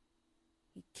it.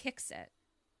 He kicks it.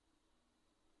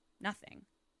 Nothing.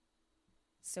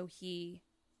 So he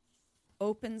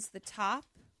opens the top.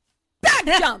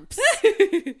 Bad jumps!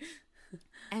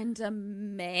 And a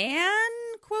man,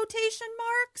 quotation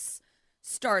marks,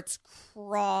 starts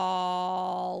crawling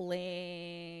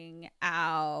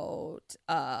out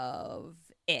of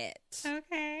it.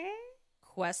 Okay.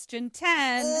 Question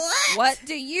 10. What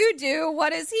do you do? What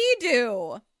does he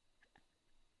do?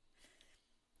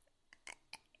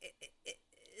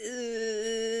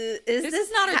 This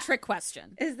is not a trick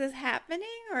question. Is this happening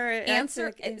or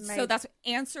answer? So that's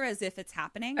answer as if it's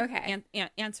happening. Okay.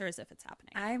 Answer as if it's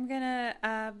happening. I'm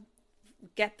gonna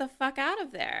get the fuck out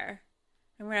of there.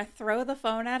 I'm gonna throw the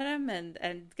phone at him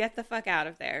and get the fuck out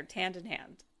of there, hand in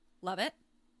hand. Love it.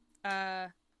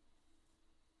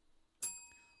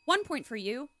 1 point for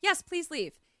you. Yes, please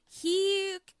leave.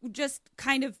 He just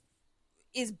kind of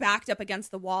is backed up against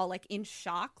the wall, like in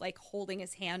shock, like holding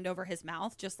his hand over his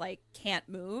mouth, just like can't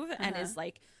move, and is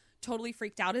like totally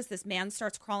freaked out as this man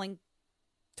starts crawling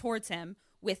towards him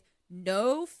with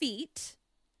no feet,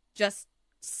 just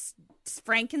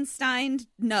Frankenstein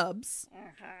nubs,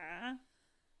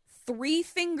 3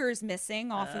 fingers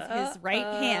missing off of his right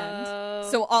hand.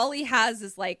 So all he has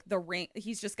is like the ring.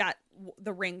 He's just got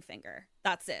the ring finger.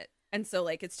 That's it. And so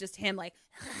like it's just him like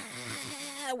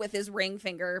with his ring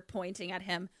finger pointing at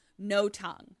him, no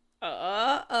tongue.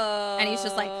 And he's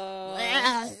just like,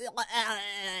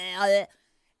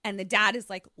 and the dad is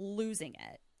like losing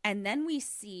it. And then we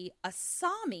see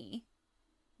Asami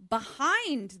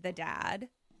behind the dad,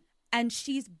 and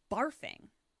she's barfing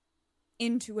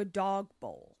into a dog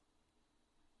bowl.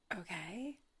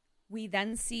 Okay. We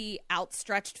then see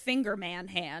outstretched finger man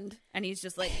hand, and he's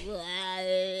just like,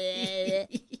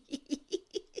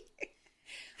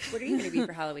 what are you going to be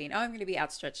for Halloween? Oh, I'm going to be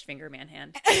outstretched finger man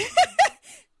hand.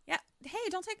 Yeah. Hey,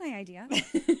 don't take my idea.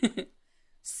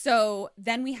 So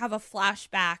then we have a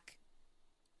flashback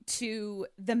to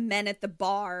the men at the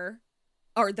bar,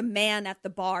 or the man at the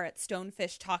bar at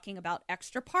Stonefish talking about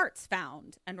extra parts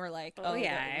found. And we're like, oh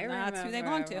yeah, that's who they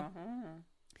belong to.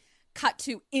 Cut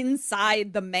to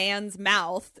inside the man's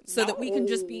mouth so that we can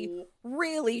just be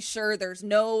really sure there's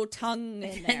no tongue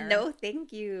in there. No,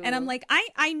 thank you. And I'm like,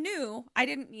 I knew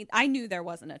there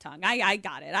wasn't a tongue. I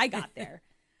got it. I got there.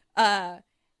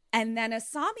 And then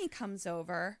Asami comes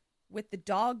over with the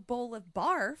dog bowl of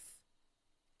barf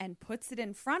and puts it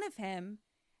in front of him,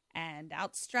 and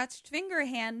outstretched finger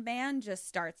hand man just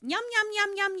starts yum, yum, yum,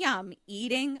 yum, yum,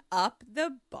 eating up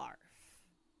the barf.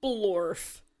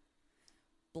 Blorf.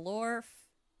 Blorf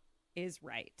is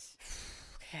right.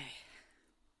 Okay.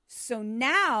 So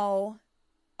now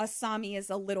Asami is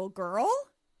a little girl,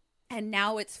 and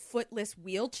now it's footless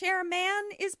wheelchair man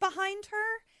is behind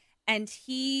her, and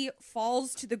he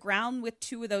falls to the ground with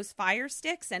 2 of those fire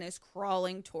sticks and is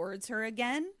crawling towards her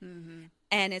again. Mm-hmm.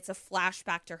 And it's a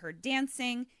flashback to her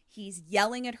dancing. He's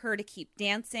yelling at her to keep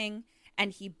dancing,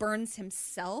 and he burns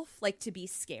himself, like to be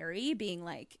scary, being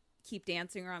like, keep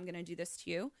dancing or I'm going to do this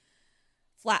to you.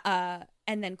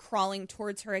 And then crawling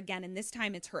towards her again, and this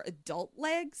time it's her adult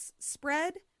legs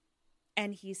spread,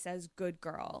 and he says, good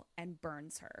girl, and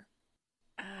burns her.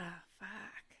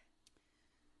 Fuck.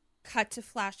 Cut to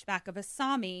flashback of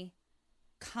Asami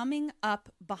coming up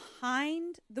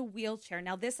behind the wheelchair.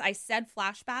 Now this, I said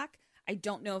flashback. I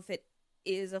don't know if it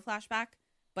is a flashback,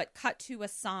 but cut to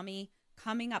Asami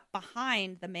coming up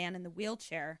behind the man in the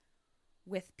wheelchair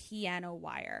with piano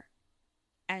wire.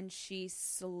 And she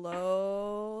slowly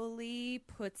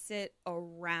puts it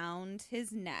around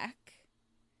his neck.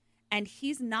 And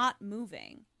he's not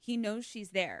moving. He knows she's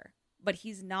there, but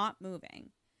he's not moving.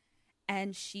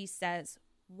 And she says,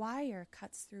 wire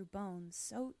cuts through bones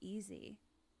so easy.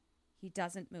 He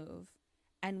doesn't move.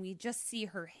 And we just see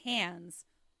her hands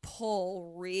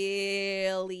pull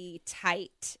really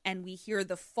tight. And we hear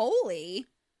the Foley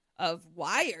of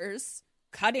wires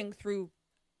cutting through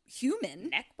human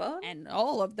neck bone and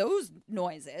all of those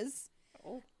noises.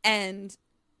 And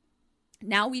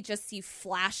now we just see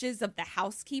flashes of the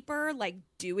housekeeper like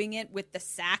doing it with the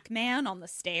sack man on the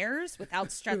stairs with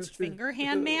outstretched finger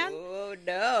hand man. Oh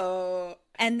no.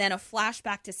 And then a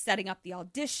flashback to setting up the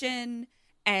audition,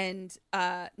 and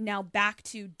now back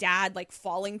to Dad like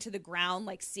falling to the ground,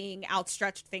 like seeing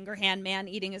outstretched finger hand man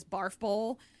eating his barf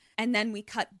bowl. And then we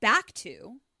cut back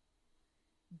to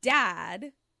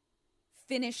Dad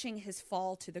finishing his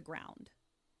fall to the ground.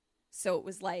 So it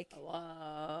was like,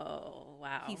 whoa,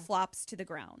 wow. He flops to the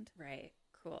ground. Right.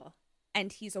 Cool.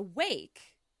 And he's awake,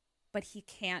 but he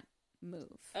can't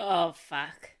move. Oh,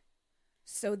 fuck.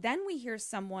 So then we hear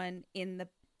someone in the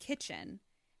kitchen,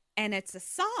 and it's a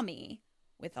Sami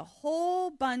with a whole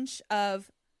bunch of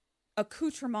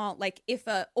accoutrement. Like if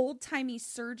a old-timey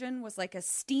surgeon was like a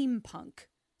steampunk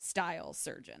style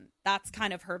surgeon. That's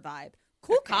kind of her vibe.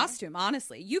 Cool costume,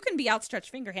 honestly. You can be outstretched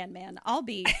finger hand man. I'll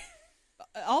be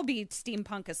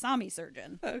steampunk Asami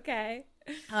surgeon. Okay.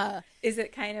 Is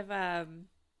it kind of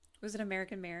was it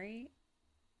American Mary?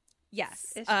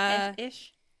 Yes.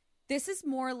 Ish. This is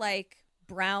more like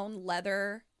brown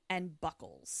leather and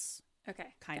buckles.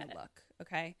 Okay. Kind of look.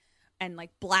 Okay. And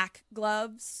like black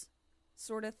gloves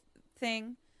sort of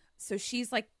thing. So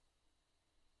she's like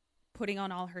putting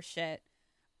on all her shit.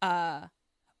 In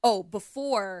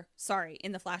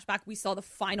the flashback, we saw the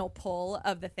final pull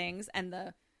of the things, and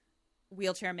the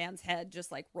wheelchair man's head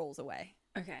just like rolls away.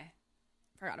 Okay.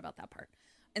 Forgot about that part.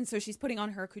 And so she's putting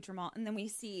on her accoutrement, and then we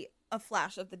see a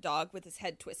flash of the dog with his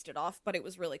head twisted off, but it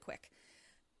was really quick.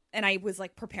 And I was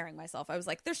like preparing myself. I was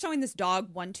like, they're showing this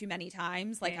dog one too many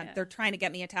times. Like they're trying to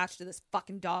get me attached to this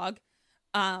fucking dog.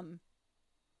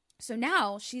 So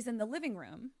now she's in the living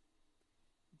room.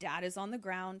 Dad is on the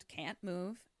ground, can't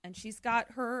move. And she's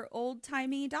got her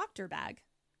old-timey doctor bag.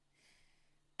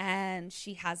 And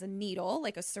she has a needle,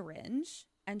 like a syringe.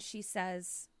 And she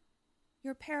says,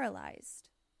 "You're paralyzed.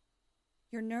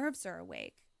 Your nerves are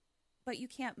awake, but you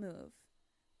can't move.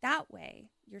 That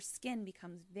way, your skin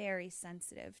becomes very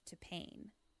sensitive to pain."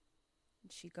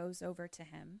 And she goes over to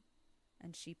him,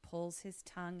 and she pulls his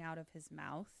tongue out of his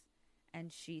mouth,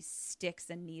 and she sticks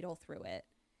a needle through it.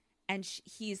 And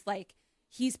he's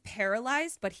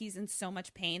paralyzed, but he's in so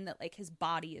much pain that like his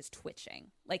body is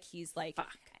twitching. Like he's like,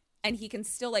 fuck. And he can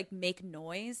still like make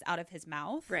noise out of his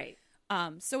mouth. Right.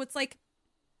 So it's like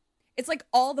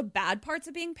all the bad parts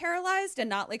of being paralyzed and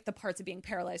not like the parts of being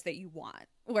paralyzed that you want,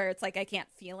 where it's like, I can't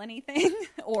feel anything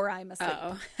or I'm asleep.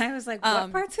 Oh, I was like,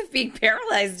 what parts of being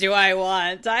paralyzed do I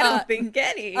want? I don't think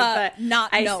any, but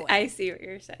not knowing. I see what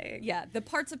you're saying. Yeah. The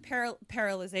parts of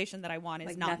paralyzation that I want is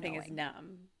like not nothing knowing. is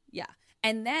numb. Yeah.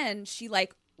 And then she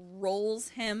like rolls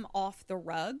him off the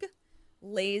rug,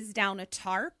 lays down a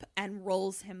tarp, and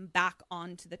rolls him back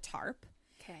onto the tarp.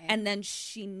 Okay. And then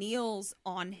she kneels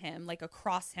on him, like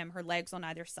across him, her legs on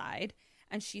either side,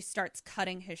 and she starts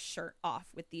cutting his shirt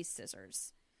off with these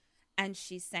scissors. And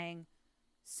she's saying,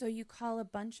 "So you call a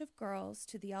bunch of girls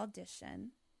to the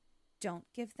audition,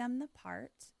 don't give them the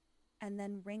part, and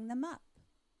then ring them up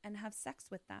and have sex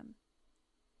with them."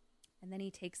 And then he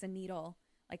takes a needle,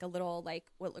 like a little, like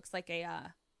what looks like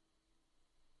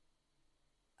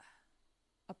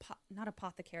not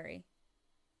apothecary.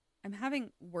 I'm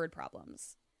having word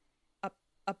problems.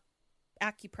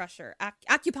 Acupuncture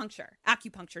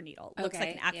needle. Looks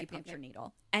like an acupuncture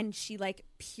needle. And she like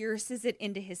pierces it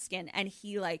into his skin, and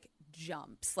he like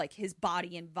jumps, like his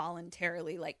body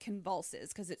involuntarily like convulses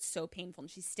because it's so painful.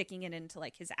 And she's sticking it into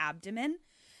like his abdomen,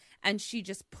 and she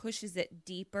just pushes it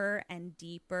deeper and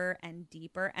deeper and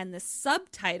deeper. And the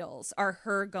subtitles are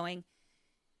her going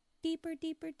deeper,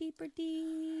 deeper, deeper,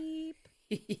 deep.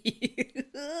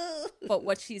 But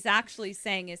what she's actually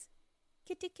saying is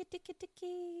kitty, kitty, kitty,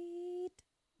 kitty.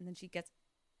 And then she gets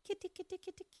kitty, kitty,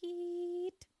 kitty,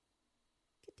 kitty.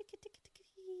 Kitty, kitty, kitty,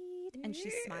 kitty. And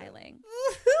she's smiling.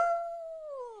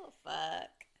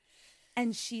 Fuck.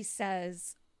 And she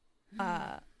says,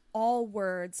 all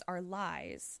words are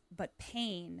lies, but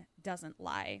pain doesn't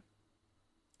lie.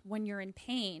 When you're in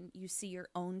pain, you see your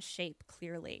own shape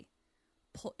clearly.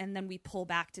 And then we pull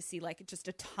back to see like just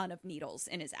a ton of needles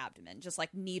in his abdomen, just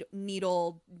like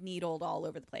needled all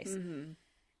over the place. Mm-hmm.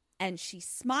 And she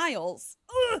smiles.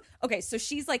 Ugh! Okay, so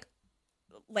she's like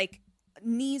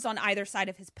knees on either side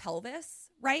of his pelvis,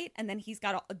 right? And then he's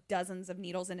got dozens of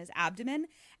needles in his abdomen.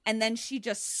 And then she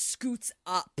just scoots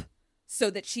up so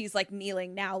that she's like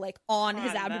kneeling now, like on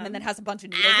his abdomen that has a bunch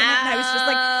of needles in it. And I was just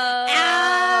like,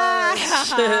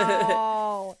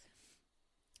 ow!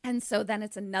 And so then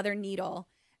it's another needle,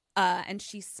 and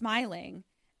she's smiling,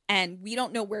 And we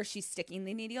don't know where she's sticking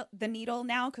the needle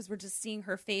now because we're just seeing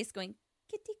her face going,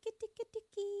 kitty, kitty, kitty,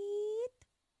 kitty,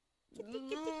 kitty,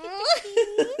 kitty,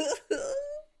 kitty.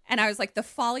 And I was like, the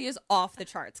folly is off the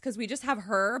charts because we just have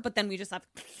her, but then we just have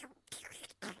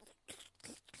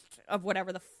of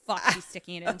whatever the fuck she's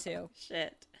sticking it into.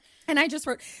 Shit. And I just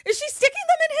wrote, is she sticking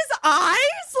them in his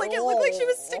eyes? Like, it looked like she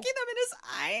was sticking them in his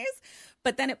eyes.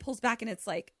 But then it pulls back and it's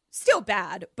like, still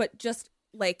bad, but just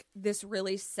like this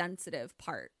really sensitive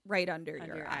part right under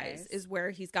your eyes is where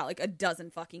he's got like a dozen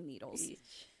fucking needles.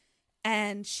 Eesh.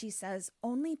 And she says,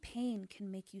 only pain can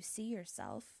make you see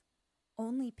yourself.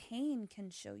 Only pain can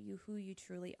show you who you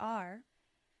truly are.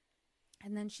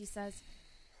 And then she says,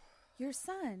 your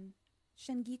son,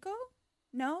 Shingiko?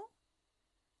 No?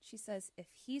 She says, if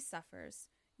he suffers,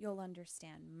 you'll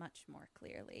understand much more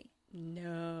clearly.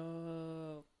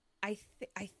 No. I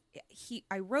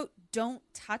wrote, don't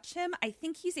touch him. I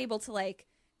think he's able to like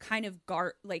kind of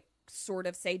sort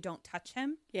of say, don't touch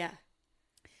him. Yeah.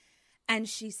 And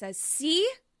she says, see,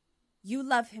 you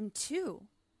love him too.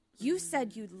 You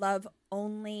said you'd love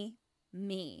only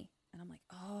me. And I'm like,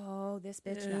 oh, this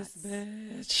bitch nuts.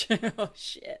 Bitch. Oh,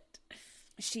 shit.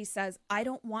 She says, I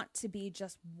don't want to be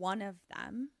just one of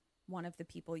them, one of the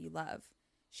people you love.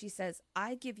 She says,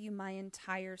 I give you my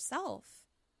entire self,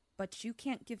 but you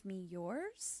can't give me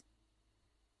yours.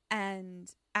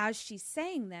 And as she's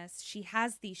saying this, she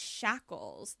has these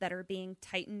shackles that are being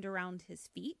tightened around his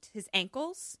feet, his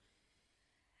ankles.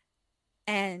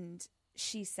 And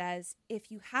she says,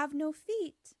 if you have no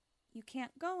feet, you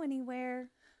can't go anywhere.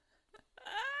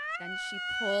 Then she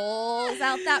pulls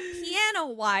out that piano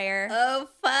wire. Oh,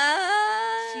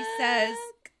 fuck. She says,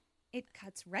 it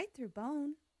cuts right through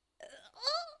bone.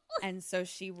 And so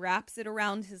she wraps it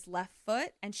around his left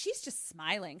foot, and she's just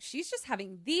smiling. She's just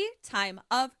having the time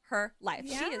of her life.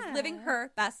 Yeah. She is living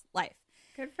her best life.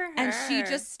 Good for her. And she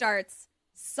just starts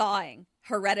sawing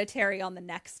Hereditary on the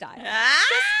neck style.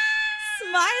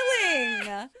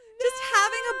 Smiling, just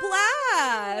having a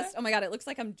blast. Oh my God, it looks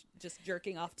like I'm just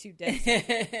jerking off 2 dicks. I'm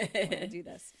gonna do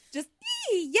this. Just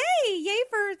yay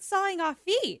for sawing off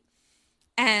feet.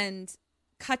 And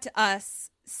cut to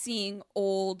us seeing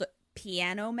old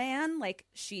Piano Man, like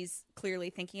she's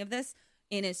clearly thinking of this,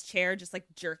 in his chair, just like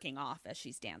jerking off as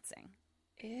she's dancing.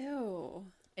 Ew.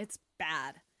 It's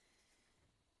bad.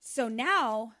 So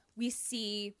now we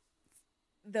see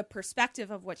the perspective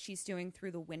of what she's doing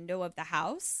through the window of the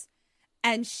house.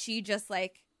 And she just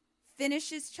like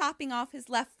finishes chopping off his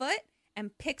left foot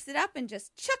and picks it up and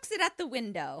just chucks it at the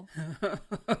window. And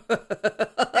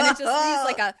it just leaves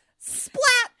like a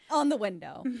splat on the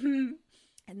window.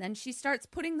 And then she starts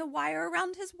putting the wire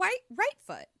around his right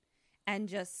foot and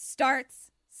just starts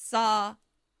sawing.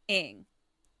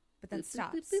 But then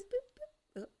stops.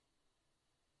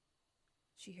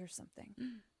 She hears something.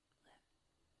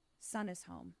 Son is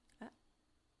home.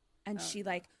 And she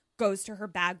like goes to her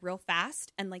bag real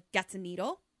fast and like gets a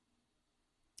needle.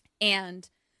 And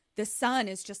the son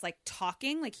is just like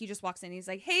talking. Like he just walks in and he's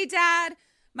like, hey dad,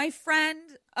 my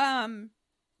friend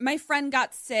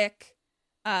got sick.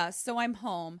 So I'm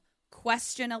home.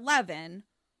 Question 11.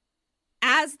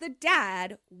 As the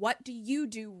dad, what do you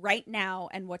do right now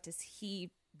and what does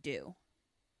he do?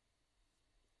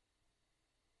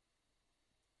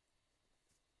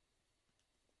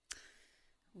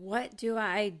 What do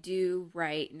I do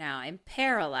right now? I'm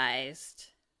paralyzed.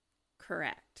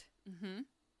 Correct. Mm-hmm.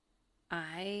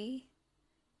 I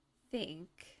think,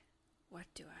 what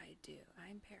do I do?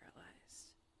 I'm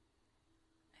paralyzed.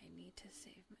 I need to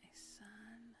save my son.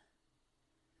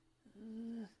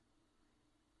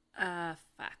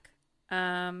 Fuck.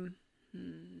 I'm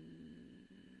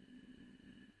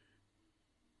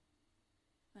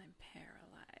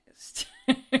paralyzed.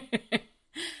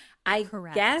 I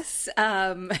Correct. guess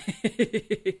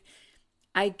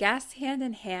I guess hand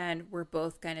in hand we're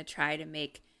both going to try to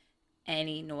make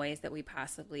any noise that we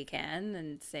possibly can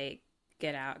and say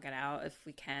get out if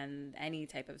we can, any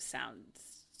type of sound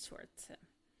towards him.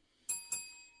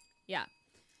 Yeah.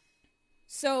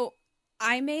 So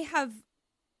I may have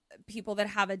people that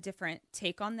have a different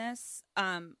take on this.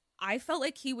 I felt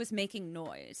like he was making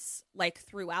noise like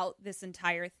throughout this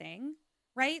entire thing,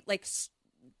 right? Like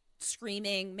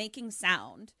screaming, making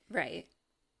sound. Right.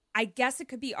 I guess it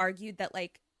could be argued that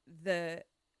like the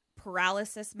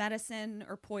paralysis medicine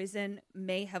or poison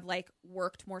may have like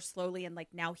worked more slowly and like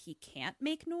now he can't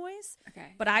make noise.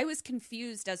 Okay. But I was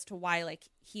confused as to why like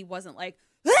he wasn't like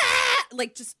ah!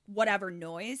 Like just whatever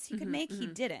noise he could make, he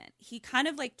didn't. He kind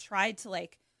of like tried to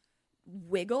like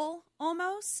wiggle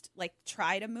almost, like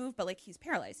try to move, but like he's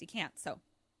paralyzed, he can't. So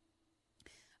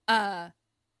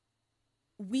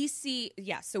we see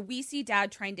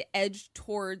dad trying to edge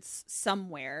towards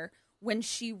somewhere when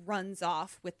she runs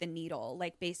off with the needle,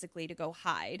 like basically to go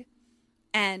hide.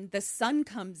 And the son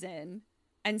comes in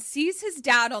and sees his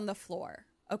dad on the floor,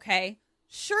 okay?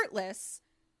 Shirtless,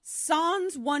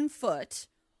 sans one foot,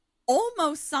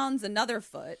 almost sans another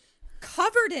foot,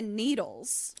 covered in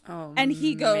needles. Oh, and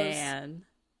he goes, man.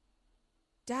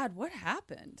 Dad, what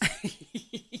happened?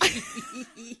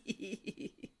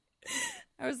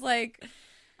 I was like,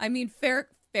 I mean, fair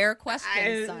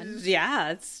question, son.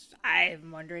 Yeah,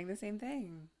 I'm wondering the same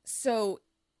thing. So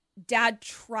dad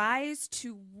tries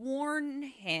to warn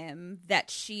him that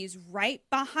she's right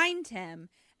behind him,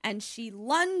 and she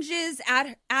lunges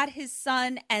at his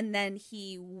son, and then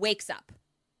he wakes up.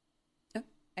 Oh.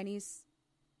 And he's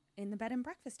in the bed and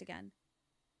breakfast again.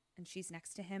 And she's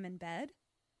next to him in bed.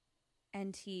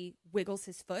 And he wiggles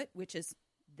his foot, which is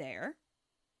there.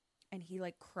 And he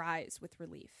like cries with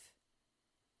relief.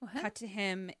 What? Cut to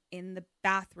him in the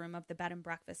bathroom of the bed and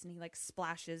breakfast, and he like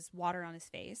splashes water on his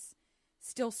face,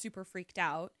 still super freaked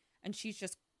out. And she's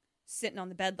just sitting on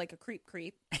the bed like a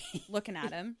creep looking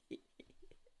at him.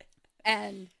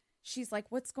 And she's like,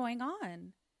 what's going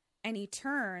on? And he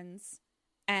turns,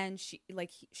 and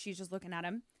she's just looking at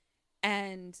him,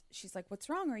 and she's like, what's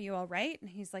wrong? Are you all right? And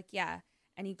he's like, yeah.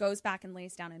 And he goes back and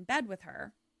lays down in bed with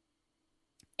her.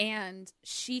 And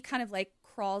she kind of like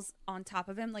crawls on top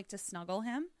of him, like to snuggle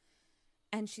him.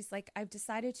 And she's like, I've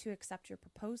decided to accept your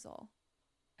proposal.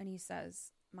 And he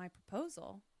says, my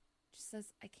proposal? She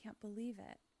says, I can't believe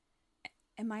it.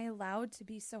 Am I allowed to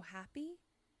be so happy?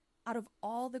 Out of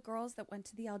all the girls that went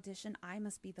to the audition, I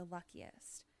must be the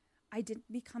luckiest. I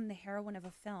didn't become the heroine of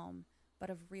a film, but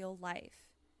of real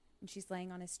life. And she's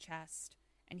laying on his chest,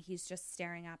 and he's just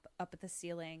staring up at the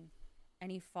ceiling,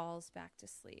 and he falls back to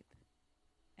sleep.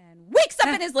 And wakes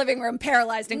up in his living room,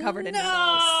 paralyzed and covered in needles.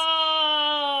 No,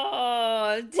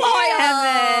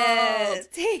 damn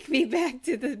it! Take me back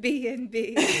to the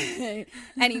B&B.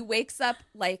 And he wakes up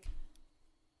like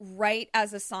right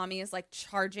as Asami is like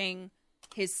charging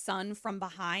his son from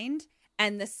behind,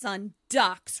 and the son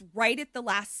ducks right at the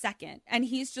last second, and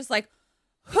he's just like,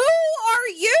 "Who are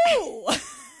you?" I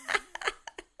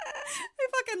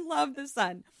fucking love the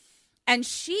son. And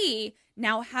she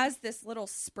now has this little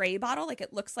spray bottle, like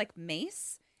it looks like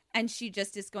mace, and she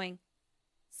just is going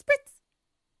spritz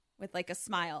with like a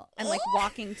smile and like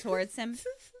walking towards him.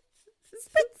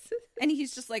 Spritz. And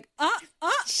he's just like,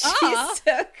 She's so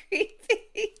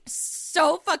creepy.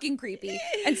 So fucking creepy.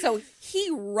 And so he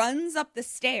runs up the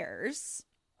stairs.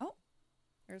 Oh,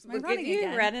 there's my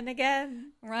running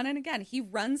again. Running again. He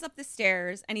runs up the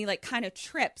stairs, and he like kind of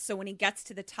trips. So when he gets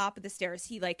to the top of the stairs,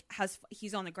 he's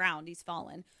on the ground. He's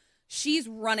fallen. She's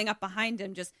running up behind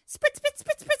him, just spritz, spritz,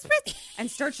 spritz, spritz, spritz, and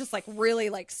starts just like really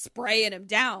like spraying him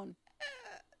down.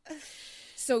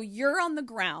 So you're on the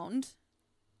ground,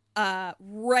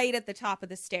 right at the top of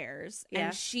the stairs,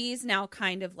 and she's now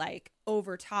kind of like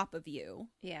over top of you.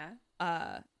 Yeah.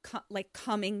 Like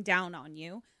coming down on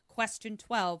you. Question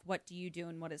 12, what do you do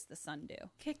and what does the son do?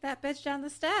 Kick that bitch down the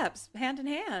steps, hand in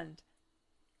hand.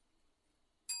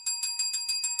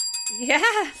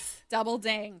 Yes. Double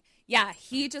ding. Yeah,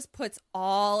 he just puts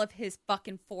all of his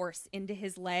fucking force into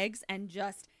his legs and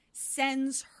just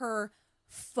sends her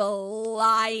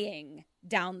flying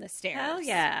down the stairs. Hell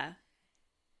yeah.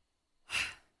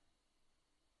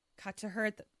 Cut to her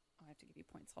at the... Oh, I have to give you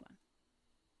points. Hold on.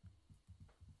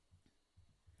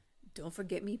 Don't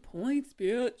forget me points,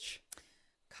 bitch.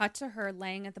 Cut to her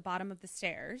laying at the bottom of the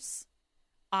stairs.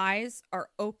 Eyes are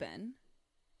open.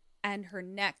 And her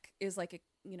neck is like,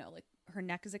 like her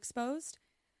neck is exposed.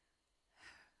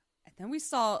 And then we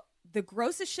saw the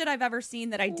grossest shit I've ever seen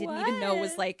that I didn't even know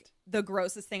was like the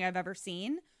grossest thing I've ever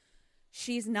seen.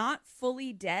 She's not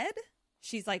fully dead.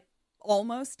 She's like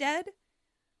almost dead.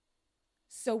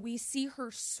 So we see her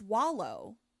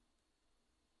swallow.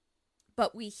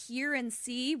 But we hear and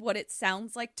see what it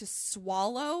sounds like to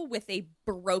swallow with a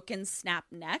broken snap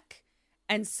neck.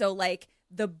 And so like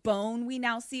the bone we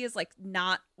now see is like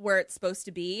not where it's supposed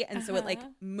to be. And so it like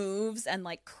moves and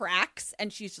like cracks.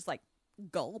 And she's just like,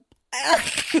 gulp.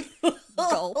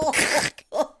 Gulp.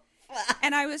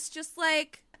 And I was just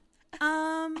like,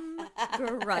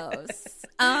 gross.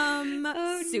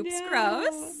 Soup's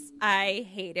gross. I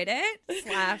hated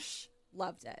it /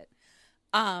 loved it.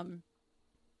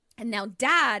 And now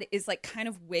dad is like kind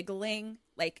of wiggling,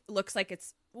 like looks like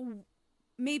it's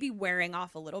maybe wearing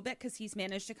off a little bit because he's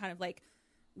managed to kind of like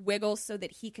wiggle so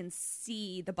that he can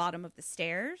see the bottom of the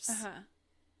stairs.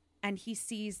 And he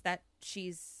sees that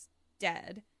she's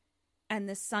dead. And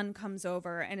the son comes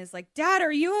over and is like, Dad,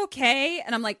 are you okay?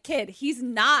 And I'm like, kid, he's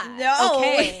not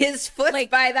okay. His foot's like,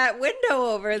 by that window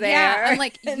over there. Yeah, I'm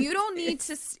like, you don't need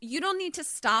to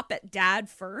stop at Dad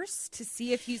first to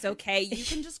see if he's okay. You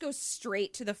can just go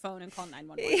straight to the phone and call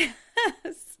 911.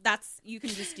 Yes. You can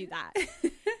just do that.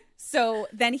 So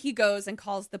then he goes and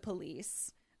calls the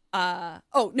police.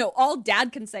 All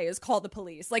Dad can say is call the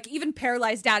police. Like, even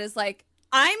paralyzed Dad is like,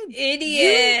 I'm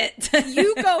idiot.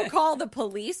 You go call the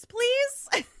police, please.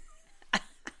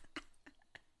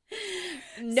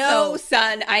 No,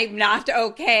 son, I'm not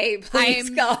okay. Please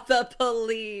call the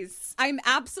police. I'm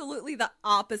absolutely the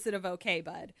opposite of okay,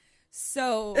 bud.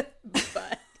 So,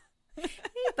 hey,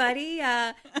 buddy.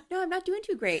 No, I'm not doing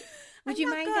too great. Would you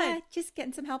mind just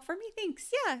getting some help for me?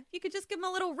 Thanks. Yeah, you could just give him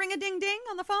a little ring-a-ding-ding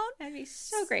on the phone. That'd be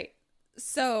so great.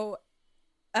 So,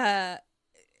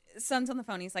 son's on the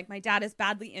phone. He's like, my dad is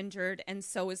badly injured, and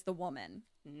so is the woman.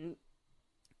 Mm-hmm.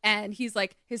 And he's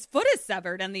like, his foot is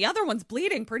severed, and the other one's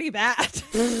bleeding pretty bad.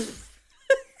 I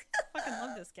fucking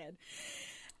love this kid.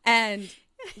 And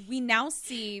we now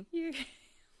see...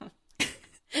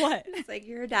 What? It's like,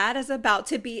 your dad is about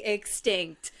to be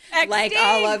extinct. Like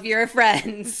all of your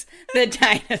friends, the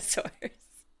dinosaurs.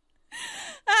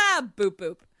 Boop,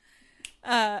 boop.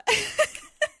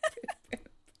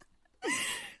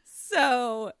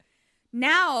 So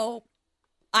now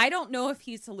I don't know if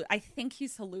I think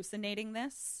he's hallucinating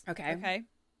this. Okay.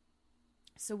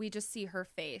 So we just see her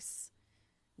face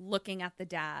looking at the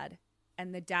dad,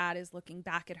 and the dad is looking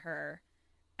back at her,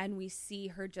 and we see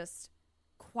her just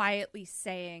quietly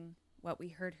saying what we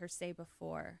heard her say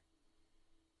before.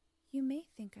 You may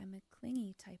think I'm a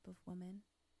clingy type of woman,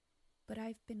 but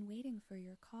I've been waiting for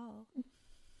your call.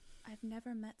 I've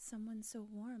never met someone so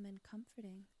warm and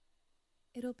comforting.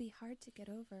 It'll be hard to get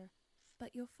over,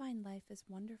 but you'll find life is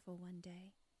wonderful one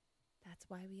day. That's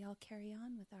why we all carry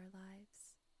on with our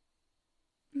lives.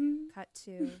 Mm-hmm. Cut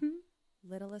to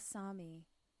little Asami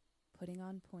putting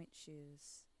on point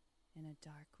shoes in a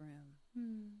dark room.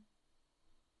 Mm.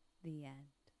 The end.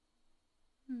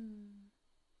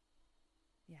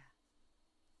 Yeah.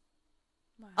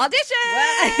 Wow. Audition!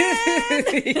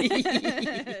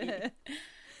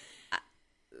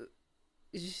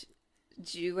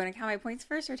 Do you want to count my points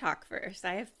first or talk first?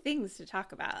 I have things to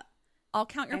talk about. I'll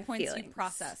count your points. You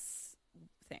process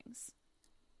things.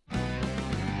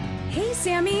 Hey,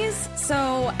 Sammies!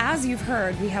 So, as you've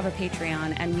heard, we have a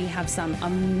Patreon, and we have some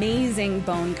amazing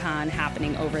BoneCon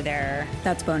happening over there.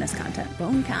 That's bonus content.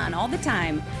 BoneCon all the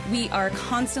time. We are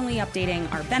constantly updating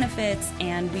our benefits,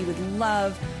 and we would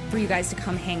love for you guys to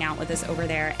come hang out with us over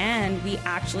there. And we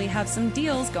actually have some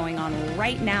deals going on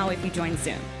right now if you join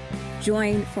soon.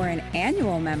 Join for an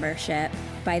annual membership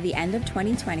by the end of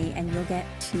 2020, and you'll get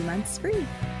 2 months free.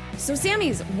 So,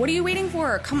 Sammies, what are you waiting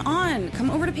for? Come on. Come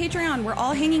over to Patreon. We're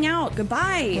all hanging out.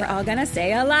 Goodbye. We're all gonna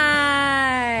stay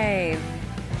alive.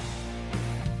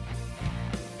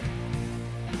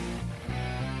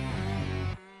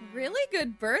 Really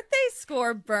good birthday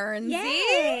score, Burnsy.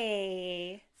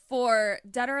 Yay! For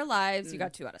Dead or Alive, you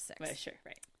got 2 out of 6. Well, sure,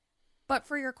 right. But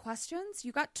for your questions,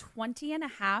 you got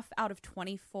 20.5 out of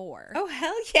 24. Oh,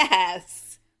 hell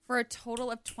yes. For a total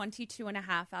of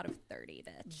 22.5 out of 30,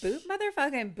 bitch. Boop,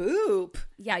 motherfucking boop.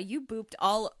 Yeah, you booped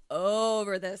all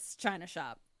over this China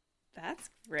shop. That's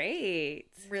great.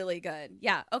 Really good.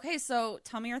 Yeah. Okay, so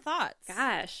tell me your thoughts.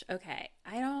 Gosh, okay.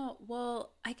 I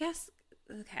guess,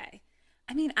 okay.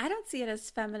 I mean, I don't see it as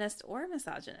feminist or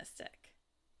misogynistic.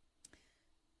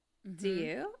 Mm-hmm. Do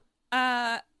you?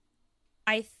 I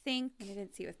think... I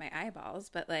didn't see it with my eyeballs,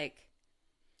 but, like,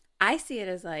 I see it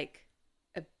as, like,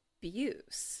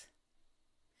 abuse.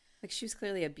 Like, she was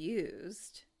clearly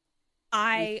abused.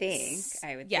 I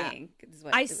would think is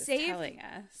what it was telling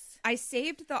us. I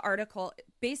saved the article.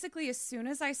 Basically, as soon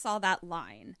as I saw that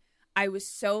line, I was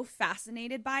so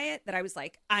fascinated by it that I was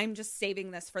like, I'm just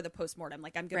saving this for the postmortem.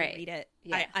 Like, I'm going to read it.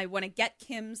 Yeah. I want to get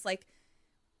Kim's, like,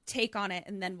 take on it,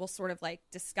 and then we'll sort of, like,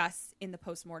 discuss in the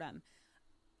postmortem.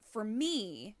 For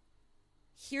me,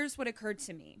 here's what occurred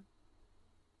to me.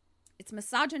 It's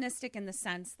misogynistic in the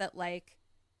sense that, like,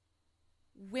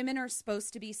 women are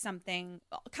supposed to be something,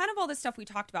 kind of all this stuff we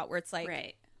talked about, where it's like,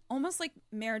 right, almost like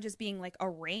marriage is being, like,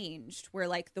 arranged, where,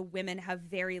 like, the women have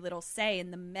very little say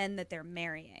in the men that they're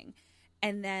marrying.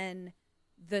 And then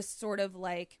the sort of,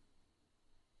 like,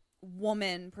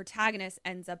 woman protagonist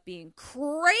ends up being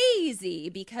crazy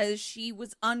because she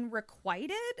was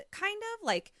unrequited, kind of,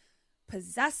 like,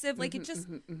 possessive. Like, it just,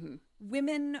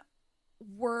 women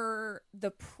were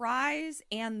the prize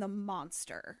and the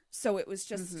monster. So it was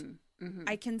just,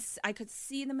 I could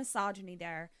see the misogyny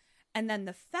there. And then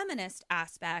the feminist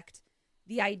aspect,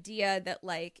 the idea that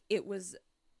like it was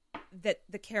that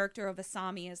the character of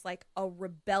Asami is like a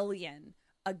rebellion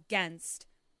against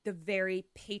the very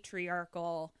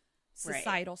patriarchal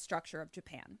societal structure of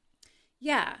Japan.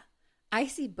 Yeah. I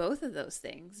see both of those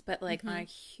things, but like on a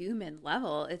human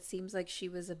level, it seems like she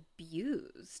was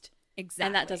abused. Exactly.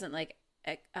 And that doesn't like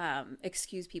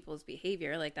excuse people's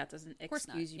behavior. Like that doesn't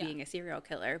excuse you being a serial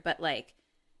killer, but like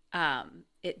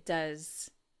it does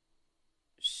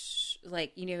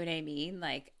like, you know what I mean?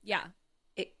 Like, yeah,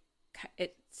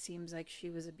 it seems like she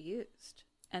was abused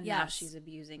and now she's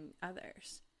abusing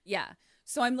others. Yeah.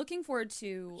 So I'm looking forward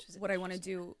to what I want to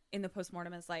do in the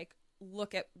postmortem is like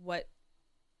look at what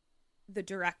the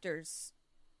director's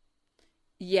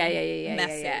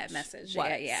message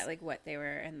was. Like what they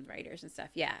were and writers and stuff.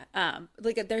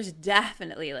 Like there's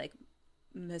definitely like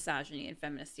misogyny and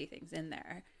feministy things in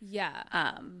there.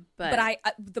 But I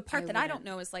the part that I don't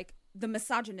know is like the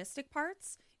misogynistic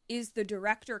parts. Is the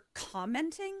director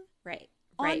commenting right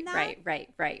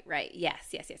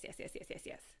yes,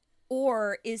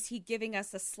 or is he giving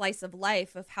us a slice of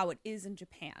life of how it is in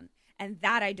Japan? And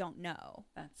that I don't know.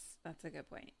 That's a good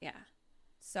point. Yeah.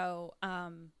 So,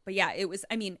 but yeah, it was,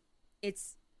 I mean,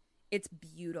 it's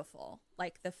beautiful.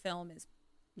 Like the film is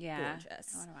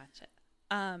gorgeous. I want to watch it.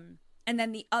 And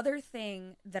then the other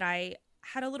thing that I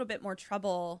had a little bit more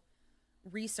trouble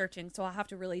researching, so I'll have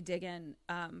to really dig in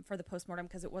for the postmortem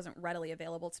because it wasn't readily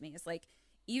available to me, is like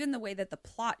even the way that the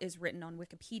plot is written on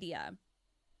Wikipedia.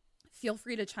 Feel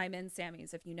free to chime in,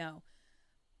 Sammys, if you know.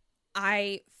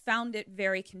 I found it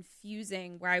very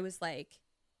confusing where I was like,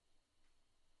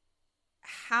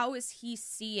 how is he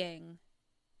seeing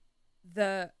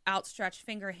the outstretched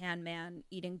finger hand man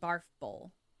eating barf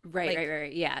bowl?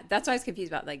 Right. Yeah. That's why I was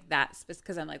confused about like that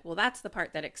because I'm like, well, that's the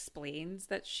part that explains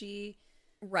that she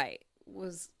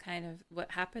was kind of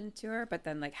what happened to her. But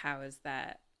then like, how is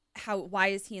that? Why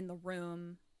is he in the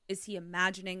room? Is he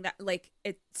imagining that? Like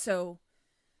it? So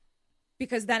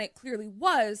because then it clearly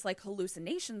was like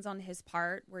hallucinations on his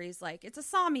part where he's like, it's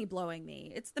Asami blowing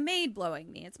me. It's the maid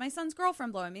blowing me. It's my son's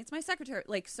girlfriend blowing me. It's my secretary.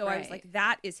 Like, so I was like,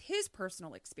 that is his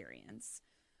personal experience,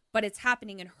 but it's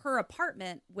happening in her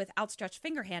apartment with outstretched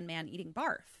finger hand man eating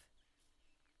barf.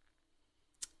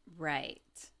 Right.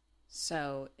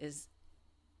 So is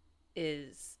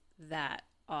that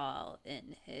all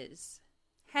in his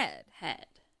head?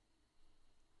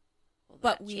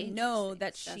 But we know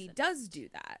that she does do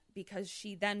that because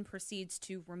she then proceeds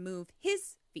to remove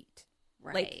his feet.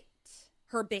 Right. Like,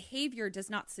 her behavior does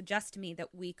not suggest to me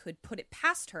that we could put it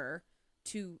past her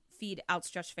to feed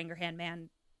outstretched finger hand man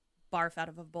barf out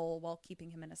of a bowl while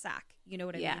keeping him in a sack. You know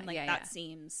what I mean? Like that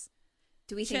seems.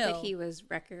 Do we think that he was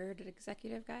record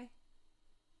executive guy?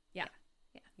 Yeah,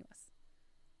 he was.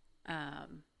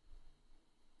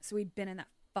 So he'd been in that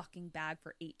fucking bag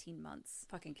for 18 months.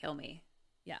 Fucking kill me.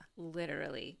 Yeah.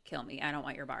 Literally kill me. I don't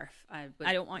want your barf. I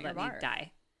don't want your barf. Let me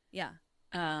die. Yeah.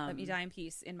 Let me die in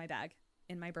peace in my bag.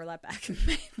 In my burlap bag.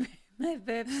 my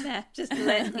burp smack. Just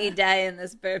let me die in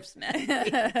this burp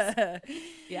smack.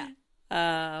 Yeah.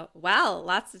 Wow.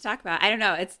 Lots to talk about. I don't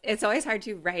know. It's always hard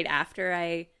to write after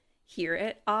I hear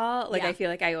it all. Like I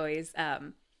feel like I always,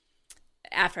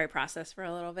 after I process for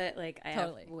a little bit, like I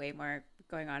have way more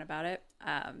going on about it.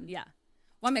 Yeah.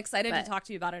 Well, I'm excited to talk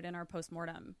to you about it in our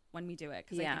postmortem when we do it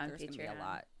because I think there's going to be a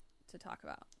lot to talk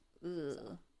about. Ooh,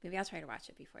 so. Maybe I'll try to watch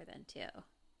it before then too.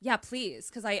 Yeah, please,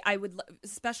 because I would,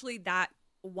 especially that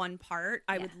one part,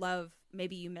 I would love.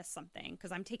 Maybe you missed something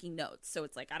because I'm taking notes, so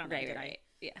it's like I don't know. Did I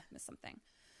miss something?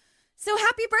 So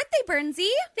happy birthday, Bernsey!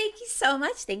 Thank you so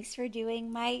much. Thanks for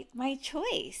doing my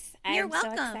choice. You're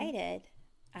welcome. So excited.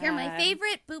 You're my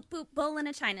favorite boop boop bowl in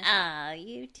a china shop. Oh,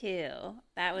 you too.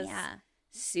 That was. Yeah.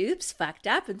 Soup's fucked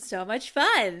up and so much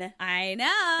fun. I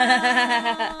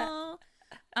know.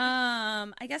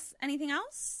 I guess anything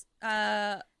else?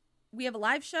 We have a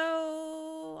live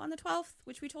show on the 12th,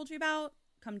 which we told you about.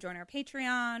 Come join our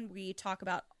Patreon. We talk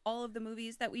about all of the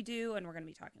movies that we do, and we're going to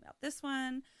be talking about this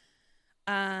one.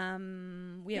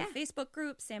 We have a Facebook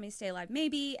group, Sammy Stay Alive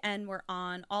Maybe, and we're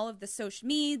on all of the social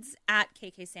medias at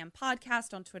KK Sam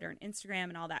Podcast on Twitter and Instagram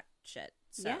and all that shit.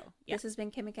 So this has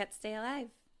been Kim and Kat Stay Alive.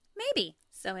 Maybe.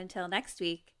 So until next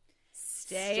week,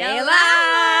 stay alive.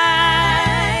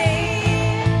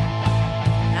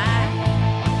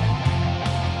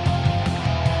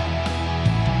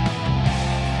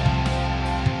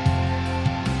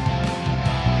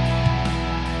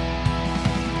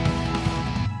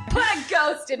 Bye.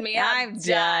 Ghosted me. I'm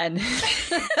done.